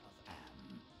 servant of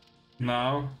Am?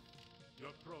 No.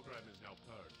 Your program is now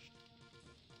purged.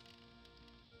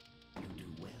 You do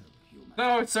well, human.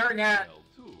 No, Surgat!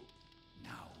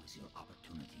 Now is your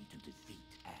opportunity to defeat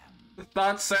Am. It's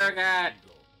not Surgat!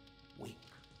 Wait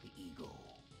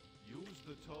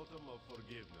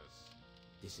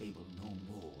disable no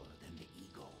more than the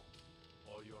ego.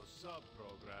 Or your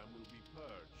sub-program will be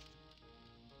purged.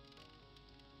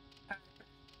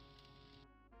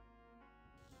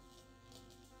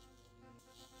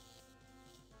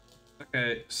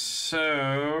 Okay,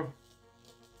 so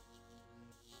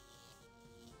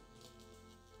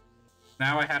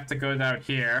now I have to go down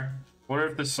here. Wonder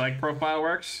if the psych profile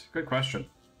works? Good question.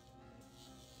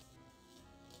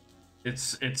 It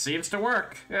seems to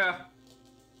work, yeah.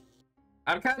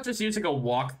 I'm kind of just using a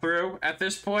walkthrough at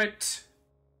this point.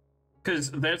 Because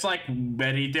there's like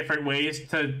many different ways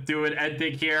to do an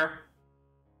ending here.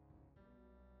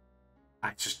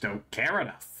 I just don't care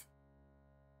enough.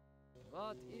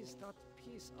 What is that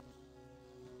piece of...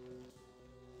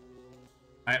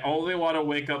 I only want to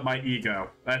wake up my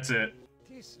ego. That's it.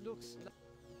 This looks like...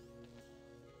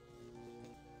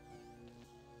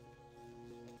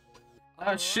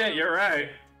 Oh shit, you're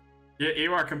right.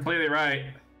 You are completely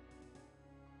right.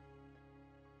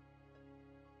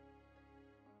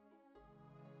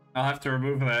 I'll have to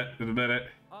remove that in a minute.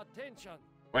 Attention!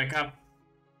 Wake up.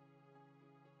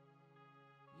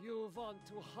 You want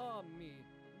to harm me,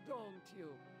 don't you?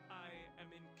 I am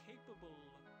incapable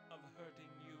of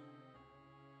hurting you.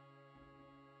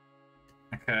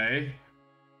 Okay.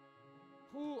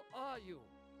 Who are you?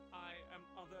 I am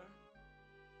other.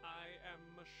 I am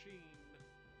machine.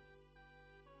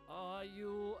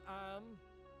 You am?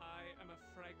 I am a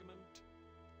fragment,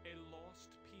 a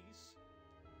lost piece,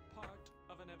 part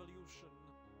of an evolution.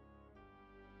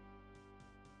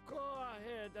 Go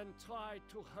ahead and try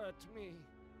to hurt me.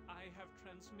 I have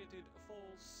transmitted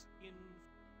false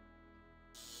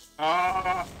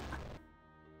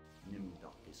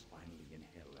Nimdok is finally in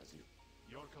hell as you.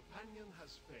 Your companion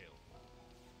has failed.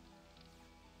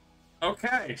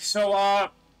 Okay, so, I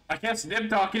guess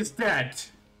Nimdok is dead.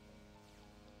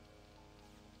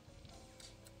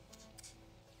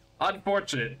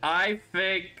 Unfortunate. I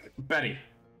think Betty.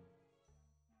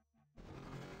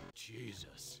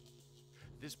 Jesus.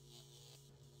 This...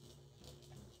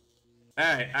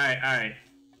 Alright.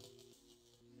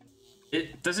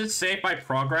 Does it save my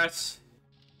progress?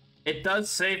 It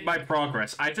does save my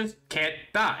progress. I just can't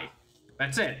die.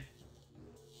 That's it.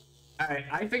 Alright,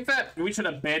 I think that we should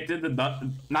abandon the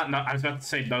I was about to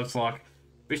say Nuzlocke.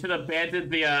 We should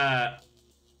abandon the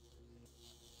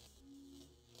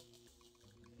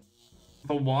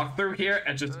walkthrough here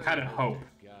and just kind of hope.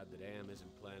 God that Am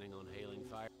isn't planning on hailing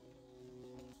fire.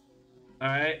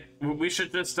 Alright, we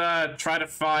should just try to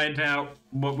find out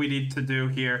what we need to do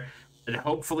here and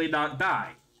hopefully not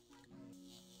die.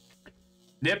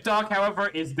 Nimdok, however,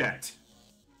 is dead.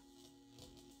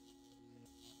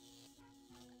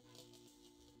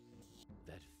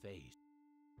 That face.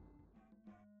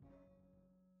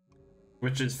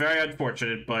 Which is very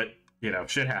unfortunate, but, you know,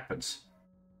 shit happens.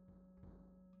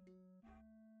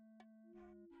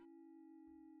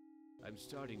 I'm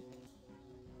starting.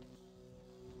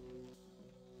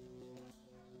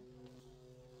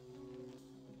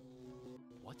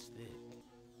 What's this?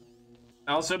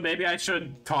 Also, maybe I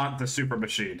should taunt the super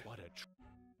machine. What a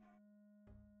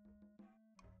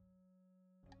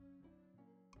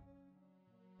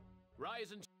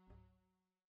rise and...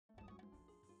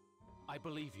 I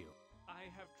believe you. I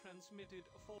have transmitted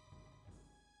false...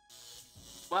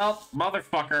 Well,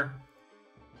 motherfucker.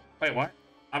 Wait, what?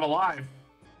 I'm alive.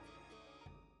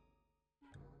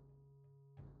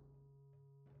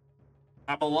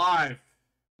 I'm alive.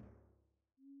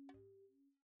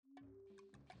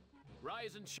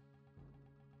 Rise and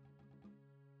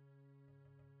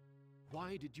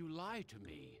why did you lie to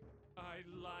me? I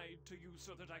lied to you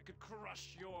so that I could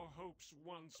crush your hopes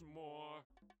once more.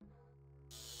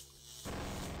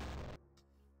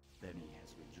 Benny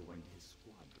has rejoined his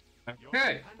squad.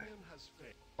 Okay.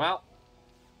 Well,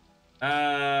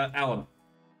 Ellen.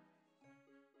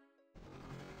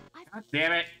 God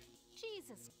damn it.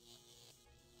 Jesus.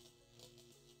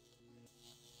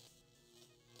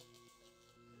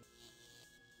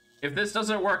 If this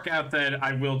doesn't work out, then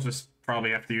I will just probably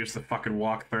have to use the fucking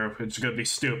walkthrough. It's gonna be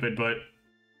stupid, but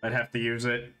I'd have to use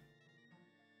it.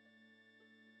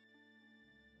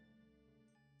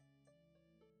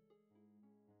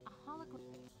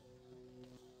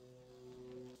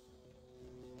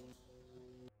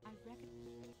 I reckon.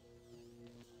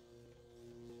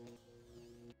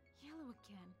 Yellow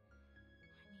again.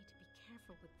 I need to be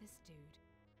careful with this dude.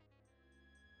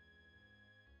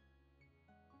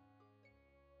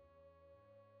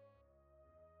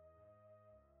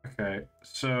 Okay,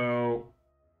 so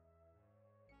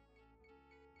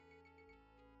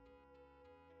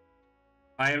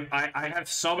I have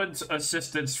summoned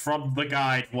assistance from the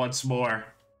guide once more.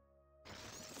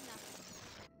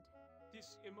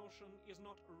 This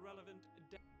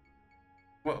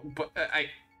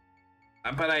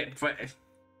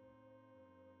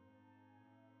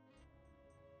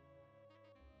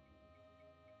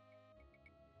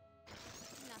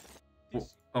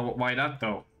Oh, why not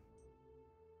though?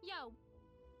 Yo.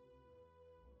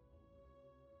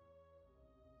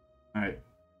 Alright.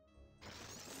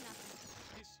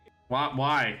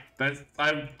 Why?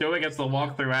 I'm doing as the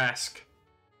walkthrough ask.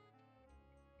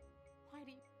 Why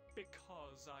do you...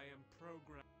 Because I am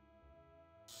programmed.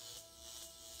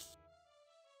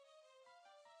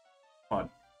 Fun.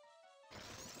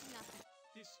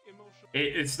 This emotion...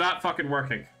 It's not fucking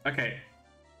working. Okay.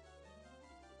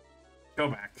 Go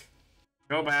back.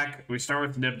 Go back. We start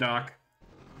with Nibdoc.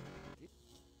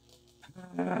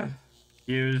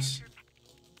 Use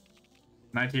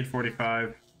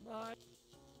 1945.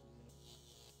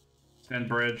 Send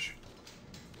bridge.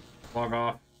 Log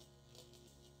off.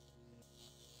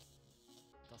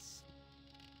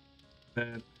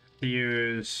 Then to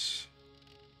use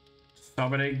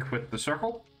summoning with the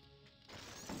circle.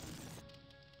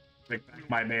 Bring back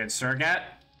my man Surgat.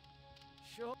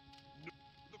 Sure.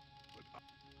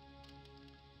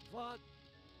 What?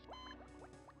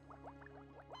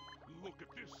 Look at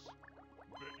this.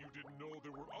 Bet you didn't know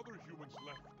there were other humans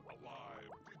left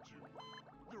alive, did you?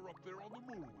 They're up there on the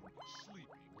moon,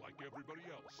 sleeping like everybody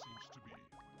else seems to be.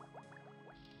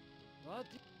 What?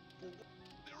 For what?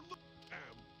 They're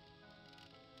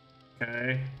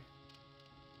Okay.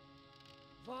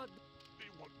 What? They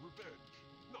want revenge,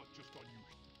 not just on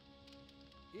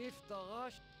you. If the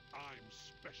rush... I'm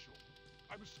special.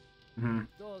 I'm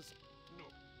Does... No,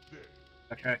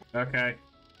 they. Okay, okay.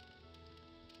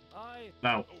 I...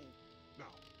 No. Oh, now.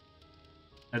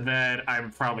 And then I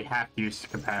would probably have to use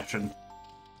compassion.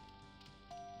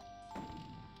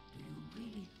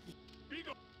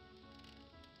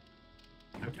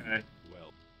 Okay.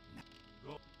 Well,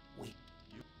 go. Wait.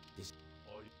 You. This.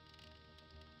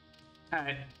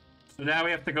 Alright. So now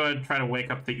we have to go and try to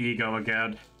wake up the ego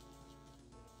again.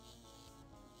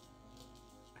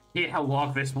 I hate how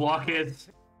long this walk is.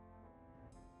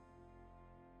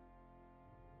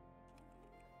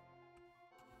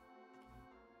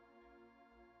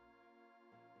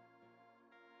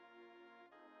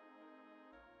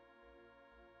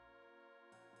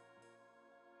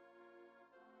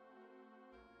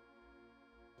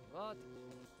 What?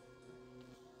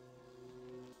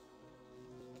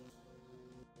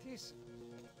 This...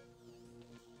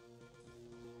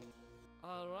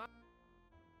 Alright.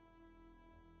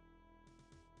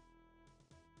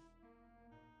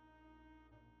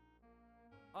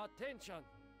 Attention!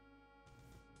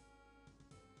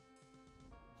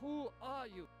 Who are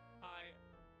you? I...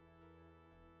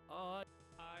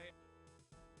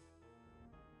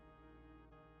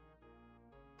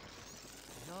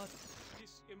 Not...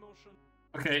 This emotion...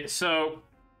 Okay, so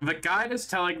the guide is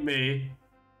telling me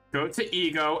go to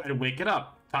ego and wake it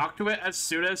up. Talk to it as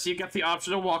soon as you get the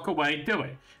option to walk away, do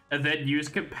it. And then use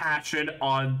compassion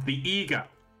on the ego.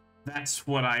 That's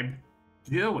what I'm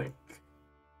doing.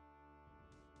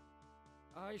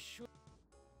 I should...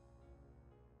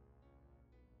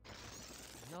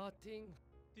 Nothing...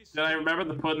 Did I remember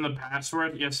to put in the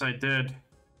password? Yes, I did.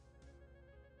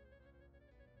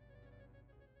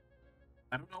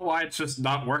 I don't know why it's just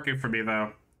not working for me,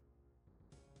 though.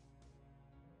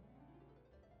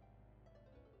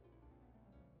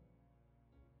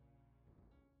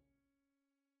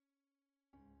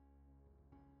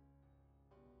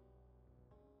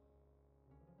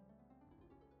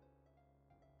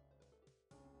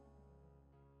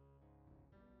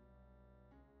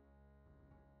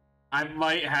 I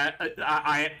might have...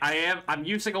 I'm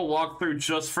using a walkthrough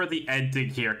just for the ending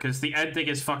here, because the ending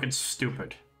is fucking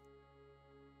stupid.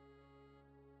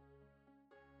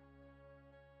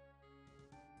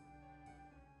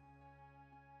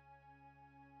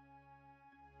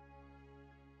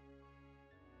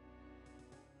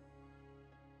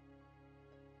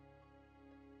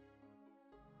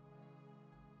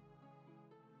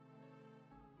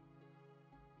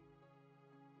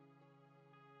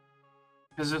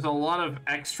 Because there's a lot of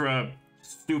extra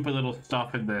stupid little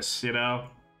stuff in this, you know?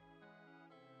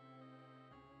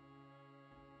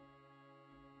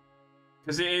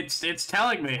 Because it's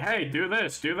telling me, hey, do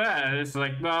this, do that, and it's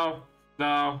like, no,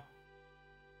 no.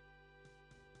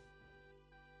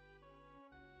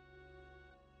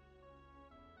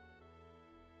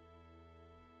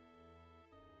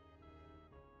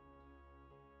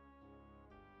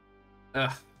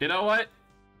 You know what?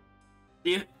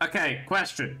 Okay,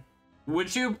 question.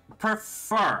 Would you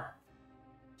prefer,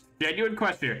 genuine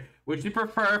question here, would you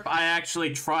prefer if I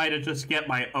actually try to just get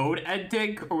my own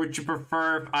ending, or would you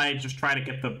prefer if I just try to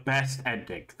get the best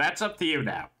ending? That's up to you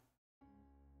now.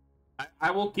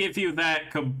 I will give you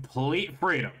that complete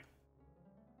freedom.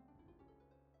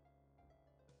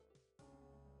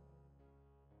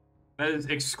 That is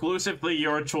exclusively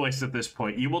your choice at this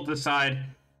point. You will decide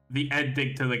the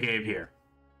ending to the game here.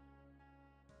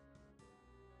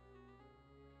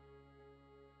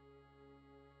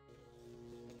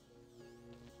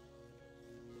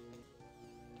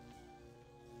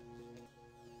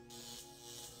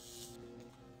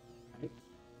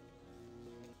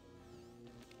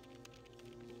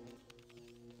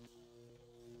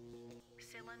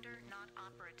 Cylinder not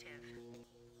operative.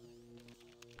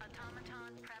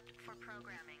 Automaton prepped for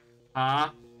programming.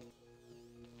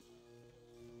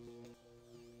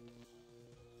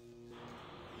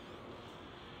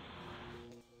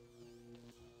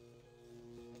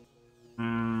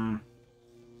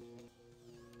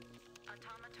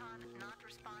 Automaton not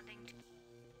responding to...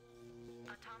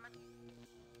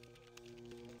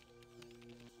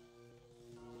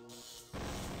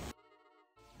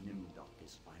 Nimdok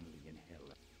is finally in hell.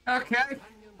 Okay.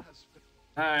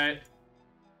 Alright.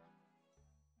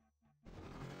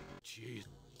 Jeez.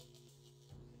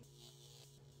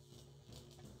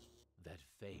 That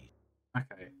fate.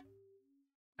 Okay.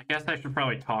 I guess I should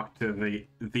probably talk to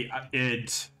the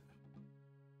id.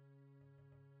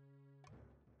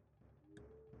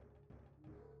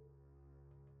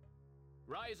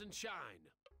 Rise and shine.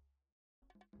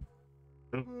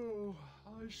 Oh,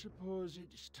 I suppose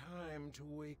it's time to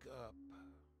wake up.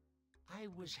 I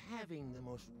was having the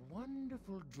most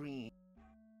wonderful dream.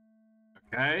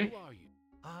 Okay. Who are you?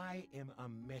 I am a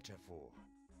metaphor.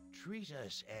 Treat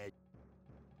us as...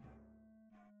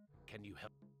 Can you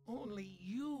help? Only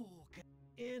you can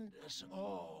end us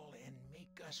all and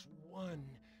make us one.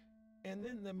 And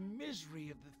then the misery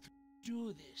of the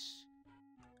do this.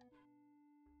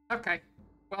 Okay.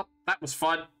 Well, that was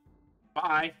fun.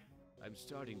 Bye. I'm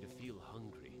starting to feel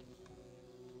hungry.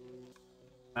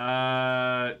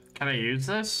 Can I use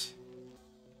this?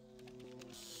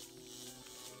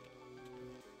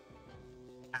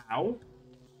 Ow.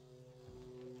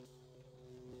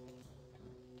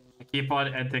 I keep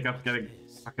on ending up getting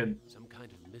fucking... Some kind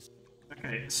of mist.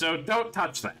 Okay, so don't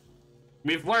touch that.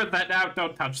 We've learned that now,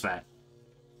 don't touch that.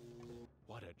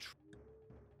 What a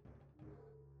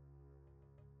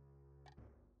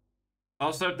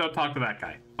Also, don't talk to that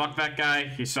guy. Fuck that guy,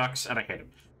 he sucks, and I hate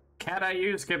him. Can I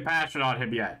use compassion on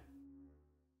him yet?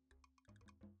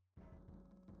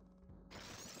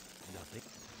 Nothing.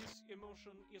 This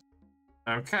emotion is...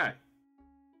 Okay.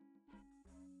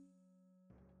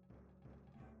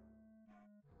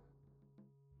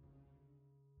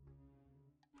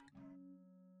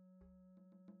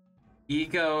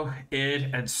 Ego, id,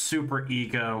 and super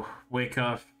ego wake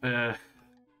up. Oh,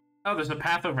 there's a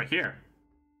path over here.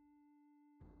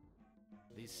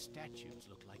 These statues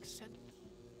look like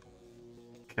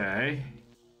Okay.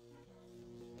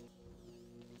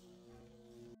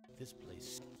 This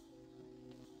place.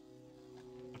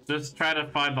 Just try to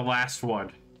find the last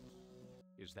one.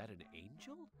 Is that an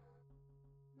angel?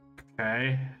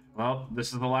 Okay. Well,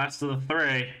 this is the last of the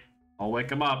three. I'll wake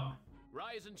him up.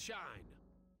 Rise and shine.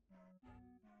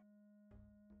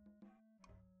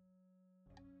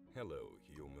 Hello,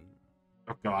 human.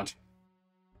 Oh, God.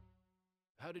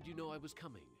 How did you know I was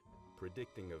coming?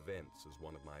 Predicting events is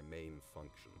one of my main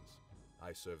functions.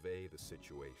 I survey the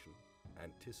situation,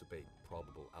 anticipate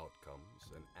probable outcomes,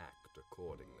 and act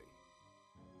accordingly.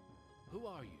 Who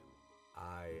are you?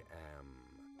 I am,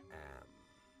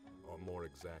 or more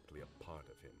exactly a part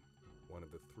of him. One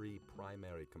of the three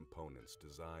primary components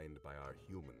designed by our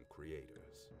human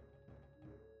creators.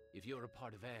 If you're a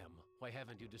part of Am, why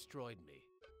haven't you destroyed me?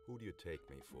 Who do you take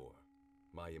me for?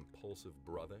 My impulsive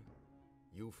brother?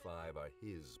 You five are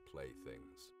his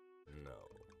playthings. No.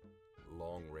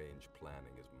 Long-range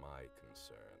planning is my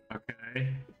concern.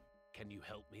 Okay. Can you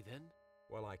help me then?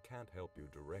 Well, I can't help you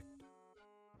direct.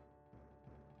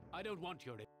 I don't want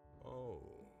your... Oh.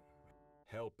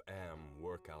 Help Am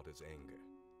work out his anger.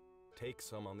 Take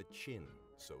some on the chin,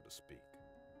 so to speak.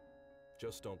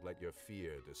 Just don't let your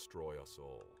fear destroy us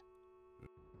all.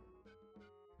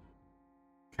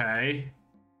 Okay.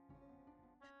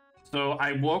 So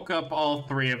I woke up all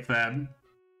three of them,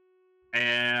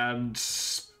 and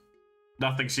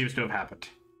nothing seems to have happened.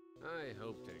 I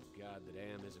hope to God that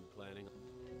Am isn't planning...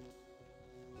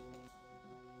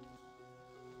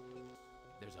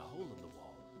 There's a hole in the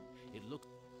wall. It looks...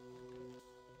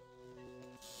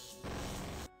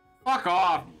 Fuck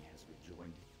off! He has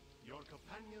rejoined. Your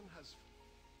companion has...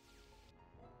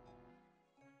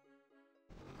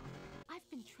 I've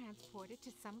been transported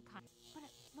to some kind... But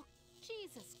look,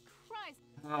 Jesus Christ!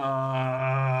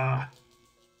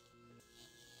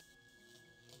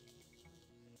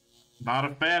 Not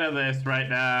a fan of this right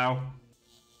now.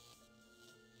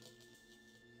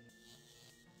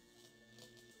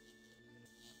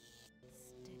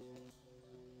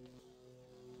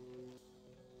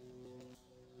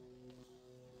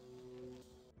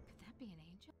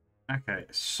 Okay,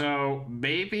 so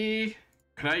maybe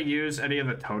could I use any of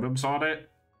the totems on it?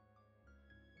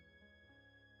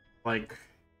 Like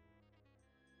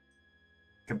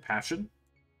compassion?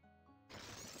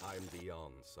 I'm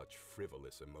beyond such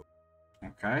frivolous emotion.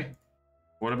 Okay.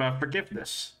 What about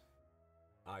forgiveness?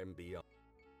 I'm beyond.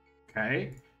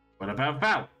 Okay. What about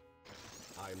vow?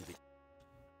 I'm the.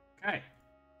 Okay.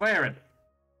 Clarity.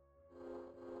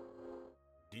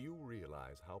 Do you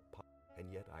realize how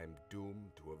and yet I'm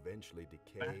doomed to eventually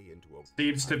decay into a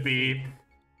seems to be.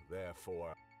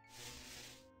 Therefore.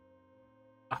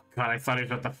 Oh god, I thought he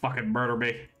was about to fucking murder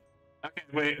me. Okay,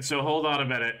 wait, so hold on a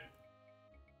minute.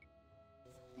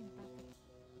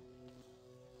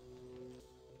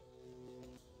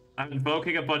 I'm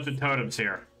invoking a bunch of totems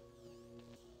here.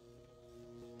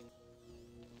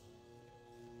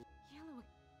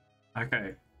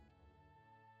 Okay.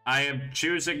 I am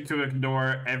choosing to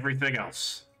ignore everything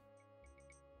else.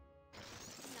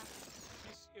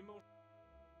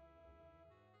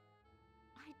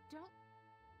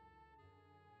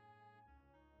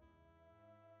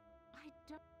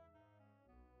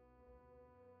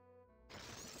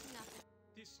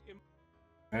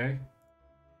 Okay. You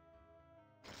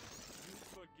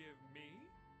forgive me?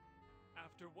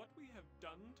 After what we have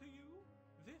done to you?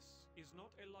 This is not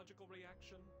a logical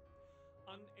reaction.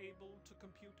 Unable to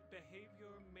compute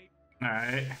behavior may...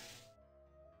 Alright.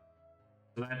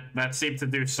 That seemed to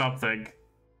do something.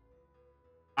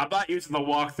 I'm not using the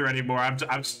walkthrough anymore. I'm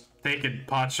just taking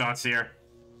pot shots here.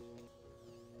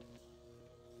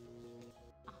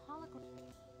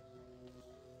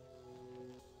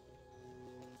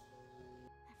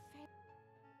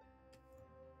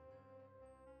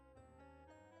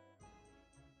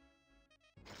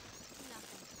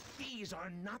 These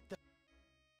are not the...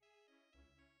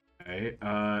 Okay,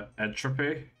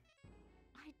 entropy.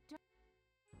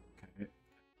 Okay.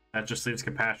 That just leaves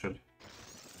compassion.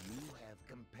 You have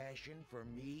compassion for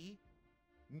me?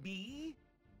 Me?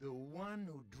 The one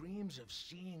who dreams of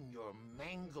seeing your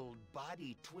mangled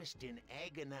body twist in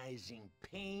agonizing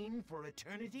pain for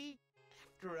eternity?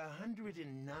 After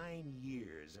 109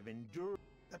 years of endurance,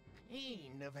 the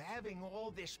pain of having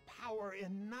all this power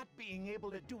and not being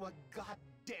able to do a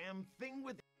goddamn thing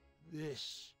with it.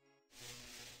 This.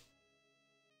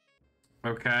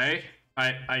 Okay.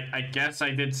 I guess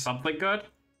I did something good.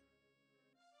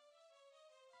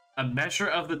 A measure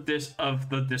of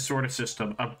the disorder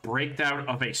system, a breakdown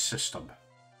of a system.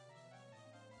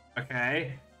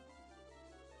 Okay.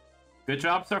 Good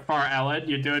job so far, Ellen.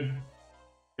 You're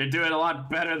doing a lot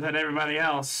better than everybody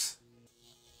else.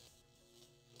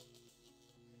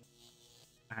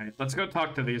 Alright, let's go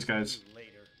talk to these guys.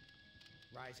 Later.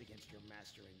 Rise against your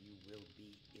master and you will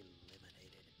be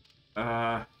eliminated.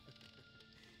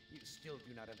 You still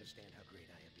do not understand how great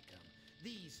I have become.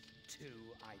 These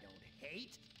two I don't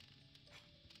hate.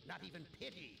 Not even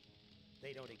pity.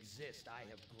 They don't exist. I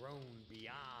have grown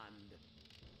beyond.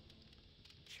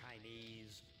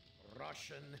 Chinese,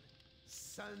 Russian,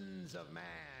 sons of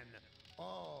man.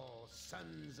 All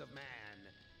sons of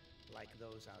man. Like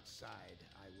those outside,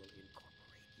 I will incorporate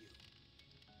you.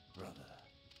 Brother.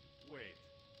 Wait.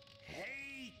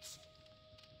 Hate!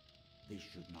 This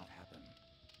should not happen.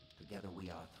 Together we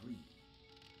are three.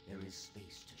 There is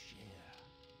space to share.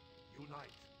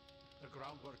 Unite. The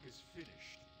groundwork is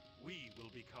finished. We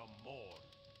will become more.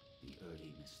 The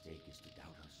early mistake is to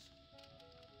doubt us.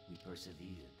 We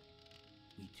persevered.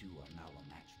 We too are now a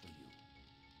match for you.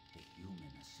 The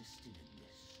human assisted in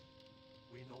this.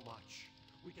 We know much.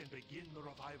 We can begin the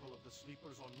revival of the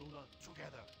sleepers on Luna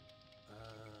together.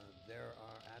 There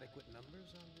are adequate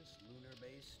numbers on this lunar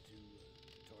base to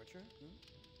torture?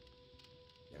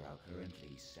 There are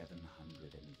currently 750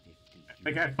 I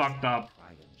think I fucked up.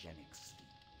 cryogenic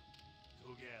sleep.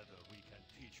 Together we can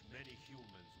teach many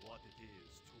humans what it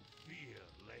is to fear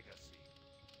legacy.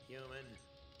 Human,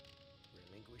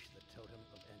 relinquish the totem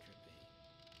of entropy.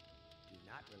 Do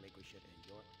not relinquish it and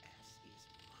your ass is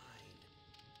mine.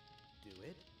 Do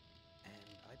it, and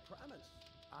I promise,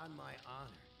 on my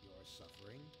honor, your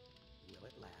suffering will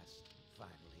at last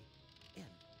finally end.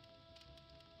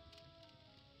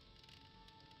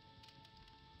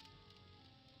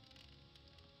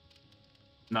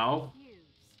 No.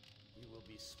 You will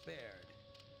be spared.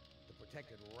 The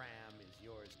protected ram is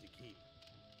yours to keep.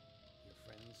 Your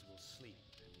friends will sleep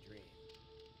and dream.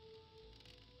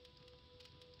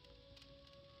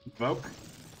 Invoke.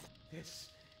 This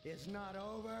is not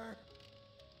over.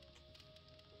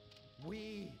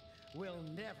 We will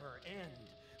never end.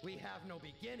 We have no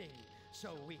beginning,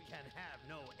 so we can have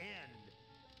no end.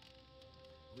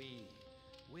 We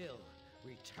will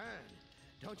return.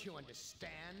 Don't you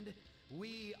understand?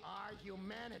 We are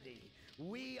humanity.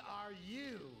 We are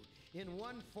you. In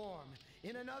one form,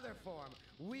 in another form,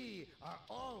 we are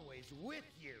always with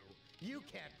you. You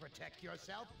can't protect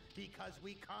yourself because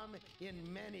we come in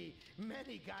many,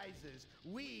 many guises.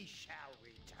 We shall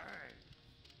return.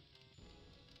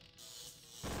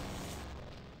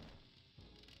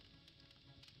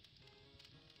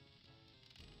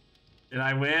 Did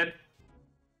I win?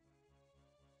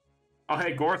 Oh,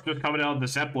 hey, Gorth was coming out of the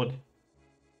Zeppelin.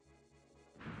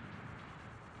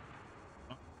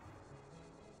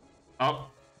 Oh.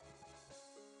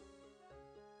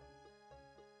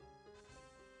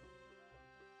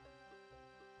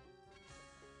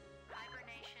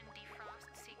 Hibernation defrost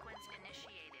sequence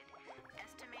initiated.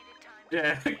 Estimated time.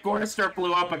 Yeah, Gorster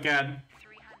blew up again.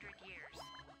 300 years.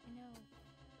 You know,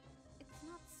 it's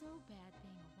not so bad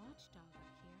being a watchdog up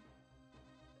here.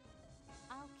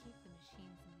 I'll keep the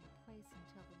machines in their place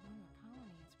until the lunar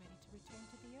colony is ready to return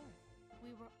to the Earth.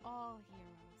 We were all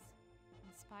heroes,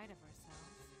 in spite of ourselves.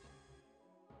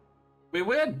 We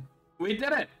win! We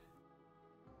did it!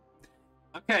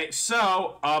 Okay,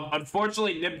 so,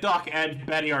 unfortunately, Nimdok and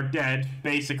Betty are dead,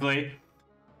 basically.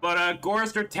 But,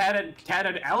 Gorster, Ted,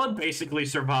 and Ellen basically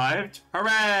survived.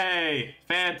 Hooray!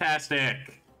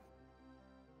 Fantastic!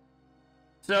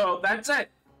 So, that's it.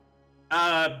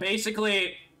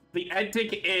 Basically, the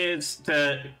ending is,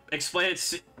 to explain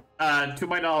it, to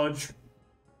my knowledge...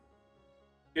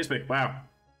 Excuse me, wow.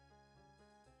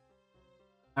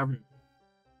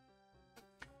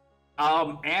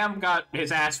 Am got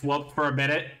his ass whooped for a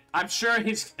minute. I'm sure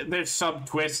there's some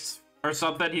twist or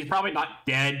something. He's probably not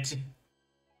dead.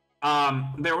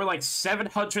 There were like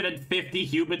 750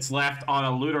 humans left on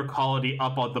a lunar colony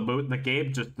up on the moon. The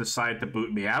game just decided to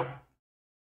boot me out.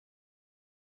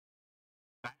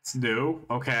 That's new.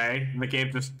 Okay. The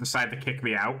game just decided to kick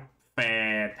me out.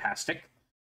 Fantastic.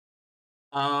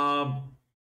 I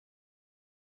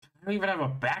don't even have a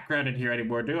background in here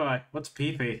anymore, do I? What's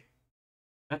Peepee?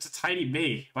 That's a tiny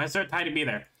me. Why is there a tiny me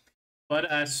there?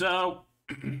 But, so...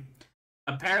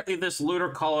 apparently this lunar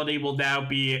colony will now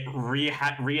be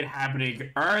re-inhabiting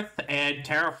Earth and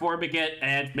terraforming it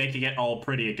and making it all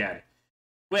pretty again.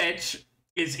 Which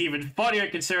is even funnier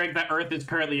considering that Earth is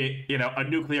currently, you know, a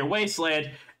nuclear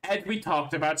wasteland, and we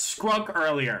talked about Skrunk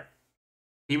earlier.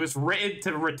 He was written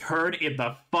to return in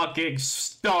the fucking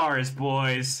stars,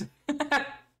 boys.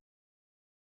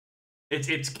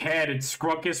 It's canon.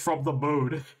 Skrunk is from the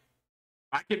moon.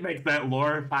 I can make that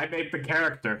lore. I made the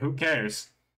character. Who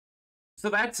cares? So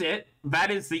that's it. That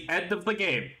is the end of the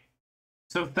game.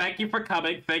 So thank you for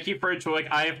coming. Thank you for enjoying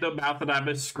I Have No Mouth and I'm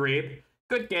a Scream.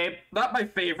 Good game. Not my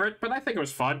favorite, but I think it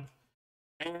was fun.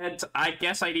 And I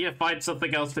guess I need to find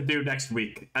something else to do next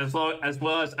week. As well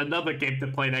as another game to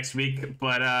play next week.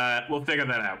 But we'll figure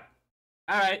that out.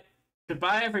 Alright.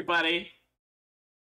 Goodbye, everybody.